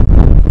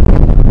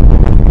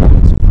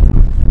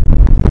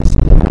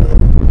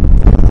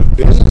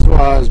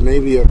business-wise,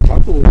 maybe a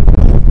couple.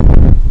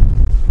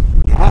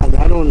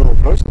 I don't know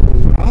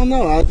personally. I don't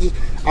know.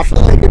 I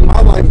feel like in my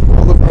life,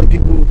 all the right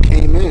people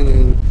came in,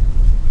 and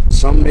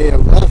some may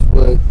have left,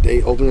 but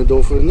they opened the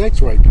door for the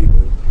next right people.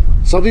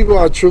 Some people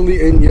are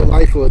truly in your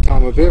life for a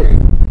time of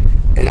period,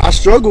 and I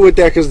struggle with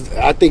that because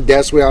I think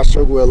that's where I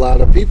struggle with a lot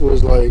of people.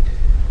 Is like,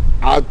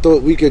 I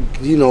thought we could,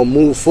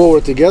 move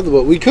forward together,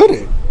 but we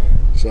couldn't.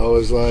 So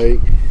it's like,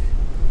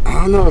 I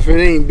don't know, if it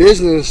ain't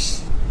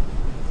business,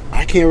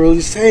 I can't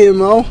really say it,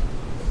 Mo.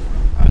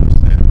 I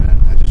understand,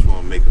 man. I just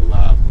want to make a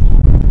live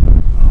call.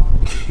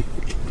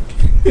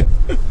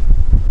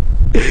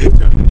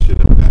 Turn this shit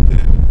up,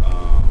 goddamn.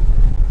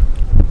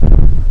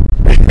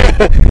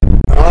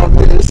 Oh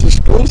man, it's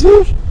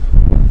exclusive?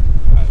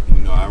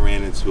 I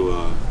ran into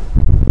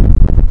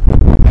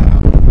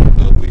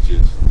we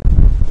just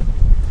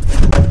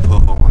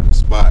put her on the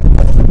spot.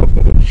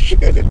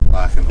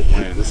 Blocking the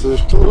wind. This is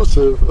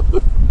exclusive.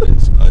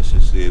 Let's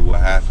just see what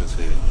happens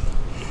here.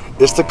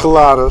 It's the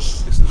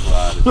Coladas. It's the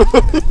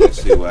Coladas.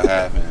 Let's see what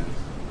happens.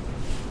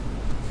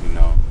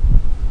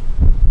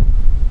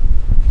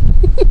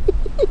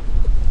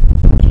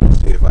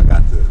 See if I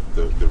got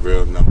the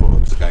real number or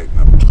the Skype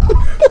number.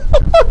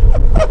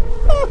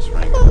 Let's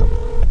ring it up.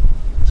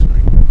 Let's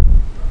ring it up.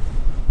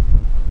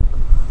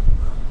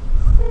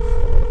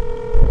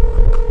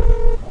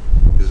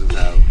 This is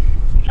how.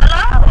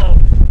 Hello.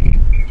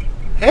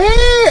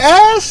 Hey,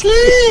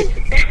 Ashley.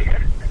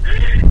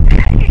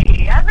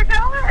 Hey, how's it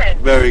going?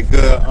 Very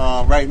good.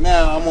 Right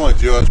now, I'm on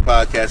George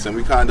Podcast, and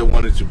we kind of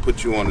wanted to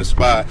put you on the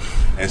spot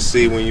and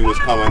see when you was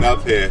coming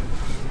up here.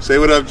 Say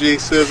what up, G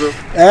Sizzle.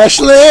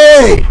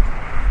 Ashley.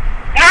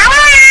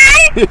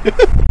 Hi.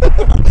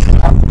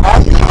 How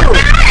are you?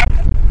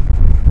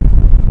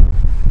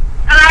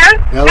 Hello.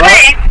 Hello?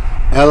 Hey.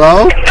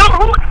 Hello?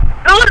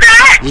 Who's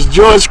that? It's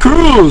George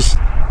Cruz.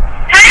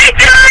 Hey,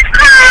 George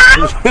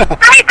Cruz.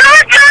 How you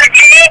doing,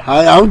 Georgie?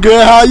 Hi, I'm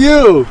good. How are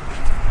you?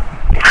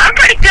 I'm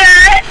pretty good.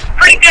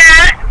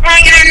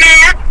 Hanging in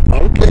there.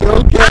 Okay.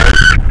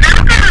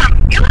 Malcolm,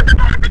 you were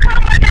supposed to come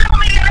work out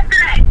with me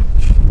yesterday.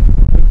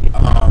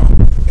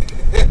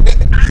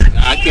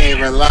 I can't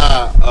even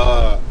lie.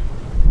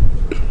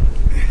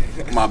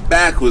 My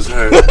back was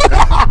hurt.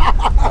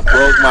 I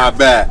broke my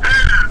back.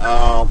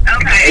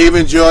 Okay.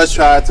 Even George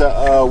tried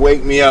to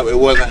wake me up. It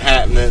wasn't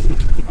happening.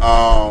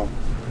 I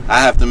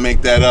have to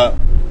make that up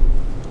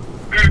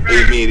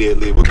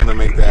immediately. We're gonna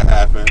make that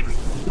happen.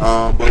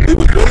 But we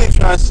was really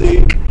trying to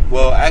see.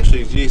 Well,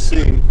 actually,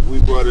 GC, we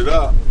brought it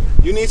up.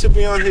 You need to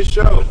be on his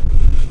show.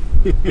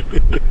 Actually,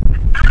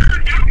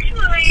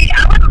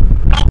 I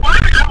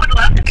would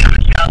love to be on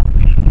the show.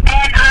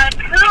 And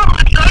two,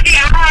 Georgie,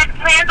 I had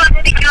plans on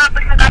hitting you up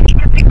because I need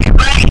to pick your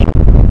brain.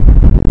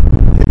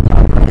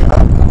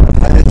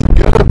 It's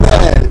good or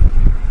bad?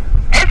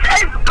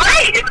 It's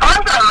great. It's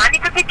awesome. I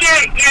need to pick your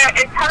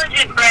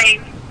intelligent brain.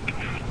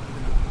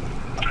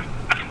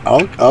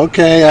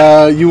 Okay,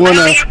 you I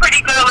know wanna? you're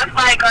pretty good with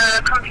like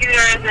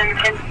computers and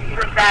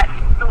with that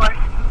sort.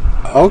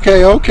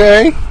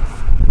 Okay.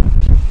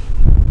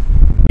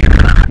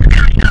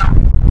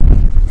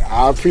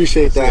 I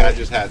appreciate See, that. I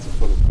just had to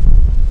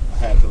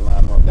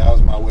line up. That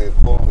was my way of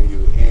calling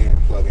you and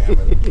plugging him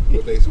in.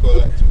 What they call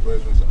that? Two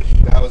birds with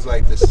something. That was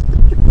like this.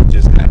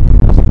 Just happened.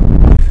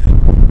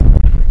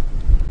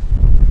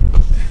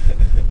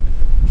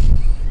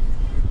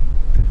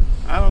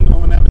 I don't know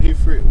when that would be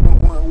free.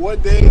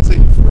 What days are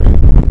you free?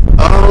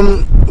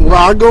 Well,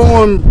 I go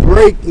on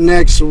break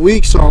next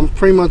week, so I'm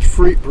pretty much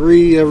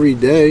free every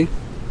day.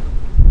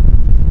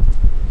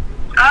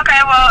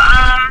 Okay, well,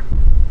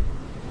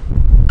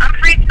 I'm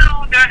free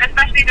too,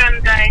 especially during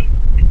the day.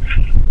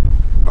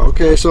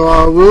 Okay,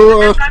 so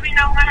we'll. Let me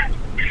know when.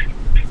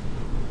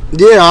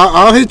 Yeah,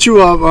 I'll hit you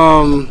up.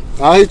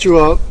 I'll hit you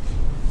up.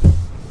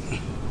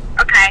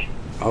 Okay.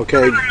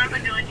 Okay. My number,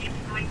 Georgie.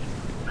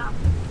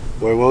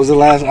 Wait, what was the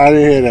last? I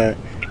didn't hear that.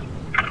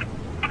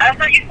 I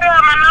thought you still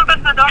have my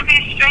number, so don't be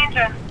a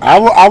stranger.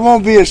 I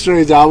won't be a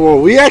stranger. I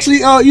won't. We actually,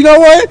 you know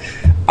what?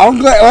 I'm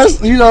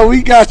glad.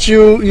 We got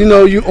you.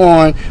 You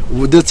on.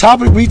 The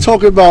topic we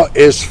talking about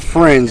is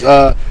friends.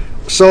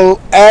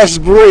 So as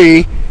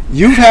Bree,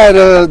 you've had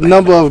a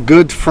number of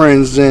good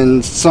friends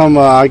and some,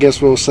 I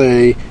guess we'll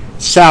say,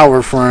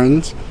 sour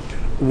friends.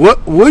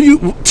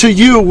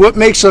 What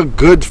makes a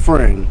good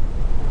friend?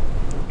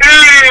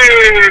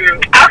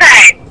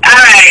 Okay,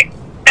 alright.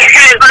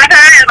 It's my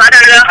turn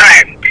to go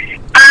first.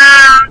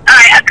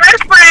 Alright, a good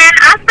friend,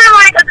 I feel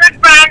like a good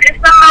friend is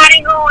somebody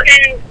who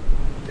is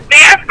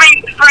there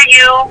for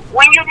you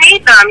when you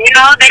need them, you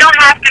know? They don't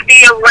have to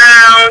be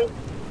around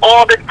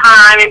all the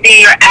time and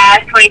be your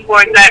ass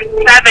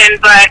 24/7,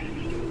 but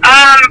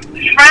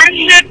friends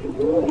should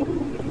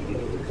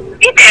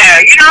be there,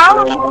 you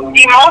know?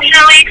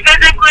 Emotionally,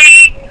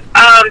 physically,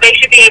 they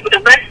should be able to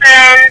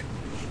listen.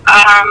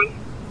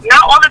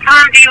 Not all the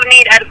time do you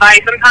need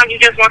advice. Sometimes you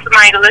just want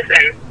somebody to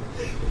listen.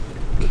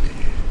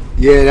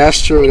 Yeah,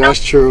 that's true.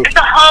 That's true. It's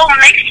a whole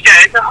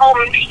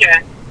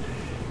mixture.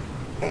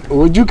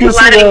 Would you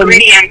consider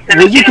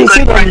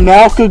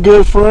Malcolm a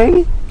good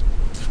friend?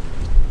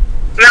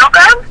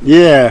 Malcolm?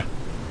 Yeah.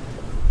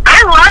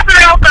 I love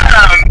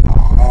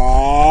Malcolm.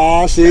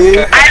 Aw, see?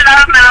 I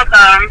love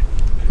Malcolm.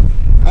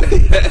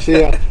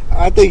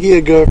 I think he's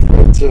a good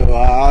friend too.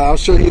 I'm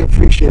sure he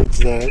appreciates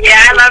that.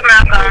 Yeah, I love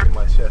Malcolm.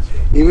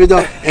 Even though,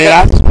 and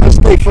I just want to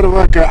state for the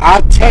record,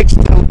 I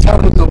texted him,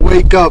 telling him to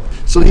wake up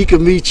so he could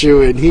meet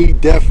you, and he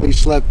definitely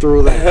slept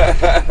through that.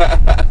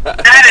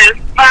 That is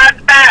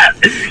fucked up.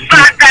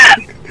 Fucked up.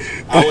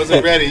 I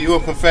wasn't ready. You a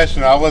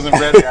professional. I wasn't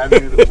ready. I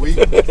needed a week's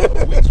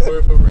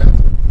worth of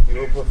rest.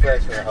 You a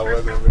professional. I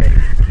wasn't ready.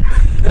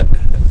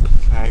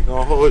 I ain't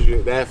gonna hold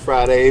you. That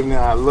Friday evening,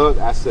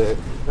 I said,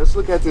 let's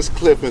look at this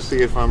clip and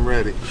see if I'm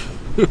ready.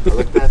 I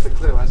looked at the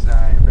clip. I said,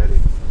 I ain't ready.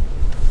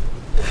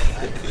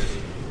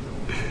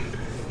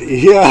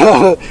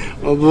 Yeah,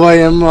 my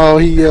boy Mo,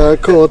 he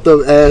called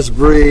up Ash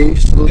Bree.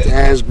 Salute to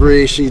Ash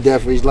Bree. She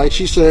definitely, like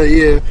she said,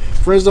 yeah,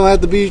 friends don't have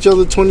to be each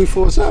other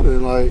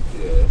 24/7. Like,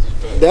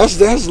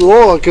 that's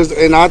law.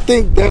 And I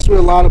think that's where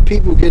a lot of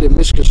people get it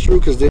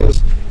misconstrued. Because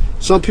there's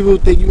some people who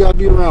think you gotta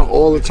be around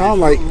all the time.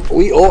 Like,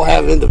 we all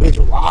have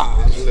individual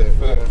lives. You're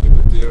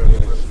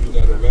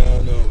not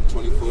around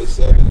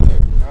 24/7.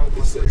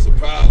 It's a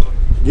problem.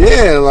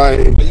 Yeah,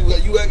 like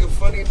you acting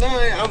funny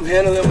now. I'm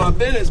handling my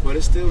business, but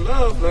it's still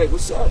love. Like,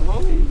 what's up,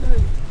 homie? Like,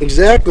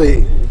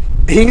 exactly.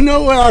 You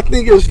know what I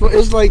think is?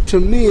 It's like, to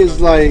me, it's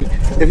like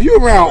if you're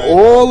around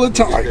all the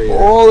time,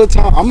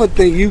 I'm gonna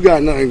think you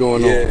got nothing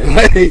going on.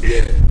 Like,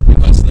 you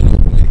hustling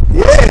over me.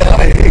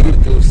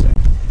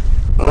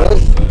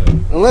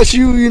 Unless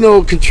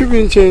you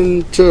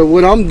contributing to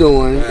what I'm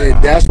doing,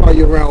 and that's why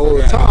you're around all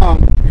the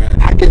time.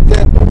 I get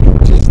that, but you're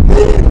just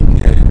there.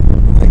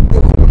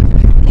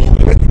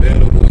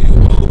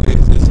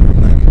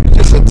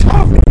 Just a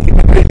Tommy.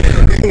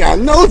 Ain't got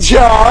no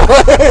job.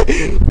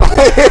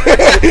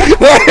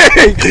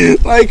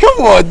 like, come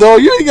on,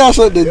 dog. You ain't got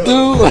something to do.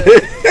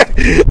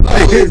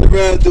 Always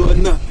around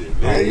doing nothing,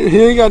 man.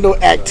 You ain't got no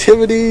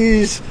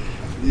activities.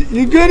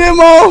 You good,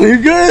 Mo? You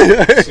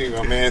good? See,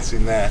 my man, see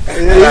that.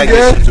 Yeah, I like you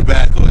good? some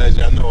tobacco, as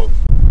y'all know.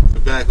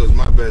 Tobacco's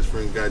my best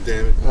friend,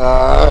 goddammit.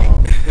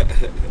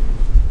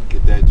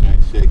 Get that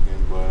joint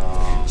shaking,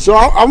 but So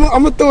I'm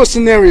gonna throw a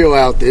scenario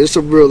out there. It's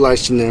a real life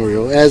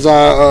scenario. As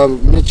I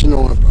mentioned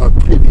on a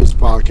previous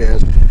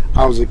podcast,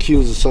 I was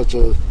accused of such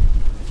a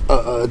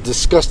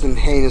disgusting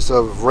heinous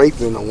of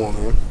raping a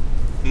woman,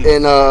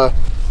 and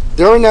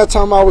during that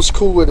time I was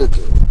cool with it.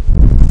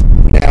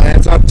 Now,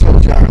 as I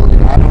told you earlier,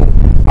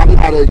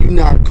 you're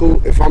not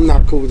cool. If I'm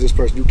not cool with this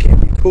person, you can't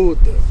be cool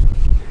with them.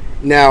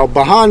 Now,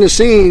 behind the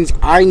scenes,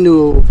 I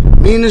knew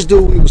me and this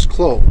dude, we was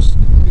close,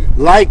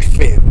 like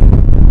family.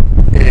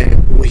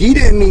 And he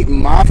didn't meet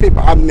my family,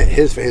 but I met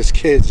his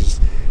kids, his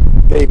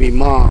baby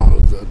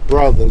moms, the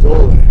brothers,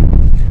 all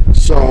that.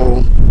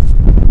 So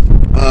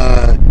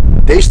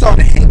they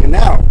started hanging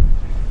out,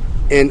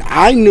 and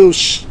I knew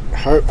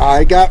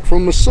I got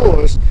from a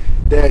source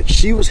that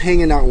she was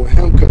hanging out with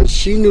him because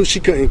she knew she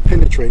couldn't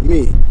penetrate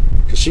me,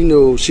 because she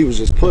knew she was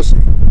just pussy,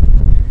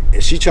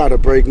 and she tried to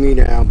break me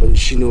down, but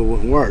she knew it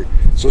wouldn't work.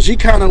 So she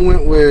kind of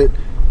went with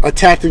a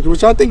tactic,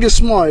 which I think is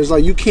smart. It's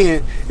like, if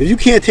you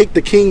can't take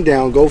the king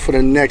down, go for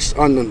the next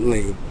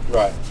underling.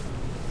 right.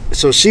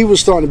 So she was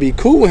starting to be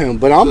cool with him,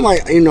 but I'm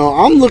like,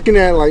 I'm looking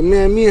at it like,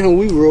 man, me and him,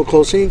 we real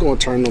close. He ain't gonna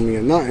turn on me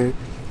or nothing.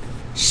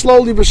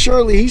 Slowly but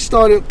surely, he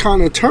started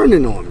kind of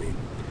turning on me.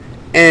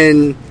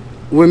 And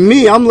with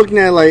me, I'm looking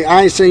at it like,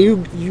 I ain't saying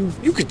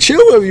you could chill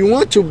if you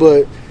want to,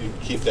 but You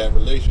keep that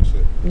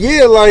relationship.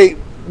 yeah,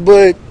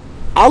 but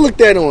I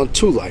looked at it on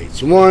two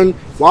lights. One,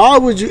 how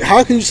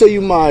can you say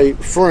you my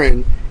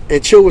friend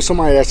and chill with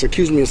somebody that's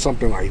accused me of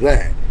something like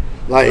that?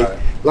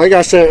 Like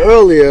I said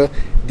earlier,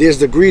 there's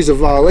degrees of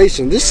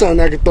violation. This is something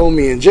that could throw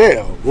me in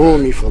jail,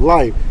 ruin me for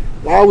life.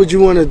 Why would you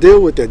want to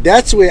deal with that?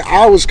 That's where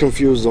I was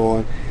confused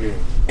on. Yeah.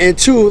 And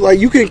two, like,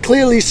 you can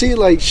clearly see,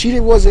 like, she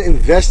wasn't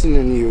investing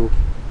in you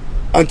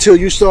until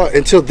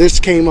this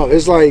came up.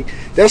 It's like,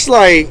 that's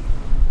like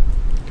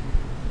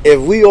if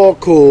we all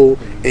cool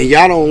and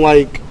y'all don't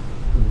like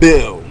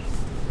Bill,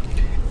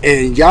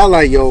 and y'all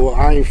like, yo,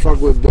 I ain't fuck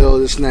with Bill,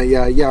 this and that,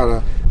 yada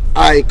yada.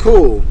 Alright,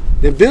 cool.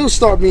 Then Bill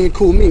start being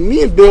cool with me.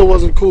 Me and Bill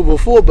wasn't cool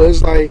before, but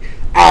it's like,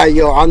 alright,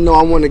 yo, I know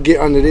I want to get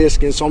under their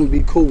skin, so I'm gonna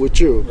be cool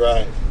with you.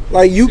 Right.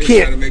 Like you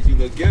can't. Trying to make you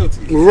look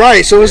guilty.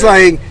 Right. So it's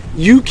like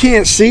you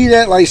can't see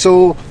that. Like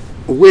so,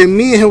 when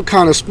me and him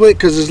kind of split,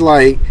 because it's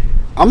like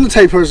I'm the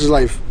type of person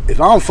like if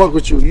I don't fuck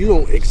with you, you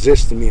don't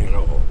exist to me at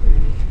all.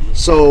 Mm-hmm.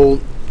 So,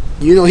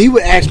 you know, he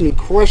would ask me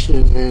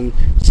questions, and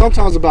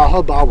sometimes about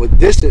her, but I would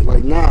diss it.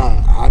 Like,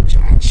 nah,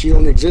 she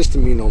don't exist to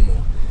me no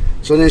more.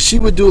 So then she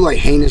would do like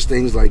heinous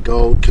things, like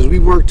go because we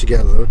worked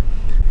together,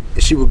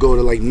 and she would go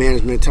to like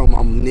management, tell them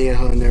I'm near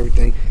her and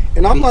everything.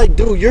 And I'm like,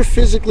 dude, you're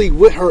physically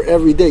with her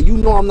every day. You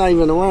know I'm not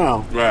even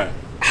around. Right.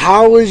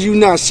 How is you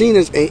not seeing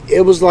this? And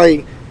it was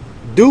like,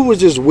 dude was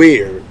just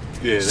weird.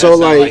 Yeah, that so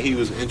like he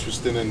was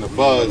interested in the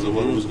buzz of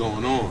what was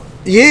going on.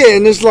 Yeah,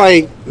 and it's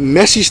like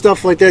messy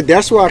stuff like that.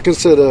 That's what I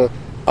consider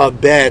a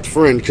bad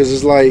friend, because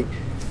it's like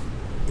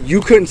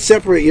you couldn't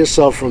separate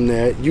yourself from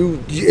that.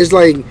 It's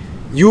like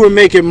you were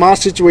making my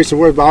situation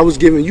worse, but I was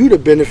giving you the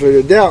benefit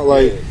of the doubt.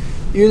 Like,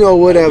 you know,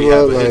 whatever. We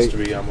have a like,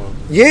 history.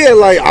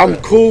 I'm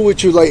cool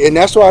with you. Like, and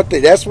that's why I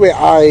think that's where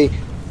I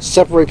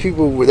separate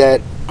people with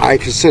that I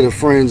consider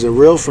friends and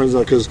real friends.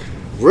 Like, because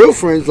real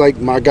friends,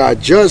 like my guy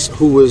Just,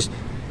 who was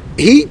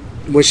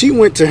when she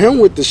went to him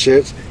with the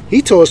shits,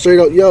 he told her straight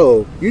up,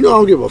 yo, you know I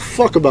don't give a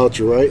fuck about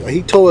you, right? Like,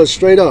 he told her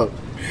straight up.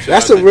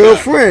 That's a real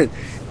friend.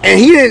 And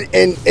he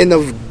didn't, and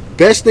the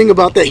best thing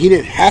about that, he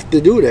didn't have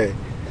to do that.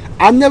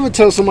 I never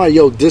tell somebody,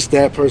 yo, this,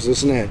 that person,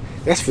 this and that.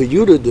 That's for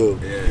you to do.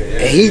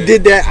 And he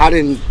did that out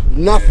of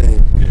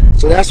nothing.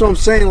 So that's what I'm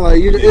saying.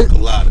 Like,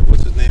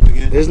 what's his name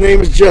again? His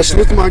name is Just.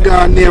 Look at my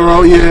guy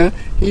Nero. Yeah,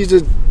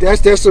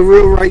 that's a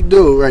real right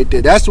dude right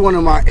there. That's one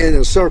of my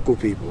inner circle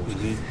people.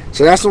 Mm-hmm.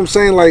 So that's what I'm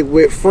saying. Like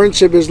with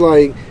friendship, is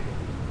like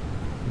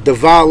the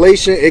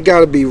violation. It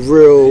got to be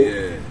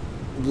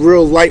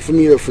real light for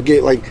me to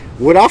forget. Like,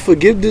 would I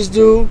forgive this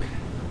dude?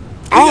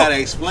 He gotta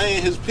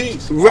explain his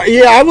piece. Right,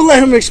 yeah, I would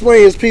let him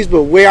explain his piece,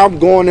 but where I'm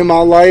going in my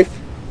life,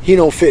 he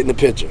don't fit in the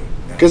picture.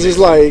 Because it's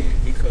like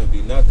he could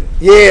be nothing.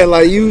 Yeah,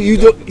 like you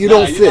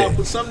don't fit.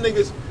 But some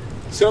niggas,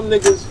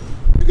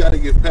 you gotta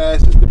give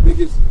past. It's the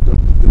biggest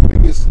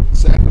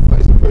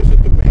sacrifice a person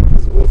can make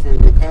is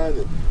offering your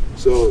kindness.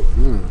 So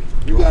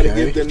you gotta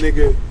give the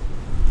nigga.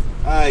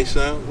 All right,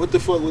 son. What the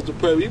fuck was the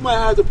purpose? You might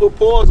have to put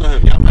pause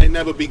on him. Y'all might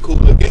never be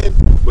cool again.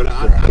 But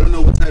I don't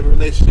know what type of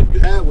relationship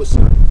you had with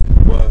son.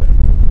 But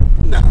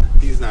nah,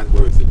 he's not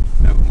worth it.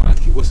 Never mind.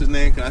 What's his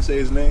name? Can I say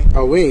his name?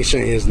 Oh, we ain't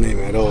saying his name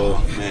at all.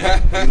 Oh,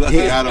 man, you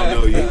lucky I don't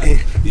know you.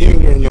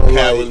 You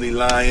cowardly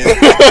lion. You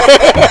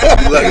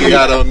lucky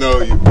I don't know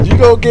you. You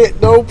don't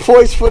get no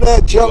points for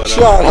that jump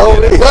shot,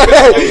 homie.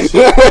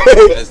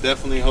 That's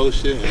definitely whole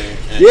shit.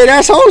 Yeah,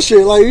 that's whole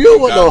shit. Like, you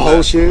don't want no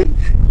whole shit.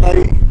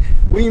 Like,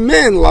 we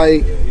men,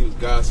 like. Yeah,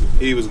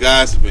 he was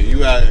gossiping.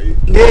 You out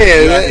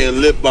here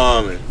lip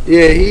bombing.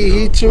 Yeah,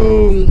 he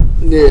too.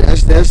 Yeah,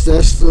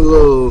 that's a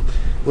little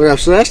whatever.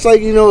 So that's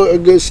like, you know, a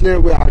good scenario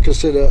where I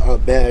consider a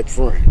bad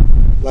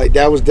friend. Like,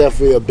 that was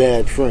definitely a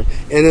bad friend.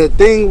 And the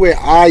thing where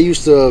I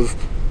used to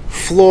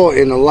flaw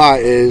in a lot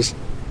is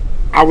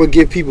I would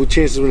give people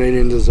chances when they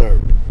didn't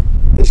deserve it.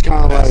 It's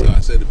kind of like, I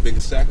said the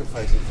biggest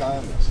sacrifice is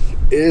kindness.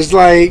 It's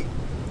like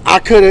I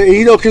could have,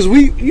 you know, because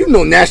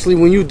naturally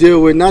when you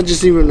deal with, not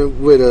just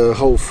even with a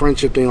whole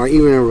friendship thing, like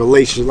even in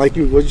relationships, like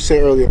what you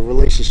said earlier,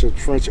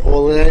 relationships, friendship,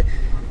 all of that,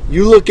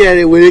 you look at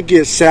it when it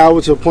gets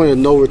sour to a point of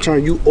no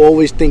return, you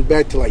always think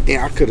back to like,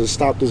 damn, I could have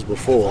stopped this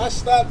before. If I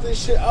stopped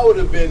this shit, I would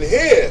have been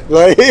here.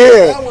 Like,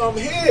 here. Now I'm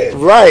here.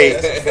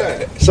 Right. That's a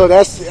fact. So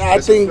I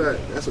think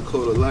that's a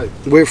code of life.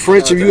 With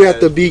friendship, you have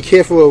to be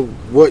careful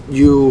of what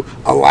you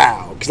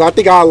allow. Because I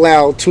think I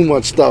allow too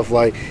much stuff.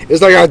 Like,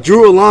 it's like I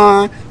drew a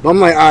line, but I'm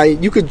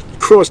like, you could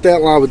cross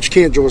that line, but you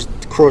can't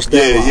cross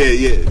that line.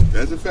 Yeah.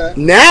 That's a fact.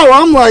 Now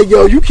I'm like,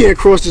 yo, you can't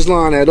cross this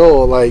line at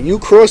all. Like, you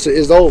cross it,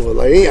 it's over.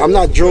 Like, I'm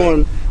not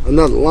drawing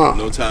another line.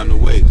 No time to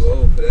waste.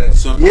 Go for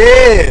that.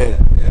 Yeah.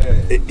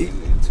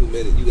 2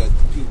 minutes.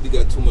 You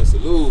got too much to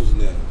lose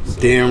now.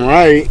 So. Damn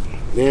right.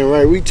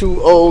 We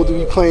too old to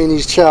be playing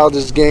these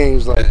childish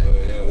games. Like,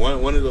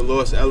 one of the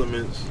lost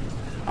elements,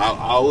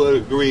 I would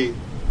agree,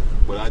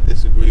 but I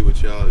disagree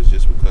with y'all, is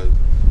just because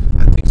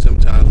I think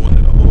sometimes one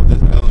of the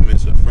oldest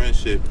elements of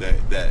friendship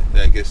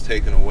that gets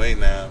taken away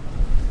now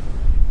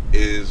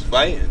is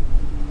fighting.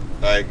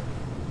 Like,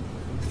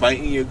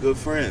 fighting your good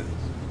friends.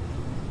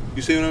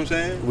 You see what I'm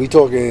saying? We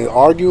talking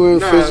arguing,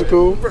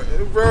 physical?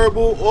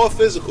 Verbal or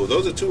physical.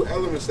 Those are two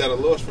elements that are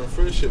lost from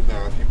friendship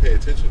now if you pay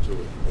attention to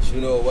it. But you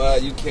know why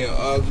you can't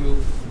argue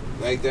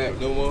like that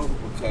no more?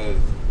 Because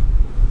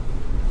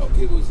of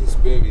people's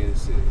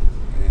experiences.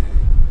 And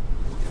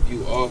if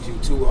you argue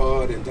too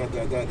hard and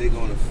they're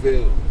going to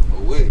feel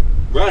away.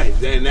 Right.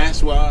 And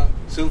that's why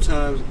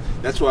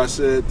I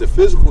said the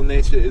physical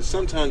nature is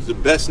sometimes the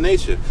best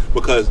nature.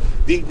 Because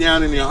deep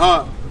down in your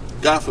heart,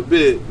 God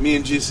forbid, me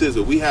and G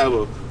Sizzle, we have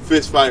a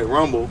fist fight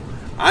rumble.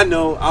 I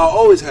know I'll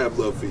always have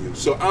love for you.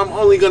 So I'm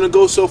only going to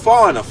go so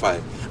far in a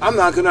fight. I'm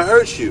not going to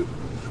hurt you.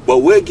 But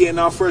we're getting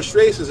our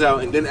frustrations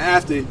out, and then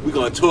after, we're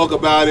going to talk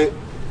about it.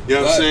 You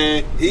know what I'm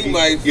saying? He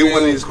might get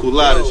one of these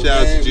culottes. Shout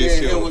out to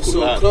GC on was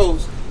so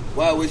close.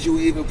 why would you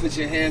even put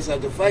your hands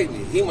out to fight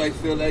me? He might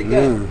feel like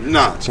that.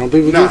 Nah. Some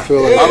people do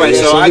feel like that. All right,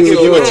 so I give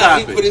you a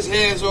topic. He put his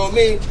hands on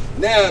me.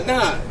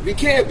 Nah, we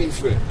can't be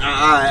friends.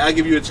 I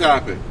give you a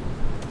topic.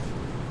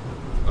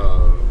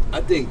 I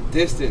think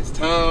distance,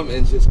 time,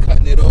 and just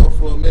cutting it off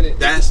for a minute.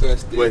 That's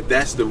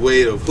the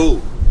way of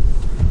who?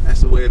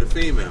 That's the way of the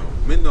female.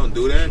 Men don't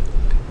do that.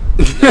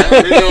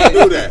 Men don't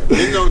do that.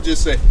 Men don't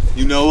just say,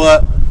 you know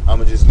what? I'm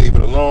gonna just leave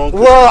it alone.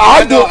 Well,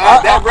 I do.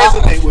 That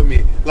resonates with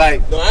me.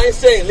 Like, no, I ain't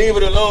saying leave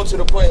it alone to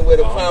the point where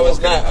the problem's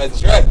not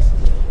addressed.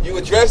 You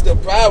address the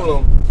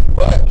problem,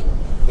 but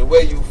the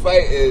way you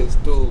fight is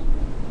through.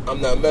 I'm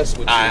not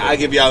messing with you. I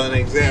give y'all an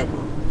example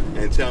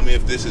and tell me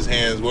if this is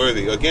hands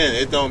worthy. Again,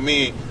 it don't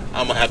mean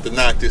I'm gonna have to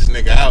knock this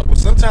nigga out. But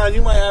sometimes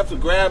you might have to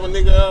grab a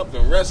nigga up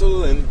and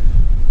wrestle and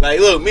like,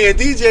 look, me and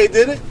DJ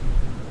did it.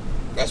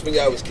 That's when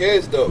y'all was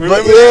kids, though.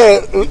 But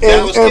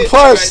and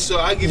plus,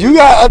 right, so you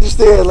gotta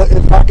understand. Like,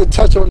 if I could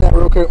touch on that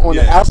real quick, on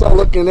the outside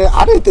looking in,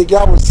 I didn't think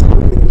y'all was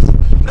serious.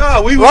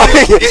 No, we were.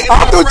 Like,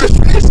 I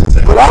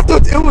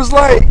thought it was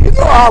like, you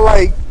know how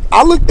like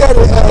I looked at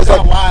it as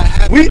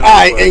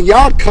like and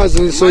y'all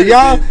cousins, so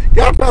y'all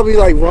probably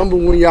like rumble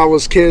when y'all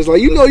was kids.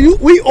 Like, you know,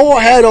 we all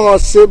had our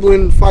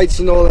sibling fights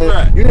and all that.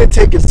 Right. You didn't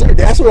take it serious.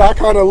 That's what I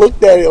kind of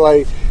looked at it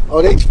like.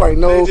 Oh, they fight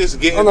no.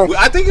 Just getting,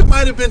 I think it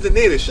might have been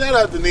Danita. Shout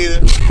out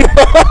Danita.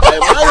 It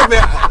might have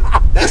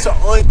been. That's the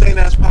only thing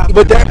that's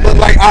popular. But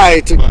like, all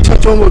right, to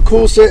touch on what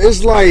Cool said,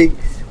 it's like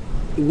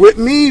with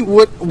me,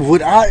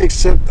 would I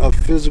accept a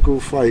physical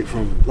fight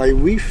from? Like,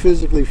 we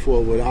physically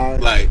fought. Would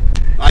I?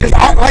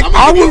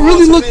 I would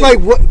really look like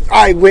what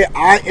where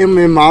I am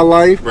in my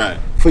life. Right.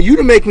 For you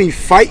to make me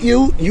fight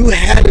you, you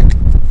had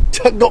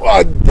to go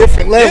a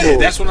different level. Yeah,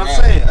 that's what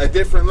I'm saying. A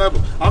different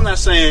level. I'm not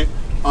saying.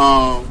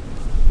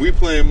 We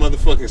playing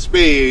motherfucking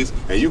spades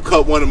and you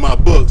cut one of my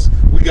books,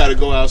 we gotta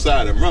go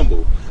outside and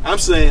rumble. I'm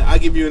saying, I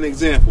give you an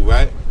example,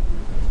 right?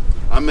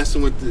 I'm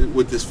messing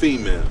with this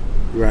female.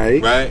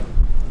 Right?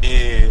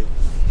 And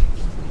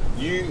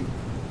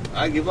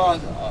I give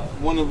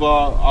one of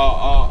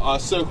our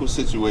circle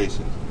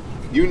situations.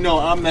 You know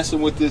I'm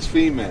messing with this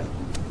female,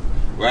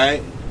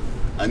 right?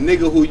 A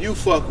nigga who you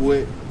fuck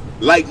with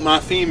like my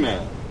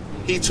female.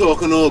 He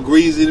talking all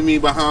greasy to me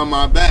behind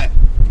my back.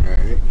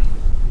 Right.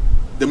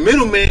 The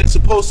middleman's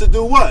supposed to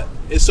do what?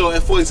 And so,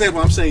 for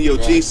example, I'm saying, yo,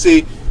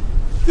 GC,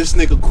 this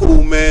nigga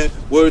cool, man.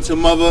 Word to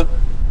mother.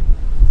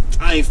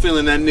 I ain't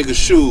feeling that nigga's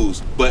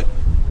shoes. But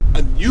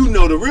you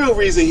know the real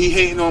reason he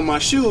hating on my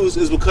shoes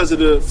is because of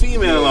the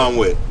female I'm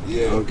with.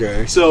 Yeah.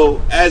 Okay. So,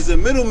 as the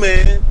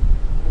middleman,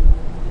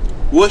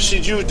 what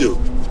should you do?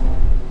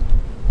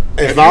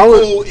 If I was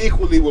cool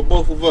equally with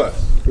both of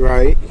us.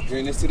 Right.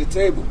 Bring this to the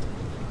table.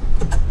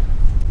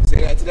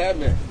 Say that to that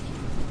man.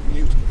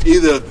 You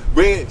either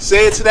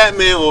say it to that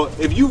man, or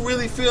if you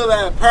really feel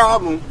that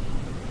problem,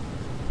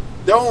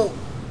 don't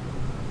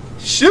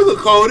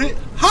sugarcoat it.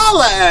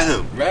 Holla at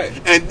him. Right.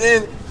 And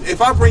then if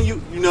I bring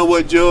you know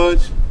what, George?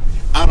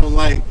 I don't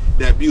like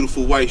that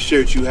beautiful white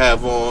shirt you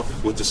have on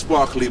with the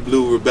sparkly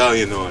blue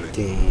Rebellion on it.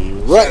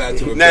 Right.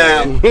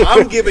 Now,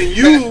 I'm giving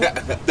you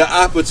the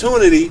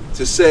opportunity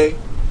to say,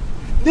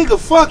 nigga,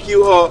 fuck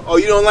you, or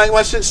you don't like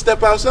my shit,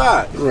 step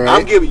outside. Right.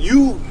 I'm giving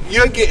you,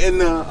 you're getting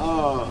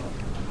the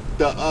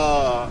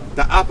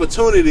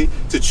opportunity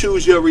to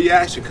choose your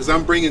reaction, because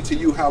I'm bringing to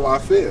you how I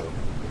feel.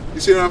 You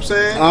see what I'm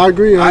saying? I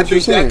agree. I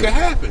think that could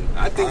happen.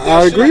 I think that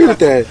I agree with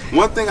that.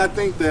 One thing I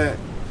think that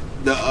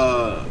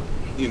the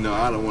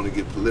I don't want to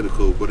get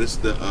political, but it's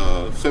the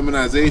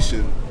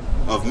feminization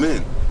of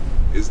men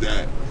is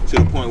that to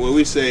the point where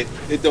we say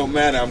it don't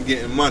matter, I'm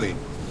getting money.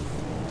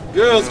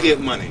 Girls get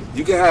money.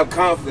 You can have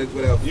conflict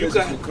without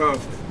physical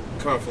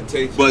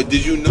confrontation. But do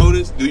you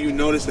notice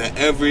that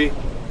every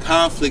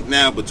conflict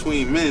now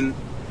between men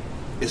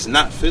is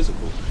not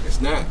physical? It's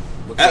not.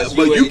 But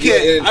you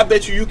can't. I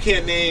bet you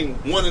can't name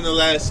one in the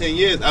last 10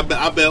 years. I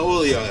bet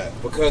all of y'all that.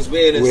 Because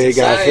we're in a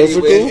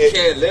society where you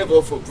can't live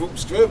off of group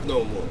strength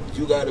no more.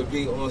 You got to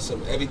be on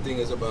some. Everything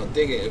is about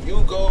thinking. If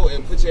you go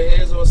and put your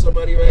hands on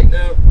somebody right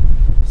now,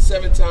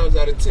 7 times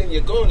out of 10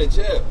 you're going to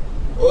jail.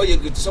 Or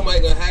somebody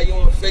gonna have you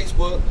on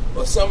Facebook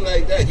or something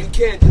like that. You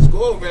can't just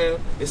go around.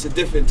 It's a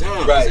different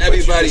time. Right.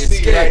 Everybody is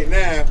scared. Right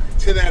now,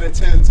 10 out of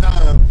 10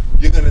 times,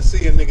 you're gonna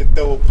see a nigga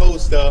throw a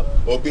post up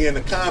or be in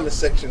the comment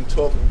section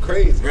talking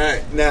crazy.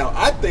 Right. Now,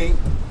 I think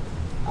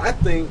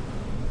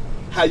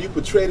how you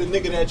portray the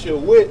nigga that you're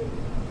with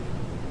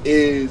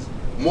is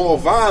more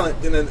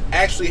violent than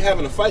actually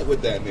having a fight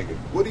with that nigga.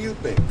 What do you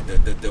think?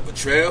 The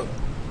betrayal?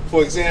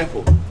 For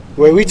example.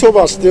 Wait, we talk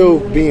about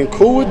still being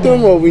cool with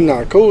them, or we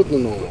not cool with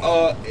them no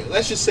more?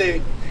 Let's just say,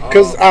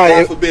 because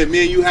God forbid,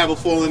 me and you have a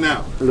falling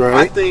out. Right.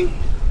 I think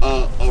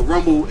a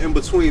rumble in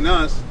between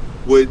us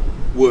would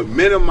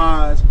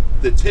minimize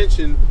the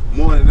tension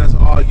more than us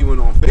arguing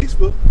on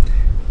Facebook.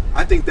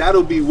 I think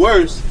that'll be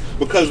worse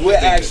because we're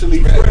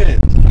actually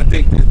friends. I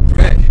think the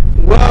threat.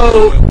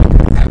 Well,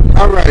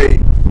 all right.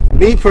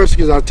 Me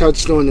personally, because I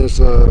touched on this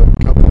a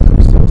couple of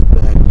episodes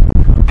back,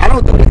 I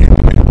don't do the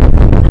internet.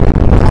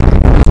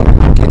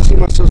 I can't see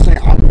myself saying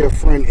I'm your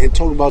friend and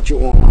talk about you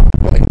online.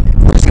 But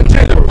just in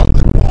general.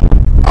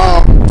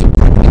 To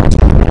bring you to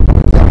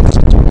the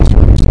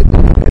situation, you said,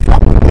 if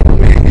I'm a little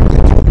man and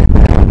they're talking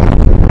bad about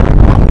you,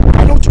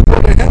 why don't you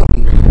go to him?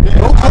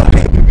 Don't come to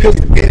me.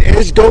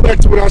 Because it go back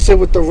to what I said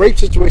with the rape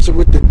situation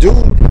with the dude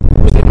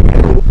who was in the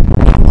middle.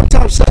 I one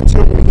time said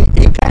to him,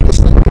 he kind of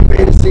slipped and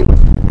made it seem,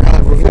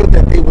 revealed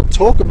that they would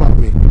talk about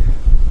me.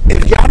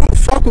 If y'all don't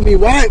fuck with me,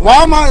 why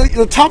am I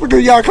the topic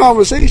of y'all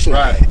conversation?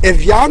 Right.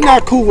 If y'all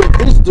not cool with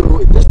this dude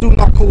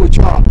not cool with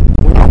y'all,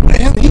 when I'm with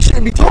him, he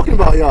shouldn't be talking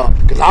about y'all.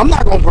 Because I'm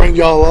not going to bring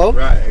y'all up.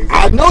 Right, exactly.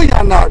 I know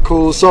y'all not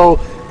cool, so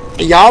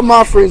y'all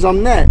my friends,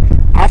 I'm not.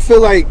 I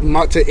feel like,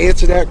 to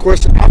answer that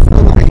question, I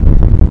feel like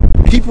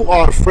people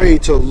are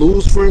afraid to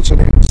lose friends, so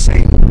they don't say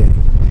anything.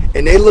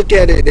 And they look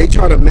at it, they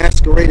try to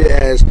masquerade it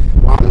as,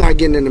 well, I'm not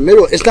getting in the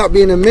middle. It's not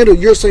being in the middle.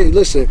 You're saying,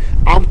 listen,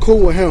 I'm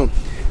cool with him.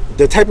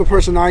 The type of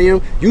person I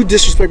am, you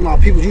disrespect my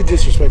people, you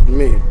disrespecting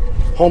me.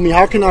 Homie,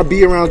 how can I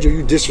be around you,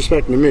 you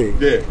disrespecting me?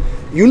 Yeah.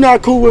 You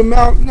not cool with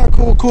Mal, not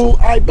cool,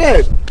 I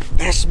bet.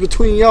 That's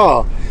between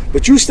y'all.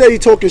 But you steady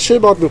talking shit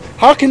about them.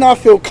 How can I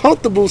feel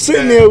comfortable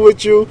sitting there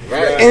with you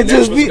and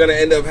just that's what's gonna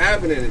end up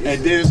happening?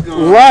 And then it's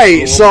gonna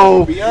right.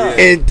 So beyond.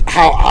 And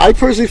how I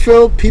personally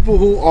feel, people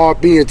who are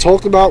being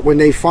talked about when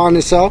they find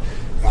this out,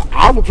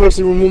 I would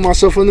personally remove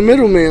myself from the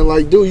middleman.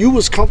 Like, dude, you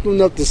was comfortable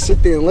enough to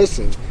sit there and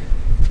listen.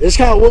 It's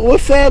kind of what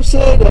Fab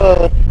said.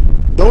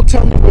 Don't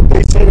tell me what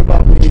they said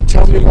about me.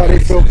 Tell me why they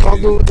feel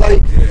comfortable.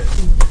 Like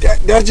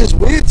that's just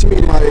weird to me.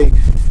 Like,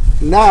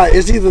 nah,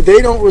 it's either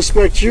they don't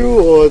respect you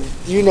or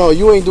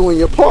you ain't doing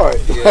your part.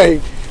 Yeah.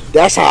 Like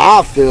that's how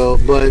I feel.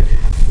 But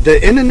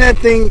the internet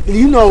thing,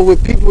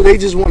 with people, they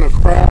just want a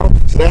crowd,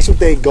 so that's what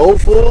they go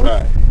for.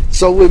 Right.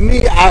 So with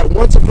me,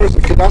 once a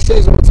person, because I say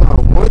this all the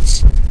time,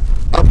 once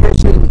a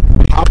person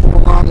hop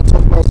online and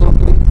talk about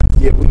something,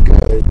 yeah, we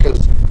good,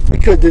 because we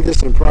could do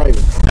this in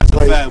private. That's a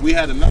fact. We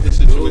had another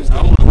situation.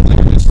 I want to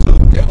clear this too.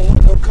 They don't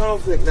want no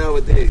conflict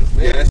nowadays,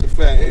 man. Yeah, that's a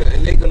fact.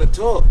 And they're gonna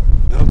talk.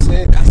 You know what I'm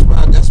saying?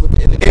 That's what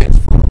the internet is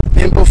for.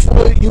 And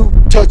before you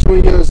touch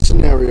on your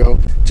scenario,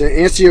 to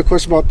answer your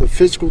question about the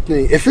physical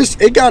thing, if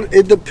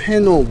it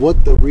depends on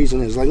what the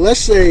reason is. Like let's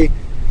say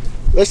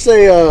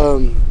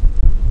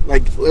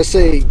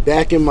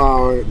back in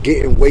my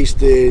getting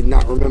wasted,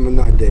 not remembering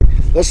nothing day.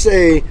 Let's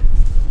say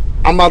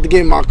I'm about to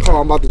get in my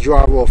car, I'm about to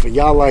drive off, and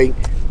y'all like,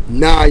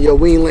 nah, yo,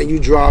 we ain't letting you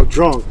drive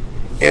drunk,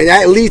 and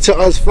that leads to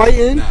us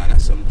fighting. Nah,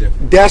 that's something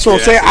different. That's what I'm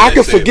saying. I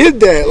can forgive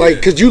that, like,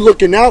 because you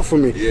looking out for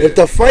me. Yeah. If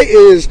the fight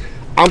is,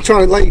 I'm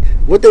trying to, like,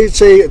 what they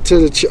say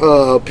to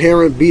the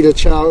parent beat a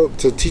child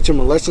to teach him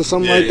a lesson,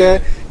 something like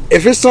that.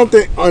 If it's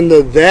something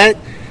under that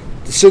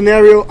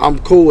scenario, I'm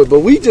cool with.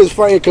 But we just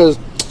fighting because,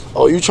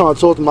 you trying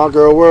to talk to my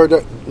girl? Word?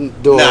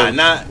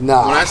 Nah. When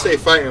I say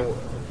fighting,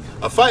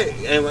 a fight,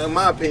 in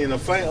my opinion, a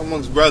fight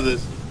amongst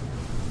brothers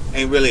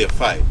ain't really a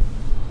fight.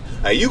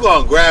 Like, you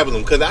gonna grab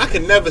them, because I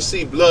can never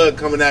see blood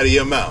coming out of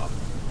your mouth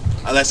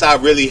unless I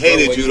really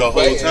hated you the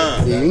whole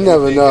time. Yeah, you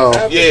never know.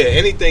 Yeah,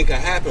 anything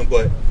can happen,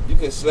 but you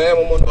can slam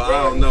him on the ground.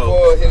 I don't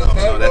know.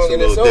 That's a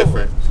little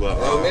different. But,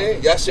 you know what I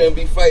mean? Y'all shouldn't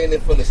be fighting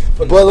it from the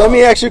But let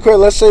me ask you a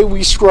question. Let's say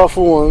we scruffle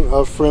on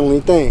a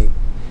friendly thing.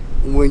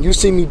 When you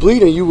see me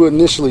bleeding, you would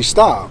initially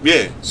stop.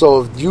 Yeah.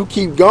 So if you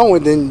keep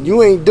going, then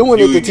you ain't doing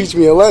it to teach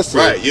me a lesson.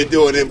 Right. You're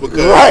doing it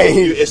because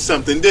it's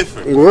something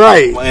different.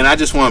 Right. And I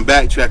just want to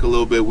backtrack a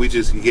little bit. We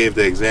just gave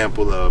the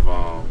example of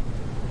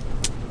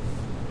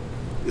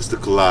it's the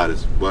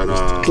Coladas, but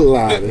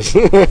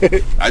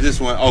Coladas. I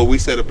just want. We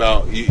said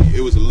about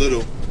it was a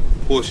little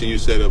portion you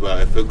said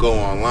about if it go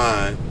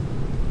online,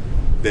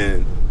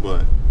 then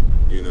but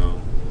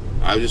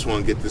I just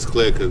want to get this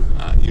clear because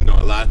a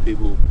lot of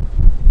people.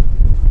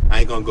 I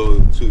ain't gonna go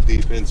too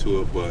deep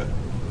into it, but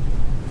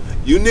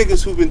you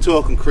niggas who been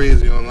talking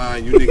crazy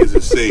online, you niggas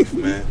is safe,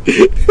 man.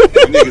 You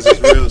niggas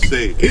is real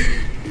safe.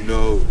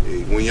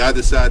 When y'all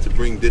decide to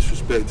bring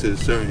disrespect to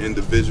certain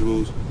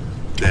individuals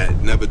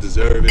that never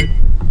deserve it,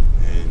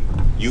 and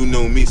you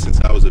know me since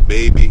I was a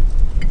baby,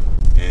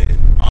 and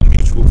our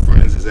mutual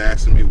friends is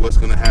asking me what's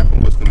gonna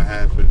happen,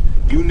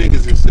 you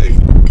niggas is safe.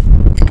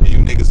 And you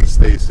niggas will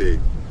stay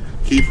safe.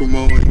 Keep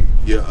promoting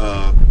your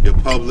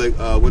public,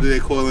 what do they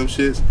call them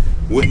shits?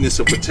 Witness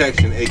of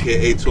protection,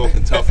 aka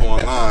talking tough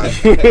online.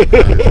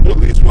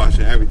 Police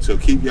watching everything. So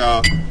keep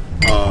y'all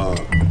all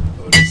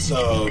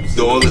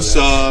the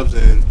subs,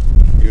 and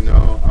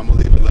I'm gonna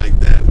leave it like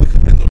that. We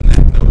can end on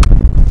that note.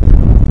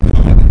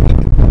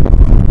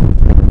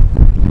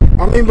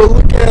 I mean, but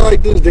look at it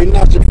like this: they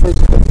not your first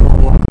thing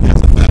online.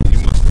 That's a fact. You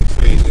must be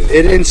crazy.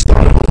 It didn't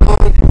start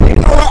online. You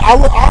know what? I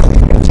was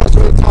in touch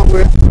with a time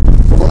where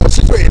the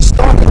situation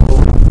started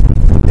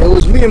online. It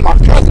was me and my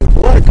cousin,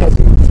 blood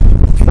cousin.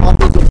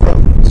 Fathers and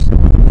brothers,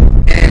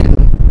 and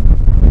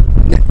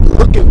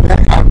looking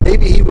back,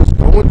 maybe he was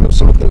going through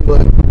something,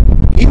 but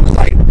he was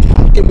like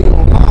talking me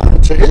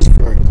online to his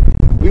friends.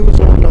 We was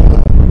on one of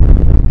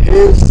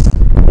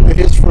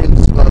his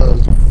friends'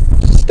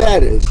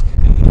 status. I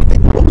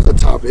think what was the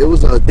topic? It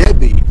was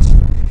deadbeats,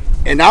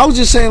 and I was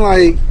just saying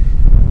like,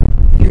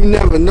 you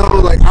never know.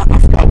 Like I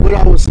forgot what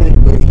I was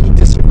saying, but he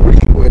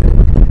disagreed with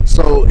it. So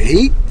So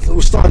he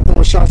started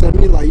throwing shots at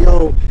me like,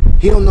 yo,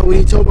 he don't know what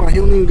he talking about. He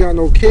don't even got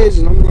no kids.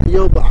 And I'm like,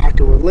 yo, but I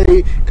can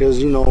relate because,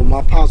 you know,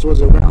 my pops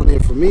wasn't around there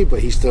for me, but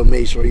he still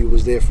made sure he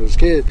was there for his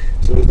kid.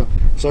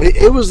 So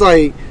it was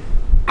like,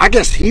 I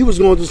guess he was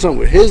going through something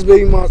with his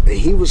baby mom, and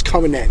he was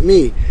coming at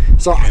me.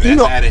 So and you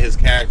know, added his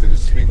character to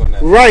speak on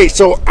that. Right.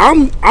 So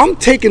I'm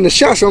taking the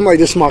shots. I'm like,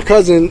 this is my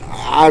cousin.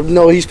 I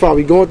know he's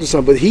probably going through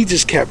something, but he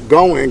just kept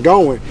going and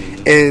going.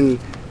 And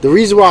the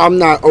reason why I'm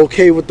not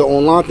okay with the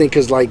online thing,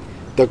 because like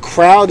the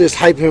crowd is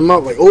hyping him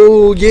up, like,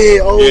 oh yeah,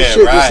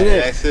 shit, right, this and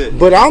that. that's it.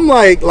 But I'm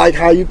like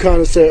how you kind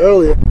of said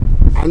earlier.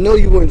 I know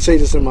you wouldn't say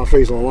this in my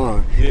face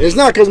online. Yeah. It's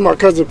not because my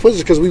cousin puts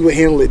it, because we would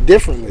handle it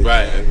differently.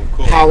 Right, of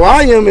course. How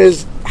I am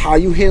is how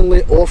you handle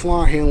it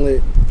offline, handle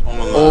it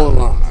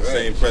online.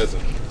 Same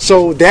present.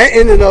 So that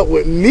ended up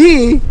with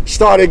me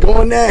started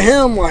going at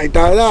him like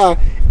da,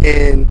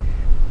 and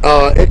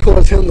it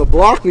caused him to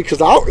block me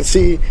because I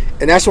see,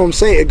 and that's what I'm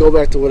saying. It go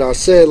back to what I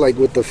said, like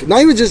with the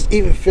not even just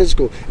even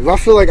physical. If I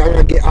feel like I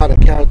gotta get out of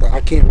character, I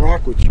can't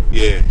rock with you.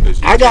 Yeah,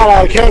 I got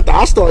out of character.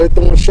 I started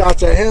throwing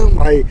shots at him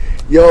like,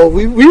 yo,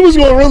 we was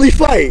gonna really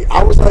fight.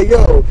 I was like,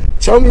 yo,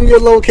 tell me your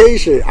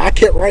location. I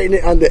kept writing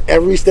it under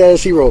every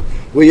status he wrote.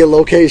 Where your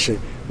location?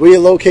 Where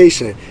your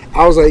location?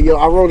 I was like, yo,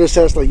 I wrote a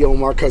text like, yo,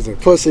 my cousin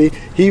pussy.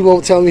 He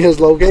won't tell me his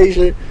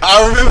location.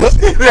 I remember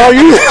seeing that.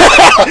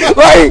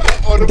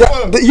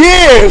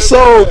 Yeah,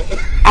 so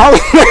I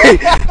was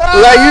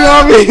like, you know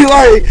what I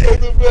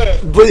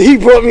mean? Like, but he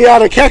brought me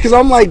out of cat because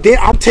I'm like, damn,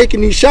 I'm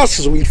taking these shots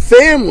because we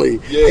family.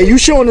 Yeah. And you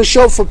showing the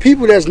show for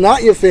people that's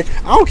not your family.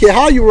 I don't care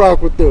how you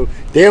rock with them.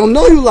 They don't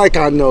know you like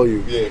I know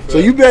you. Yeah, so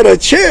you better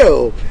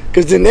chill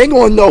because then they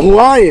going to know who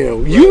I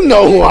am. Right. You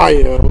know who I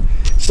am.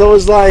 So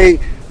it's like,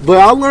 but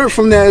I learned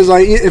from that is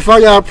like, if I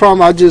got a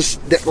problem, I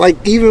just, like,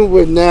 even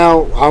with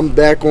now, I'm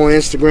back on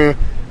Instagram.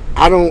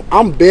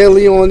 I'm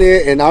barely on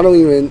there, and I don't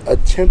even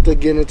attempt to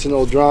get into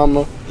no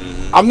drama.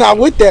 Mm-hmm. I'm not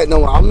with that no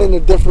more. I'm in a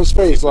different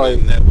space.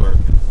 Like, network.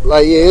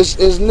 Like, yeah, it's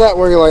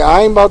networking. Like,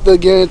 I ain't about to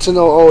get into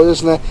no,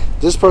 this and that.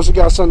 This person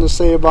got something to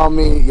say about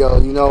me. Yo,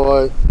 you know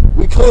what?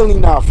 We clearly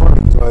not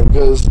friends, like,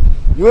 because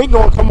you ain't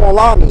going to come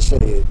online and say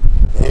it.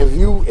 If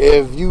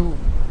you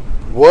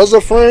was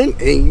a friend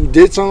and you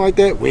did something like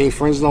that, we ain't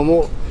friends no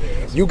more.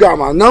 You got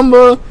my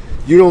number.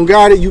 You don't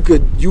got it.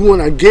 You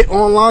want to get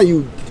online,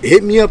 you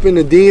hit me up in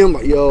the DM,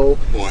 like, yo.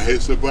 Or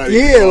hit somebody.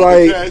 Yeah,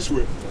 like.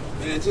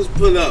 Man, just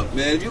pull up,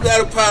 man. If you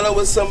got a problem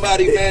with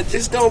somebody, man,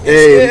 just don't be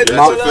scared to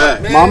pull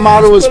up, man. My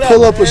motto is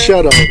pull up or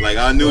shut up. Like,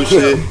 our new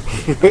shit,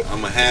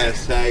 I'm a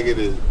hashtag it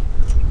is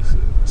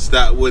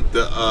stop with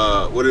the,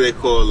 what do they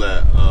call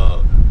that?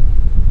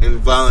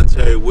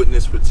 Involuntary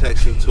witness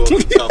protection, talking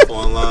tough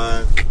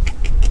online.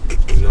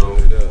 You know,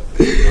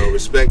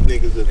 respect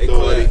niggas'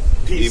 authority,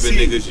 even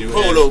niggas you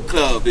Polo have.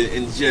 Club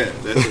in jail.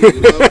 That's what,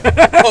 you know?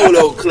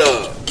 Polo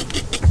Club.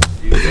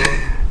 You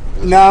know?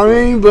 Nah, I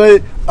mean,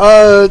 but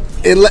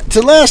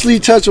to lastly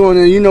touch on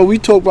it, you know, we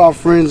talk about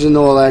friends and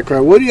all that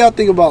crap. What do y'all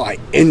think about like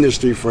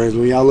industry friends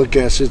when y'all look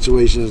at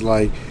situations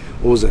like,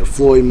 what was it,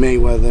 Floyd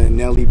Mayweather and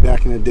Nelly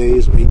back in the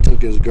days when he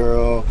took his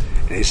girl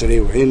and they said they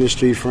were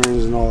industry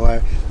friends and all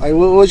that? Like,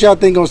 what y'all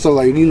think on stuff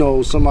like, you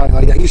know, somebody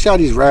like you see how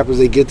these rappers,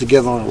 they get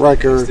together on a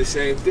record. It's the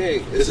same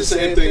thing. It's the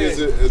same thing as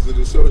an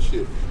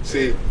associate.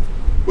 See,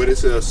 but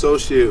it's an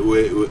associate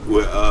with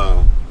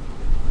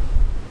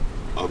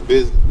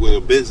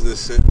a business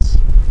sense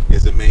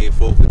is the main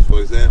focus.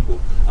 For example,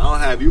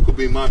 you could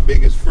be my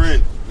biggest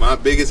friend, my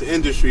biggest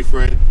industry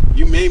friend.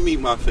 You may meet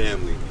my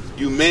family.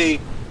 You may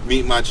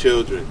meet my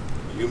children.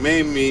 You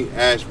may meet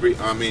Ashbury.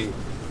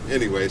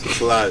 Anyways, it's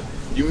a lot.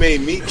 You may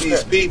meet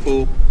these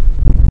people.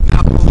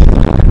 Not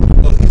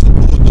only he's a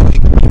cool dude, he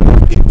can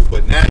meet people,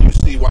 but now you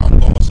see why I'm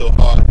going so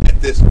hard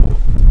at this point.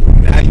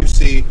 Now you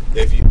see,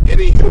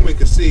 any human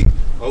can see,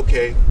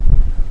 okay,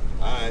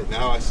 alright,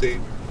 now I see.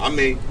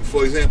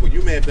 For example,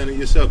 you may have done it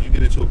yourself. You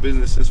get into a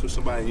business sense with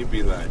somebody and you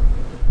be like,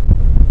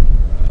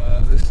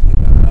 this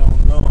nigga, I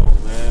don't know,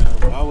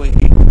 man. Why would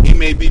he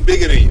may be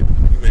bigger than you.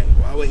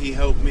 Why would he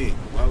help me?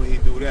 Why would he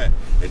do that?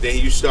 And then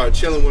you start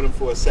chilling with him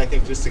for a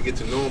second just to get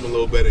to know him a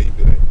little better. You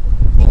be like,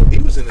 oh, he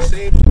was in the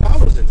same shit I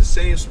was in, the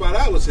same spot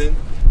I was in.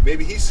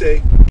 Maybe he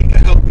say he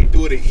can help me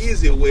do it an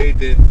easier way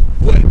than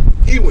what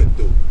he went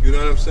through. You know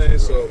what I'm saying?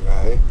 So,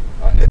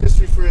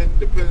 industry friend,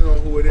 depending on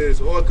who it is,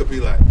 or it could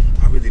be like,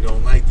 I really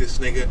don't like this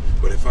nigga,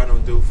 but if I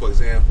don't do, for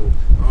example,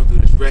 I don't do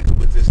this record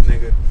with this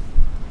nigga,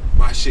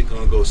 my shit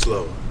gonna go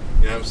slower.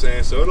 You know what I'm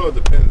saying? So it all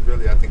depends,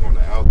 really, I think, on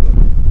the outlook.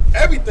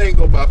 Everything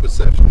go by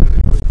perception. You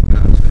know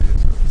what I'm saying?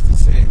 So it's the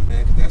same,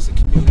 man. Cause that's a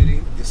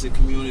community. It's a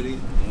community.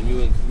 When you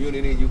in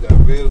community, you got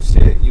real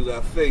shit. You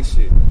got fake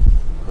shit.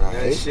 Right.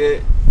 That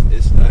shit,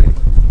 it's like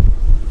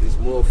it's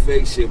more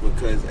fake shit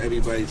because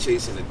everybody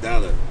chasing a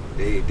dollar.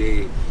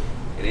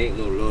 It ain't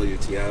no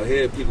loyalty out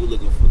here. People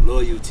looking for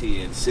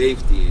loyalty and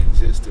safety and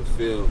just to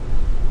feel,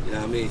 you know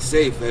what I mean,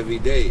 safe every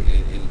day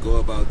and go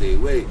about their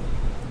way.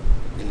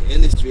 In the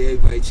industry,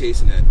 everybody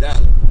chasing that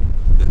dollar.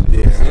 You know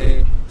what I'm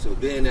saying? So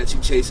being that you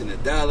chasing a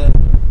dollar,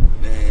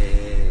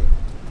 man,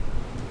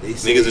 they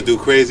say, niggas will do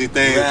crazy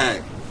things.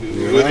 Right.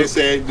 What they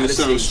say? Do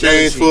something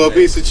strange for a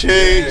piece of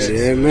change.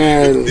 Yeah,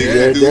 man.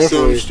 Yeah, do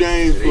something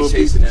strange for a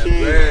piece of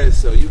change. Bread,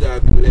 so you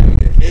gotta be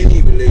with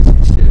any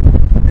relationship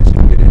that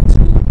you get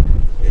into,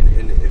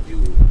 and if you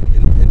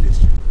in the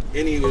industry,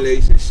 any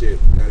relationship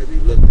gotta be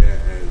looked at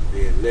as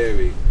being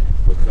Larry,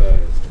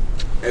 because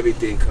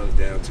everything comes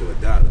down to a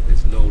dollar.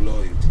 There's no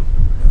loyalty. You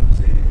know what I'm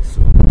saying?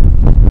 So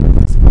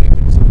that's the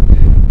difference over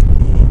there.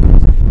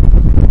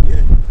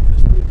 Yeah,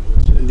 that's pretty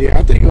much it. Yeah,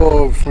 I think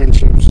all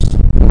friendships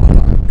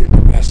are an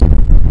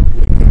investment.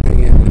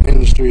 Everything in the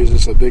industry is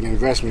just a big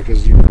investment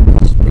because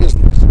it's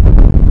business.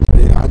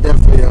 Yeah, I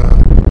definitely,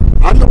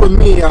 I know with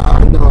me,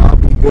 I know I'll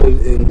be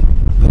good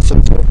in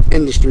such an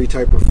industry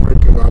type of friend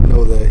because I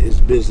know that it's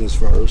business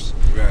first.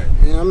 Right.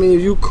 And I mean,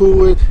 if you cool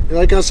with,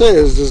 like I said,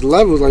 it's just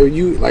levels. Like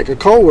you, like a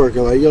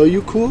coworker, like yo,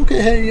 you cool?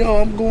 Okay, hey, yo,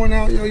 I'm going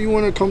out. Yo, you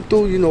want to come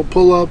through? You know,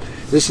 pull up,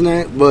 this and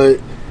that. But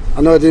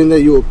I know at the end of the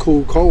day, you a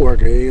cool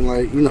coworker, and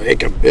like it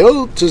can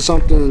build to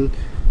something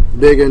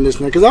bigger and this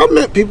and that. Because I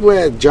met people who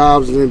had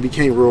jobs and then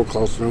became real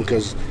close to them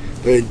because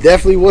it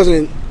definitely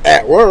wasn't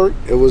at work.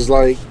 It was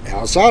like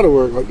outside of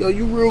work. Like yo,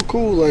 you real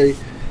cool, like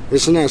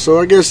this and that. So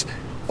I guess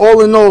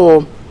all in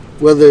all,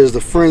 whether it's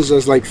the friends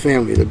that's like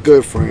family, the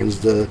good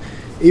friends,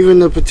 even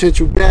the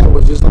potential bad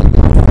ones, just like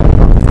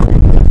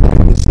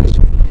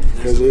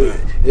because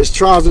it's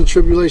trials and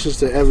tribulations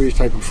to every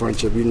type of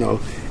friendship.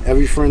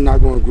 Every friend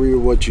not going to agree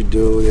with what you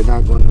do. They're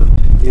not going to,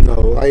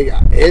 like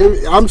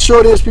I'm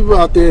sure there's people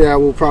out there that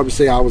will probably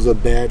say I was a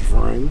bad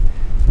friend.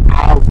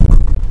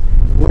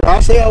 Would I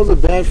say I was a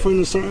bad friend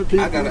to certain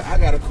people? I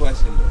got a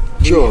question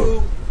though.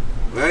 Sure.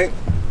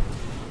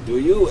 Do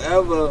you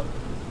ever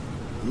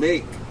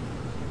make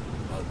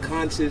a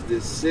conscious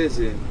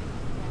decision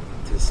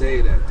to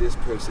say that this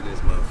person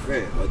is my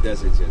friend, or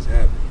does it just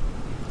happen?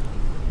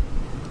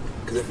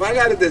 Because if I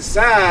got to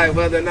decide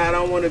whether or not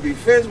I want to be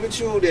friends with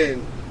you,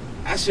 then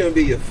I shouldn't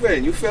be your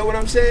friend. You feel what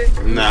I'm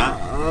saying? Nah.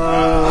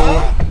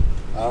 I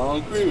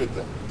don't agree with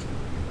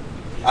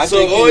that.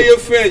 So all your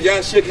friends,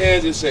 y'all shook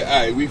hands and say, all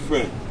right, we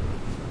friends.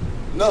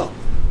 No.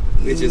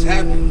 It just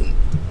happened.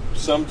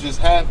 Something just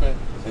happened,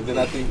 and then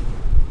I think,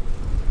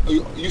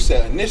 you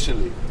said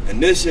initially,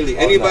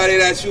 anybody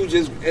that you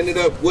just ended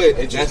up with,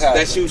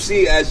 that you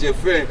see as your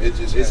friend, it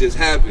just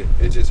happened.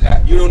 It just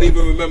happened. You don't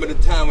even remember the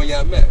time when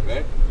y'all met,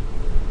 right?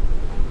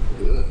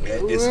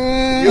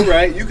 You're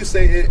right. You could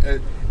say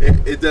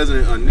it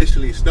doesn't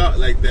initially start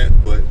like that,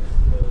 but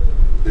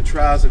the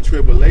trials and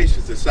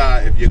tribulations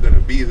decide if you're going to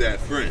be that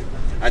friend.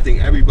 I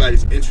think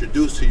everybody's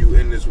introduced to you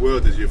in this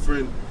world as your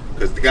friend,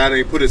 because the God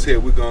ain't put us here,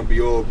 we're going to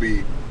all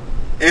be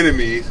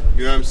enemies,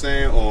 you know what I'm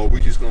saying? Or we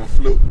just gonna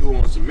float through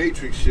on some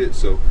Matrix shit.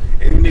 So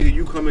any nigga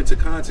you come into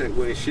contact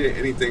with and share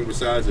anything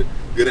besides a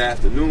good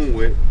afternoon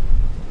with,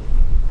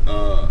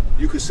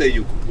 you could say I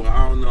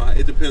don't know.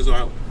 It depends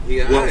on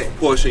what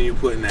portion you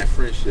put in that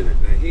friendship.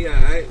 He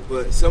alright,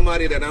 but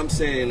somebody that I'm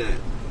saying that,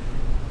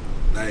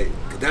 like,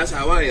 that's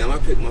how I am. I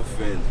pick my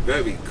friends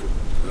very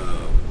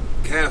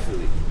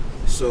carefully.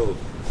 So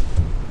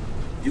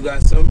you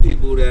got some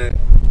people that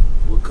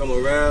will come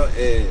around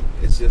and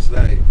it's just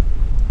like,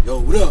 yo,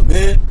 what up,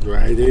 man?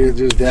 Right, they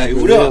just that.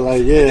 Like, what up?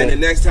 Like, yeah. And then the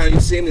next time you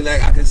see me,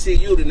 like, I can see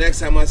you. The next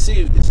time I see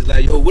you, it's just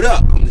like, yo, what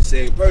up? I'm the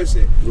same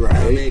person. Right. You know what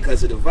I mean?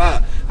 Because of the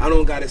vibe. I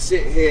don't got to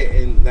sit here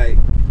and, like,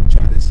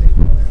 try to say,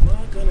 well, am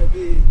I going to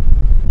be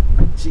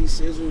G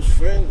Sizzle's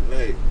friend?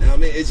 Like, you know what I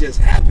mean? It just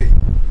happened.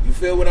 You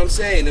feel what I'm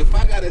saying? If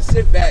I got to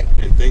sit back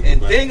and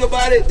think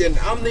about it, then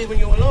I'm leaving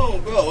you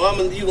alone, bro.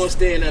 You going to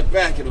stay in that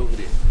bracket over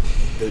there.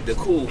 The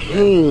cool,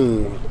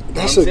 bro.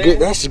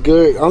 That's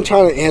good. I'm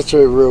trying to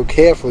answer it real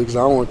carefully because I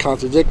don't want to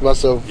contradict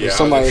myself. Yeah,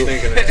 somebody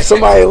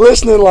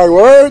listening, like,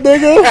 word,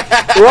 nigga,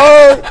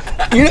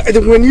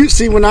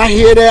 word. When I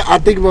hear that, I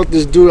think about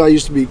this dude I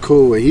used to be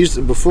cool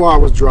with. Before I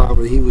was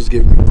driving, he was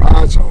giving me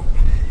rides home,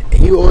 and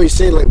he would always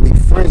say like we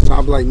friends, and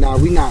I'm like, nah,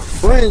 we not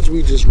friends.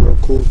 We just real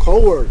cool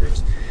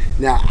coworkers.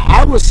 Now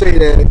I would say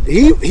that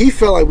he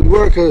felt like we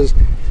were because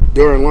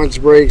during lunch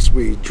breaks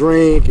we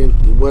drink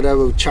and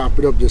whatever, chop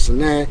it up, this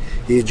and that.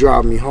 He'd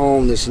drive me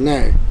home, this and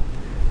that.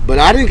 But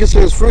I didn't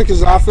consider his friend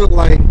because I felt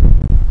like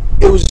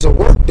it was just a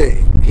work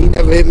thing. He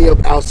never hit me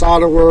up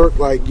outside of work,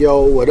 like,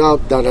 yo, what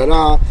up,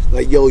 da-da-da.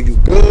 Like, yo, you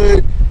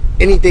good?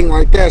 Anything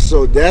like that.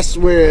 So that's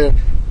where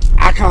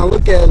I kind of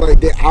look at it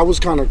like that. I was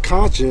kind of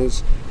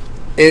conscious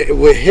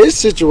with his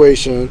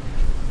situation,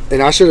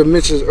 and I should have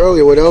mentioned this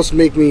earlier, what else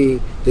make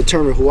me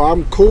determine who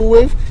I'm cool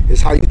with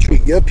is how you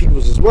treat your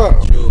peoples as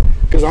well.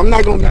 Because I'm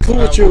not going to be cool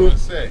with you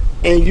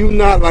and you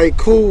not like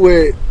cool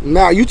with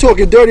Mal. You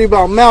talking dirty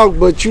about Mal,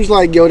 but you's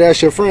like, yo,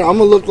 that's your friend. I'm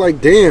going to look like,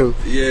 damn,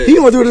 he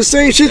going to do the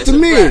same shit to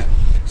me. Fact.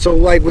 So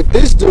like with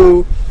this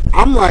dude,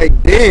 I'm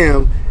like,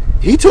 damn,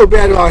 he talk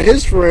bad about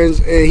his friends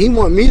and he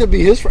want me to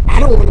be his friend. I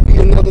don't want to be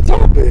another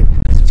topic.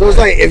 So it's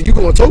like, if you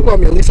going to talk about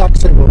me, at least I can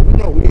say, well,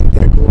 we ain't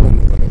that cool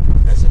anyway.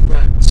 That's a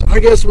fact. So I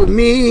guess with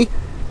me,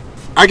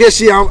 I'm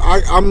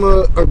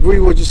gonna agree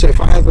with what you said.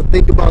 If I have to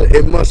think about it,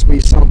 it must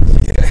be something.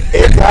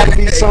 It gotta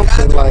be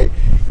something. Like,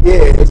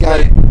 yeah, it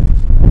gotta.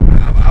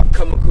 I've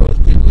come across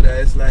people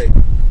that it's like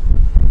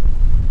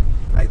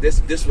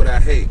this what I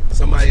hate.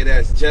 Somebody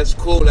that's just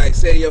cool, like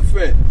say your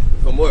friend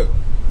from work,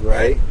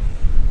 right?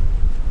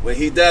 When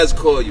he does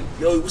call you,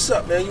 yo, what's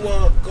up, man? You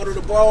want to go to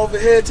the bar over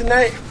here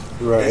tonight?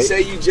 Right. And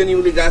say you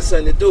genuinely got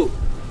something to do,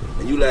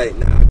 and you like,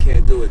 nah, I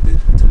can't do it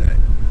tonight.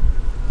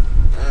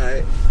 All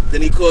right.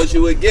 Then he calls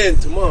you again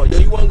tomorrow. Yo,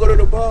 you want to go to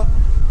the bar?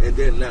 And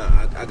then,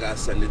 nah, I got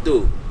something to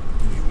do.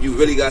 You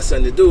really got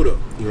something to do, though.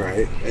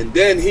 Right. And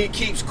then he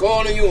keeps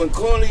calling you and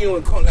calling you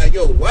and calling, like,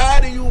 yo, why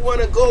do you want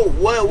to go?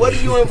 What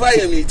are you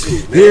inviting me to,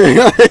 man?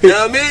 Yeah. You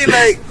know what I mean?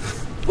 Like,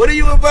 what are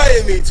you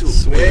inviting me to,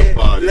 man?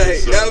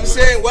 Like, you know what I'm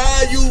saying?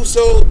 Why are you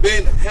so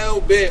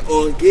hell-bent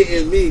on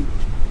getting me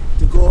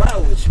to go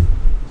out with you?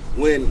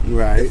 When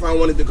if I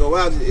wanted to go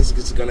out,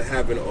 it's going to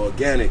happen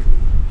organically.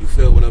 You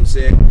feel what I'm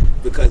saying?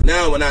 Because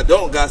now when I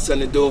don't got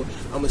something to do,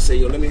 I'm going to say,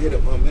 yo, let me hit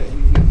up my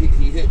man. He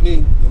hit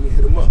me. Let me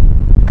hit him up.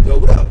 Yo,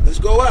 what up? Let's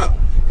go out.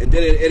 And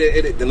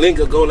then the link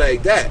will go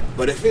like that.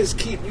 But if it's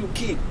you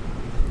keep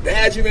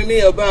badgering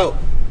me about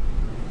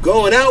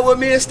going out with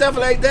me and stuff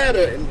like that,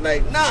 or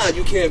like, nah,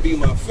 you can't be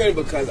my friend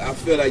because I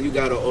feel like you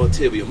got an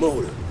ulterior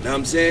motive. You know what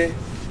I'm saying?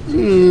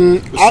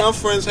 But some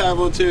friends have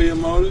ulterior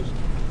motives.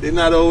 They're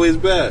not always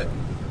bad.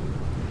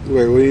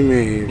 Wait, what do you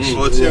mean?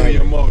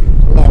 Ulterior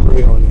motives.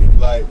 Elaborate on that.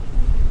 Like,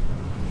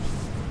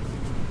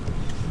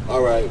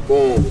 all right,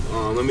 boom.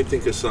 Let me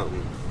think of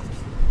something.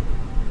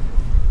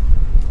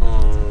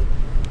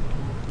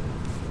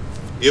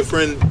 Your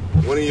friend,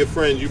 one of your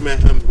friends, you met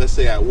him, let's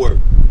say at work.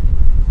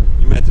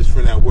 You met this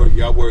friend at work.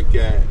 Y'all work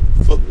at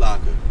Foot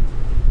Locker.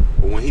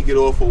 But when he get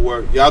off of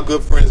work, y'all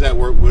good friends at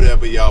work,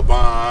 whatever. Y'all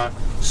bond,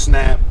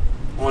 snap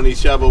on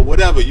each other,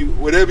 whatever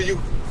you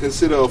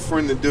consider a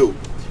friend to do.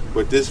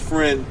 But this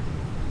friend,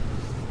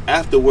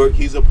 after work,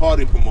 he's a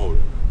party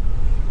promoter.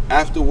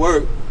 After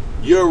work,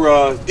 you're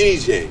a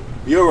DJ.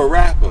 You're a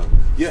rapper.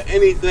 You're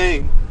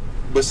anything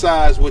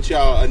besides what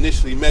y'all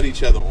initially met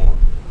each other on,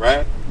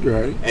 right?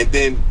 Right. And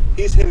then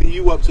he's hitting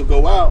you up to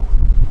go out.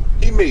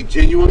 He may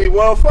genuinely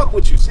want to fuck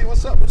with you. See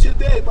what's up with your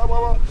day, blah,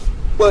 blah, blah.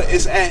 But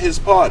it's at his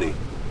party.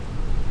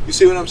 You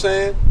see what I'm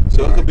saying?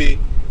 So it could be,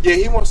 yeah,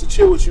 he wants to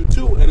chill with you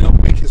too, and it'll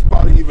make his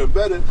party even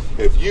better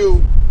if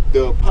you,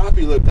 the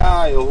popular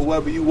guy or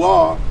whoever you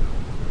are,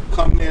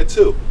 come there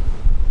too.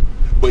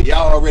 But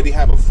y'all already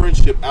have a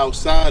friendship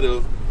outside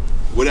of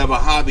whatever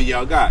hobby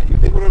y'all got. You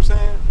think what I'm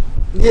saying?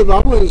 Yeah,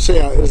 but I wouldn't say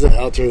it's an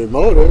ulterior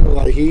motive.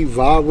 Like, he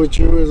vibe with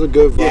you is a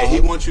good vibe. Yeah, he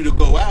wants you to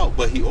go out,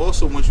 but he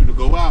also wants you to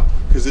go out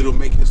because it'll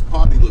make his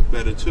party look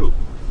better too.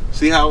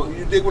 See how,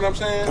 you dig what I'm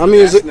saying? I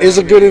mean, it's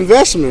a good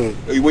investment.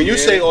 When you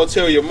say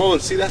ulterior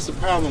motive, see, that's the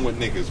problem with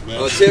niggas, man.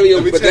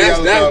 Ulterior, but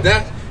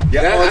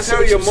that's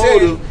ulterior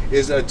motive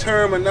is a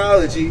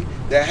terminology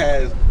that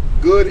has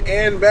good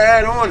and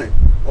bad on it.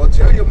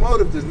 Ulterior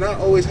motive does not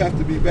always have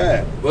to be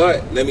bad.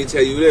 But let me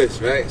tell you this,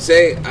 right?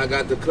 Say I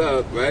got the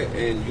club, right?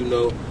 And you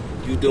know,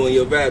 you doing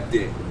your rap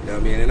thing. You know what I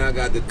mean? And I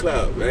got the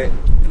club, right?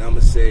 And I'm going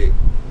to say,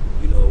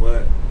 you know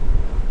what?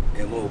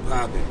 M.O.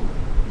 popping.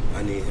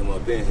 I need him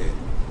up in here.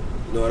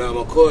 You know what? I'm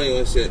going to call you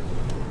and say,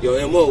 yo,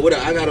 M.O., what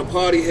up? I got a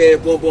party here.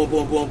 Boom, boom,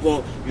 boom, boom,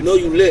 boom. You know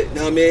you lit. You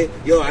know what I mean?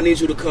 Yo, I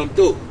need you to come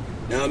through.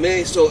 You know what I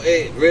mean? So,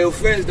 hey, real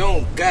friends they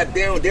don't got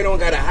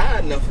to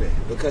hide nothing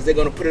because they're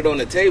going to put it on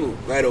the table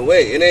right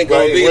away. It ain't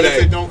going to be what like...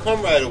 if it don't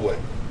come right away?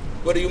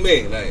 What do you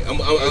mean? Like,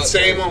 I'm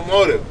same on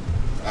motive.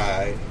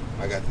 Alright,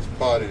 I got this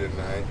party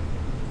tonight.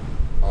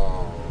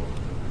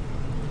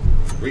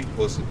 Reek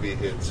supposed to be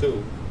here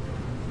too.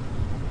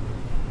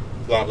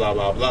 Blah, blah,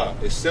 blah, blah.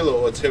 It's still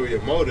an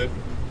ulterior motive.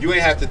 You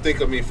ain't have to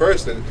think of me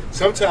first. And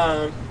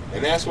sometimes,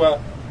 and that's why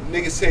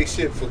niggas take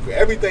shit for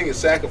everything is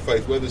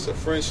sacrifice, whether it's a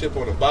friendship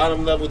on the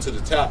bottom level to the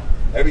top,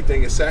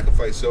 everything is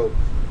sacrifice. So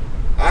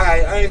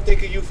I ain't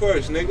think of you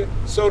first, nigga.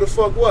 So the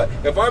fuck what?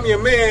 If I'm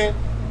your man,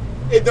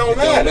 it don't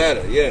matter. It don't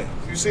matter, yeah.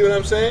 You see what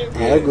I'm saying?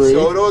 I agree.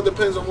 So it all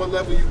depends on what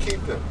level you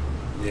keep them.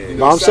 Yeah. You know,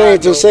 But I'm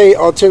saying to say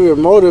ulterior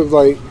motive,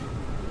 like,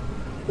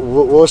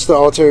 what's the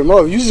ulterior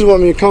motive? You just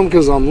want me to come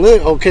because I'm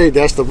lit. Okay,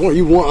 that's the point.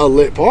 You want a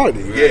lit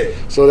party. Yeah.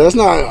 So that's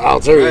not an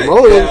ulterior Right.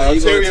 motive. Yeah,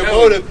 ulterior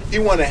motive, he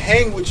want to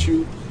hang with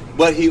you,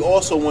 but he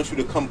also wants you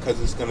to come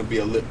because it's going to be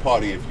a lit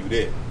party if you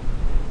did.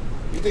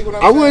 You think what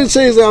I'm saying? I wouldn't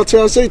say it's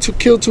ulterior. I'd say to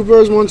kill two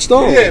birds with one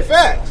stone. Yeah,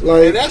 facts.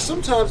 Like, and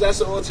sometimes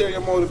that's an ulterior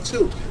motive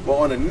too. But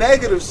on a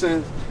negative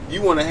sense,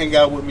 you want to hang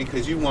out with me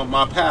because you want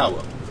my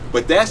power.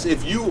 But that's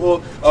if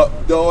you are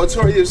the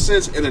ulterior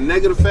sense in a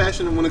negative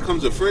fashion, and when it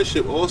comes to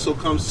friendship, also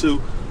comes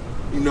to,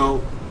 you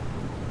know,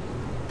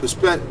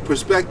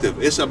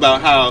 perspective. It's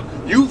about how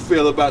you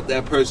feel about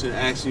that person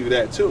asking you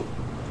that too.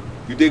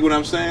 You dig what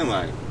I'm saying?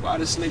 Like, why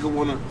does this nigga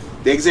wanna?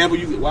 The example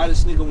you get, why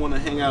does this nigga wanna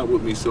hang out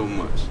with me so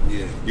much?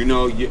 Yeah. You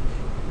know,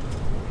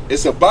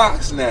 it's a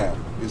box now.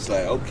 It's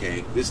like,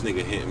 okay, this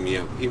nigga hitting me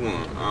up. He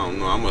want, I don't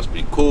know, I must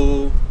be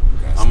cool.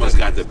 I must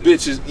got the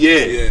bitches.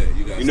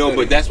 Yeah. You know,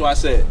 but that's why I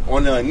said,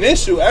 on the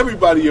initial,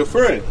 everybody your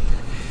friend.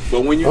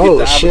 But when you get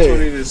the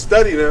opportunity to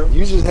study them.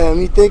 You just had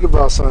me think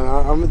about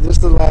something. This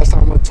is the last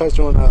time I'm going to touch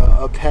on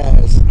a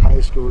past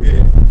high school.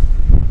 Yeah.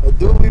 A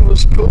dude we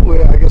was cool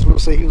with, I guess we'll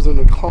say he was in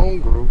the clone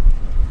group,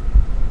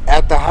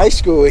 at the high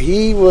school,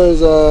 he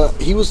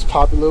was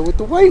popular with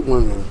the white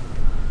women.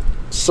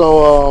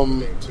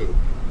 So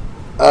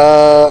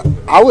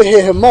I would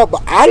hit him up,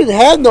 but I didn't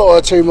have no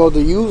ulterior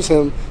motive to use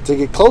him to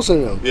get closer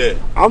to him. Yeah.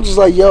 I'm just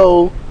like,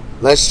 yo,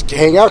 let's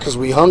hang out because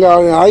we hung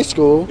out in high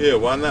school. Yeah,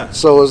 why not?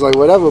 So it's like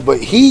whatever, but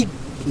he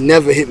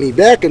never hit me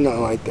back or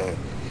nothing like that.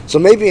 So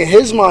maybe in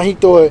his mind he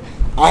thought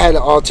I had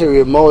an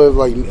ulterior motive,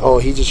 like, oh,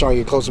 he's just trying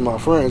to get close to my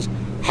friends.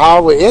 How I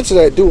would answer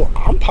that, dude,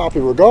 I'm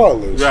popular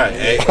regardless. Right.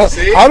 Hey,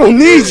 see? I don't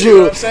need You know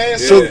you. what I'm saying?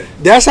 So Yeah.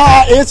 that's how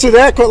I answer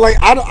that. Cause like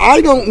I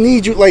don't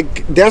need you.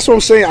 Like that's what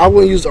I'm saying. I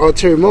wouldn't use the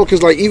ulterior motive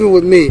because like even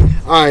with me,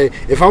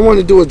 if I want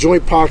to do a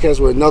joint podcast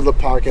with another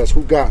podcast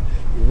who got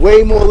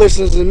way more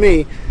listeners than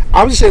me,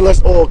 I'm just saying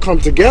let's all come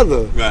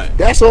together. Right.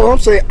 That's all I'm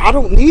saying. I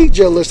don't need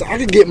your list. I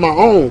could get my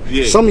own.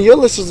 Yeah. Some of your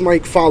listeners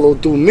might follow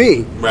through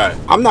me. Right.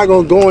 I'm not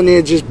gonna go in there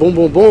and just boom,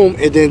 boom, boom,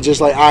 and then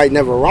just like I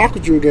never rock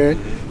with you again.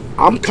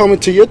 I'm coming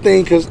to your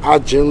thing because I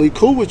generally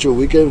cool with you.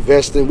 We can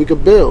invest in, we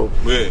can build.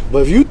 Yeah.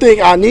 But if you think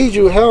I need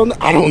you, hell, no,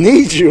 I don't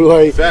need you.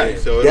 Like, Fact.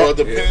 So it all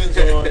depends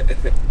on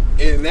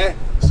in that.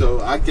 So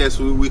I guess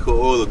we could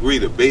all agree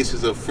the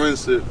basis of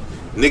friendship,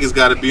 niggas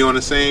got to be on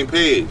the same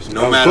page,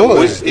 no Of matter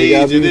course. what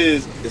age it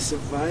is. It's a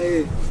fight.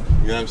 You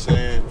know what I'm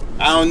saying?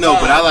 I don't know,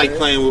 but I like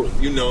playing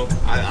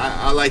with,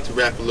 I like to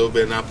rap a little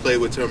bit and I play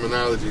with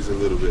terminologies a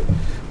little bit.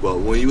 But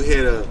when you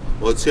hit a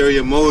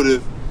ulterior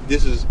motive,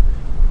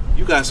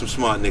 you got some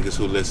smart niggas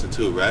who listen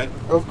too, right?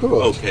 of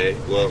course. Okay,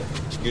 well,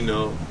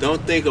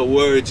 don't think a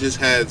word just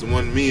has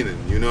one meaning,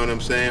 you know what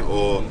I'm saying?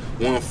 Or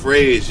one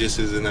phrase just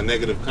is in a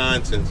negative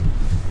context,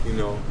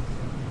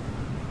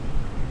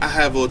 I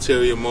have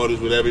ulterior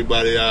motives with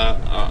everybody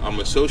I'm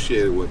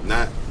associated with.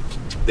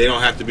 They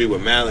don't have to be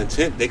with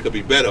malintent. They could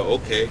be better.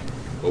 Okay,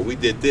 well, we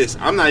did this.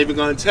 I'm not even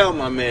going to tell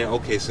my man,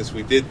 okay, since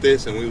we did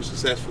this and we were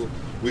successful,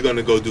 we're going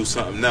to go do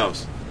something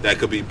else that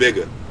could be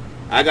bigger.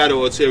 I got an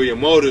ulterior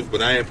motive,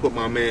 but I ain't put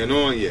my man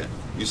on yet.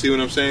 You see what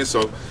I'm saying?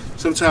 So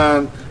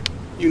sometimes,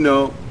 you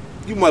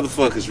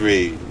motherfuckers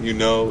read,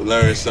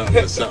 learn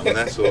something or something,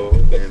 that's all.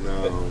 And,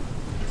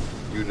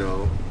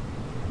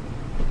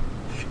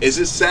 is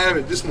it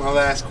savage? This is my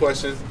last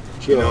question.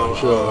 Sure,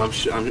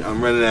 sure.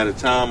 I'm running out of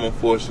time,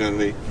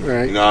 unfortunately.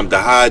 Right. I'm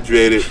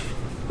dehydrated.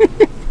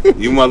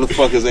 You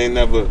motherfuckers ain't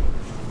never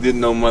did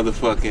no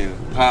motherfucking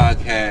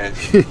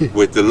podcast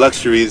with the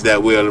luxuries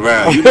that we're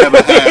around. You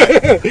never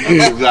had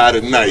a lot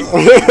of night,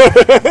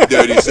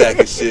 dirty sack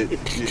of shit.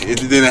 It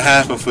didn't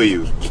happen for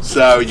you.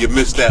 Sorry, you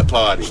missed that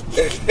party.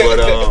 But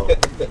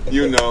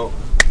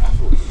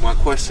my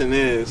question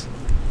is,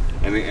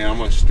 and I'm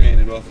gonna strain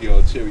it off your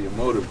ulterior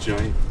motive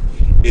joint.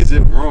 Is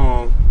it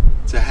wrong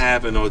to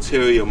have an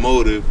ulterior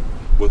motive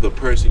with a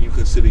person you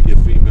consider your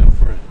female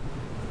friend?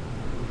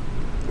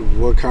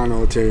 What kind of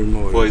ulterior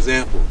motive? For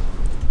example,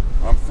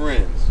 I'm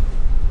friends,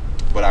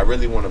 but I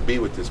really want to be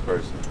with this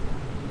person.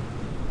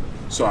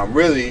 So I'm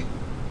really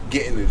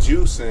getting the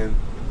juice in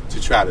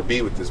to try to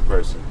be with this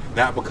person.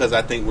 Not because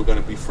I think we're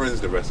going to be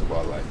friends the rest of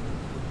our life.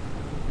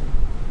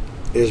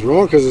 It's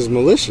wrong because it's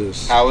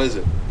malicious. How is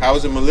it? How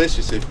is it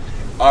malicious? If,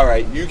 all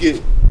right, you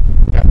get,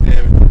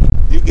 goddamn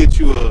it, you get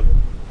you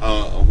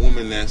a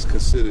woman that's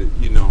considered,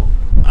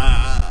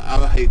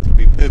 I hate to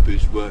be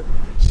pimpish, but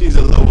she's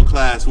a lower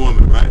class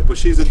woman, right? But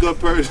she's a good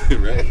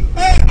person, right?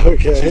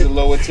 Okay. She's a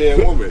lower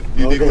tier woman.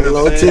 You dig what I'm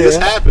saying? Tier. This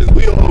happens.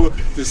 We all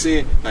to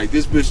see like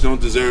this bitch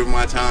don't deserve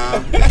my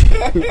time,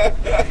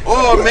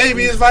 or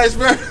maybe it's vice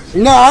versa.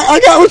 No, I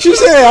got what you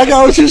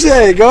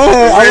said. Go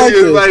ahead. I like Maybe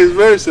it's this. vice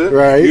versa,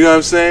 Right. You know what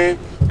I'm saying?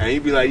 And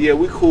you'd be like, yeah,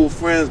 we cool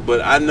friends,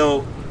 but I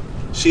know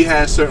she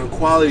has certain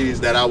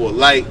qualities that I would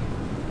like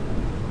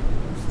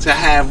to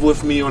have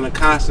with me on a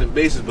constant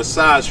basis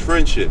besides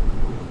friendship.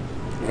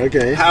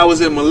 Okay. How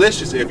is it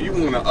malicious if you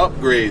want to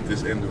upgrade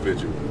this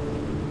individual?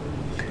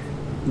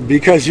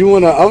 Because you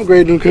want to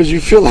upgrade them because you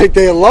feel like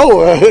they're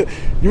lower.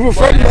 You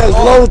refer to them as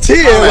low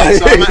tier. All right, like,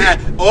 so I'm gonna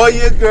ask, all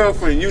your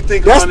girlfriend, you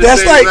think that's on the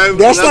same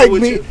level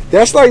with me. you?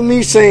 That's like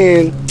me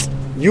saying,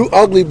 you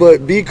ugly,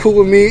 but be cool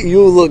with me.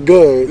 You look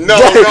good. No,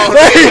 like, no,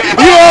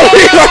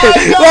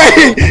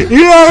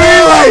 you know what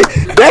I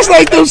mean? Like, that's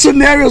like those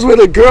scenarios where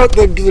the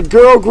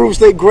girl groups,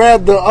 they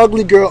grab the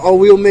ugly girl. Oh,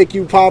 we'll make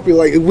you popular.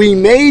 Like, we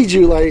made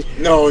you. Like,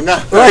 No,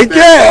 not like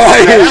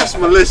that. Like, that's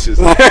malicious.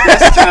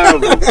 That's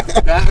terrible.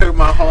 That hurt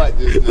my heart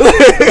just now.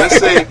 Let's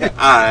say, all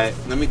right,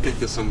 let me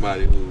think of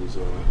somebody who's,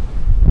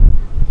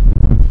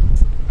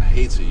 I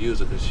hate to use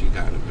her because she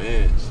got a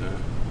man,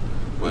 son.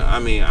 But, I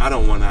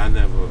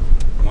never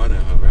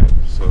wanted her, right?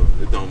 So,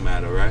 it don't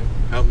matter, right?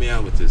 Help me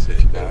out with this here,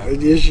 guy.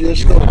 yes,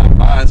 You my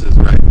advisors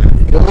right now.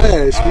 Go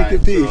ahead, speak All your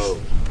piece. so,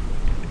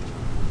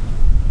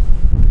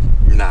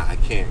 nah, I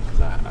can't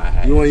because I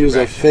had. You want to use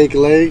a fake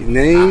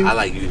name? I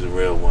like using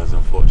real ones,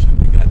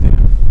 unfortunately.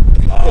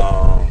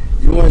 Goddamn.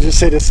 You want to just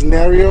say the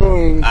scenario?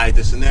 And All right,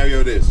 the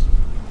scenario this.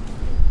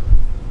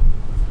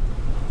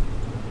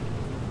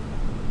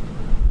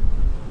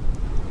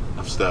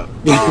 I'm stuck.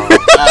 All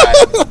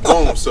right,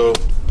 boom. So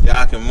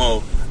y'all can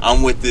mo.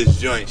 I'm with this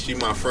joint. She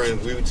my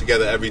friend. We were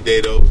together every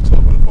day though. We talk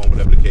on the phone,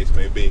 whatever the case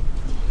may be.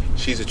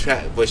 She's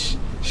attractive, but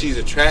she's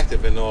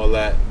attractive and all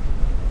that,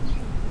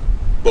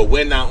 but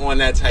we're not on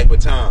that type of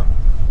time.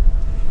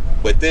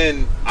 But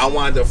then I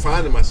wound up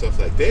finding myself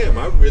like, damn,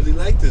 I really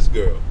like this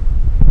girl.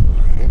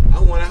 I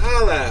want to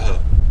holler at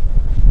her.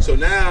 So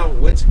now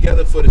we're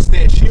together for the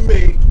stand. She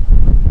may,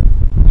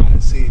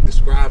 see,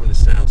 describing it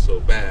sounds so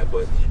bad,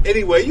 but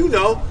anyway, you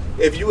know,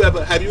 have you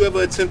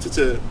ever attempted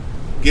to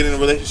get in a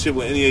relationship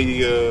with any of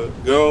your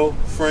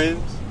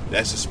girlfriends?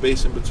 That's a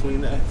space in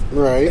between that.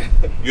 Right.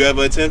 You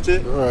ever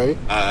attempted? Right.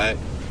 Alright.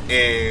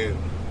 And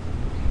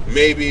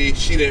maybe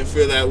she didn't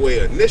feel that way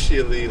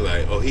initially,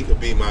 like, oh, he could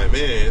be my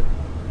man.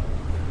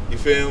 You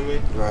feel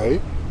me?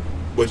 Right.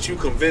 But you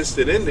convinced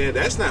it in there.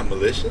 That's not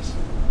malicious.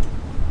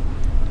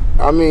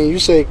 I mean, you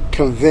say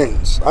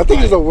convince. I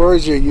think it's the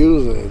words you're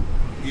using.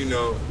 You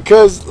know.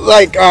 Because,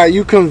 like,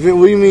 you convince.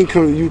 What do you mean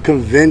you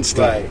convinced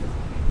her?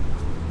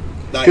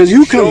 Because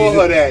you show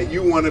her that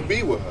you want to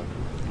be with her.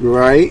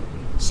 Right.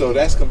 So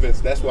that's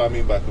convincing. That's what I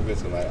mean by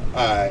convincing. Like, all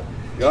right,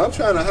 yo, I'm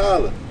trying to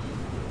holler.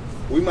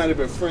 We might have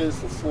been friends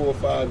for 4 or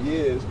 5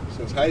 years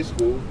since high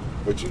school,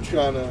 but you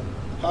trying to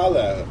holler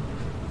at her.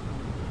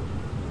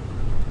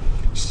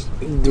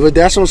 But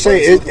that's what I'm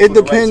saying. It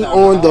depends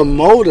on the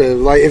motive.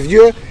 Like,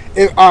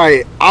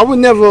 I would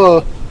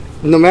never,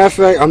 no matter of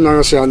fact, I'm not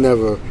going to say I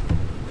never.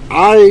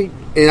 I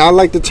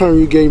like the term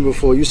you gave me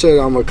before. You said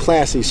I'm a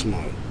classy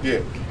smart. Yeah.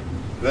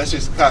 Let's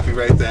just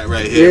copyright that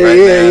right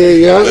here.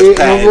 Yeah.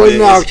 My boy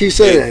now, keep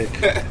saying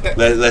that.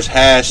 Let's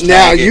hashtag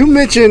now, it. you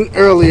mentioned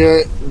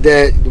earlier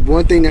that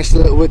one thing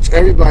which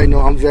everybody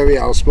know, I'm very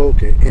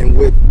outspoken. And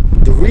with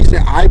the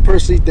reason I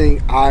personally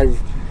think I've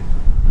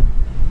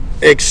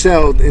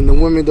excelled in the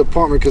women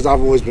department, because I've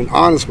always been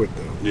honest with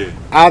them. Yeah.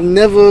 I've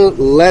never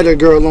let a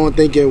girl on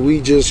thinking we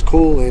just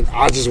cool and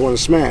I just want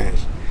to smash.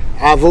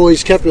 I've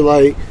always kept it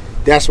like,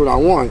 that's what I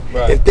want.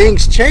 Right. If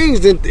things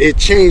changed, then it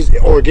changed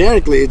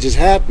organically. It just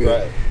happened.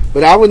 Right.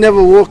 But I would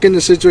never walk in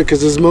the situation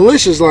because it's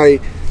malicious.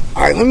 Like,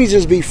 all right, let me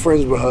just be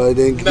friends with her.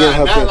 Then get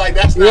her. Not like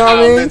that's not how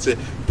I meant it.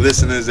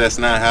 Listeners, that's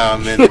not how I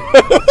meant it.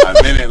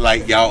 I meant it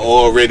like y'all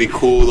already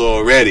cool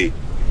already,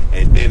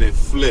 and then it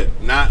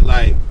flipped. Not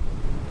like.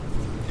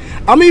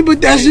 I mean, but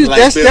that's just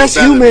like that's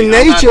human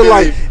nature.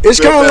 Like, it's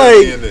kind of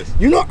like,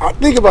 you know, I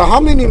think about how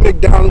many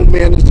McDonald's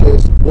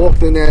managers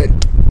walked in that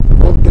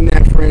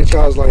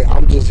franchise like,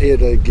 I'm just here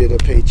to get a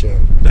paycheck.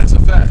 That's a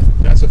fact.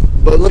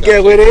 But look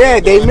at where they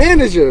at. They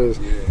managers.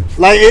 Yeah.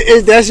 Like,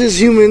 that's just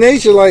human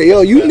nature. Like,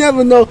 yo, you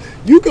never know.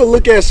 You could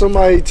look at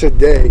somebody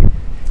today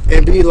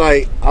and be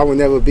like, I will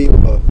never be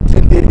with her.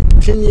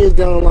 10 years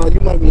down the line, you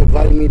might be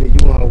inviting me to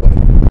you on her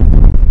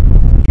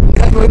wedding. You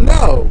never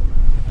know.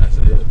 That's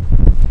it.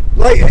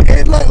 Like,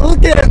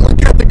 look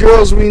at the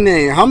girls we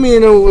name. How many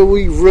of them will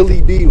we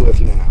really be with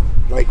now?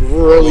 Like,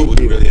 really? Would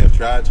we really have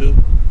tried to?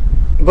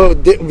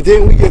 But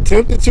didn't we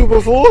attempt to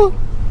before?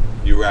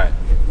 You're right.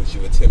 Would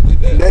you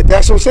attempted that?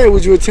 That's what I'm saying.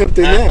 Would you attempt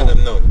it now?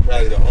 No,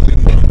 probably the only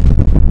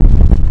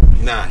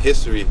one. Nah,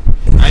 history.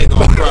 I ain't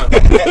gonna front.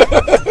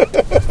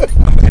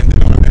 I'm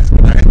ending on this.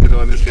 I ended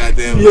on this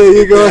goddamn. Yeah,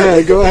 you go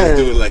ahead. Go ahead.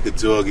 Do it like a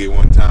doggy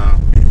one time.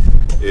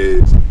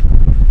 Is,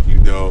 you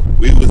know,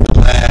 we was the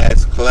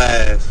last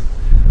class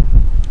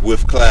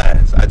with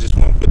class. I just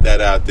want to put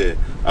that out there.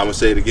 I'm gonna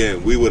say it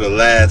again. We were the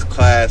last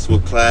class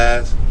with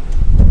class.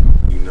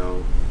 You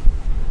know,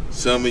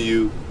 some of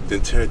you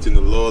then turned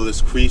into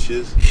lawless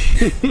creatures,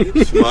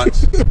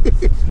 smuts,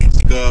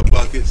 scud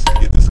buckets.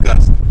 You're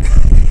disgusting.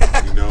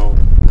 You know,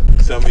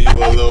 some of you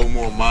are a little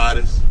more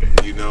modest.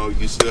 You know,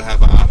 you still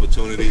have an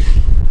opportunity.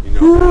 You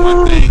know,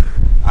 one thing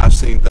I've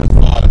seen thus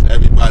far is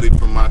everybody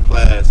from my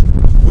class,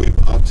 we've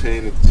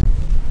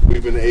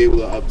been able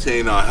to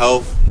obtain our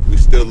health. We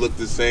still look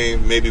the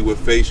same, maybe with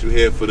facial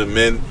hair for the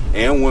men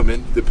and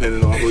women,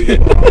 depending on who you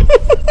are.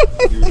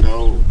 You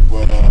know,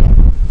 but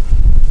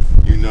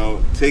you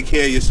know, take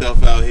care of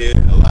yourself out here.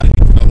 A lot of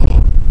you fell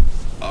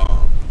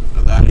off.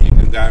 A lot of you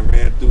got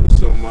ran through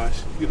so much.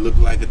 You look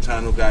like a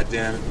tunnel,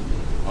 goddammit.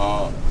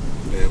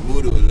 Man,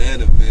 move to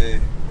Atlanta,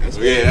 man. That's a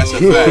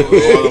fact.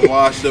 All the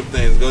washed up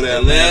things. Go to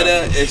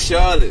Atlanta and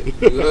Charlotte.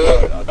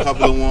 A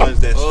couple of ones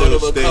that still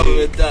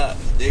stay.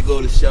 They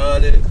go to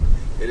Charlotte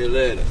and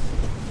Atlanta.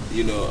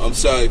 You know, I'm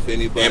sorry if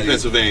anybody. And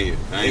Pennsylvania.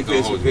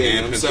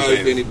 I'm sorry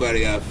if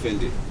anybody I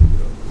offended.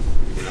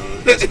 You know,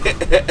 that's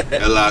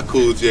L.I.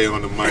 Cool J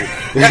on the mic.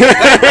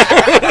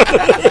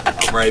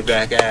 I'm right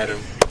back at him.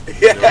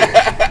 You know.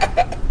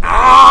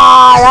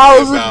 That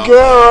was a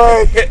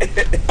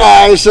good one.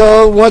 Alright,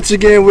 so once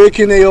again, where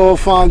can they all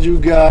find you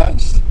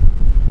guys?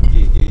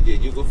 Yeah.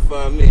 You can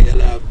find me,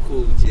 L.I.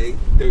 Cool J,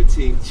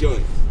 13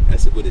 joints.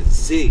 That's it with a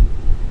Z.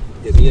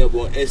 Hit me up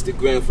on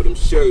Instagram for them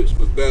shirts,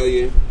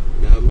 Rebellion.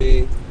 You know what I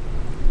mean?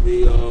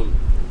 We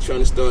trying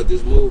to start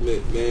this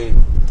movement,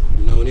 man.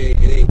 You know, it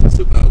ain't just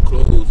about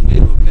clothes,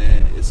 nigga,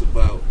 man. It's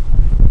about,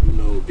 you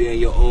know, being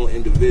your own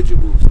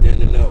individual,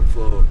 standing up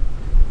for,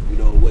 you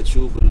know, what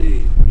you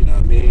believe. You know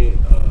what I mean?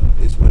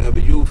 It's whatever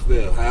you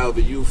feel,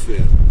 however you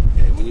feel.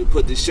 And when you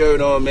put the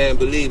shirt on, man,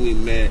 believe me,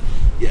 man,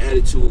 your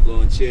attitude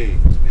gonna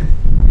change, man.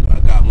 You know,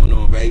 I got one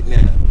on right now.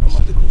 I'm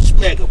about to go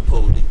mega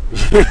pony.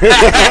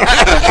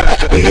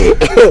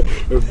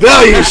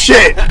 Rebellion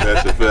shit.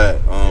 That's a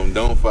fact.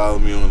 Don't follow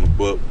me on the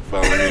book.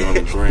 Follow me on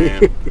the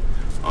gram.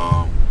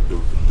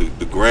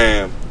 The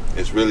gram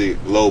is really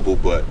global,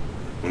 but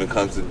when it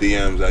comes to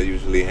DMs, I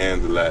usually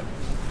handle that.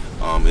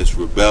 It's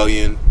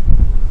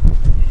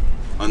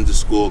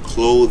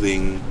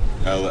rebellion_clothing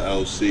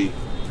LLC.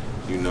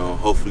 You know,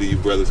 hopefully you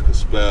brothers can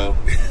spell.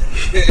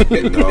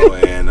 You know,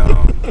 and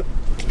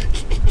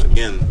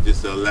again,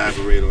 just to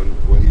elaborate on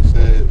what he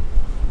said.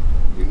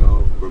 You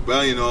know,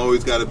 rebellion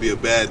always got to be a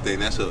bad thing.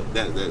 That's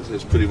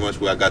pretty much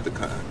where I got the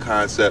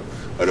concept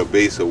or the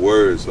base of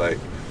words. Like,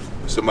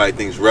 when somebody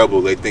thinks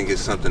rebel, they think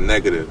it's something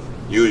negative,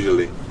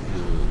 usually.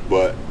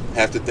 But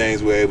half the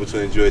things we're able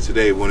to enjoy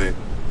today wouldn't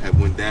have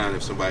went down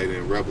if somebody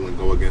didn't rebel and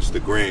go against the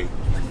grain.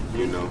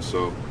 You know,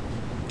 so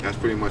that's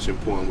pretty much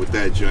important with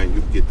that joint.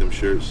 You can get them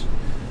shirts.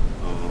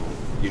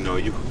 You know,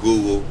 you can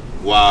Google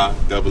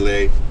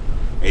YAAHK.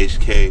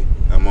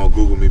 I'm on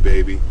Google Me,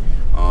 baby.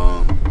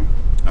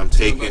 I'm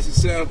taking. The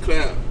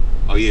SoundCloud.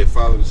 Oh yeah,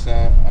 follow the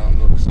sound. I don't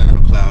know the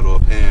SoundCloud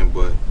offhand,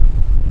 but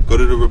go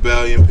to the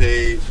Rebellion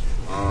page.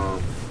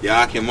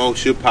 Yakimo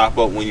should pop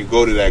up when you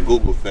go to that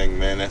Google thing,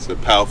 man. That's a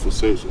powerful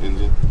search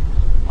engine.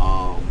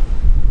 I'm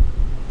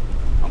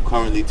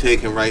currently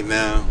taking right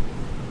now.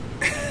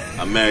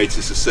 I'm married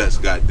to success,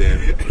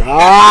 goddammit.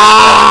 Got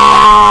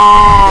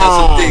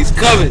some things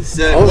coming,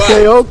 son.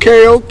 Okay.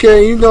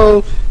 You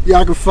know,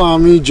 y'all can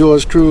find me,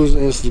 George Cruz,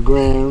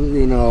 Instagram,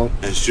 you know.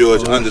 It's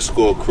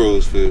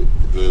George_Cruz for the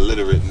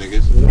illiterate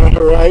niggas.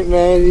 All right,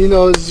 man. You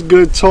know, it's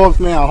good talk,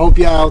 man. I hope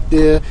y'all out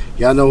there,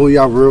 y'all know who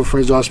y'all real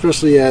friends are,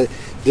 especially at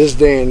this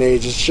day and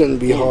age. It shouldn't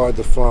be hard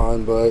to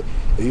find, but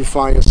if you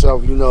find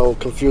yourself, you know,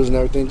 confused and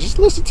everything, just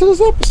listen to this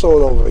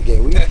episode over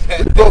again. We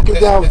broke it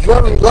down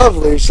very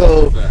lovely.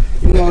 So,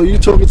 you know, you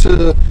talking to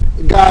the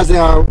guys that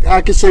are,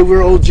 I can say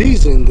we're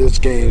OGs in this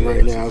game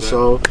right now.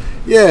 So,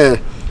 yeah.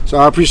 So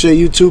I appreciate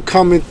you two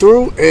coming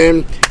through.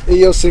 And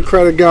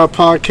Idiosyncratic God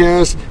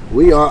Podcast,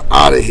 we are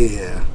out of here.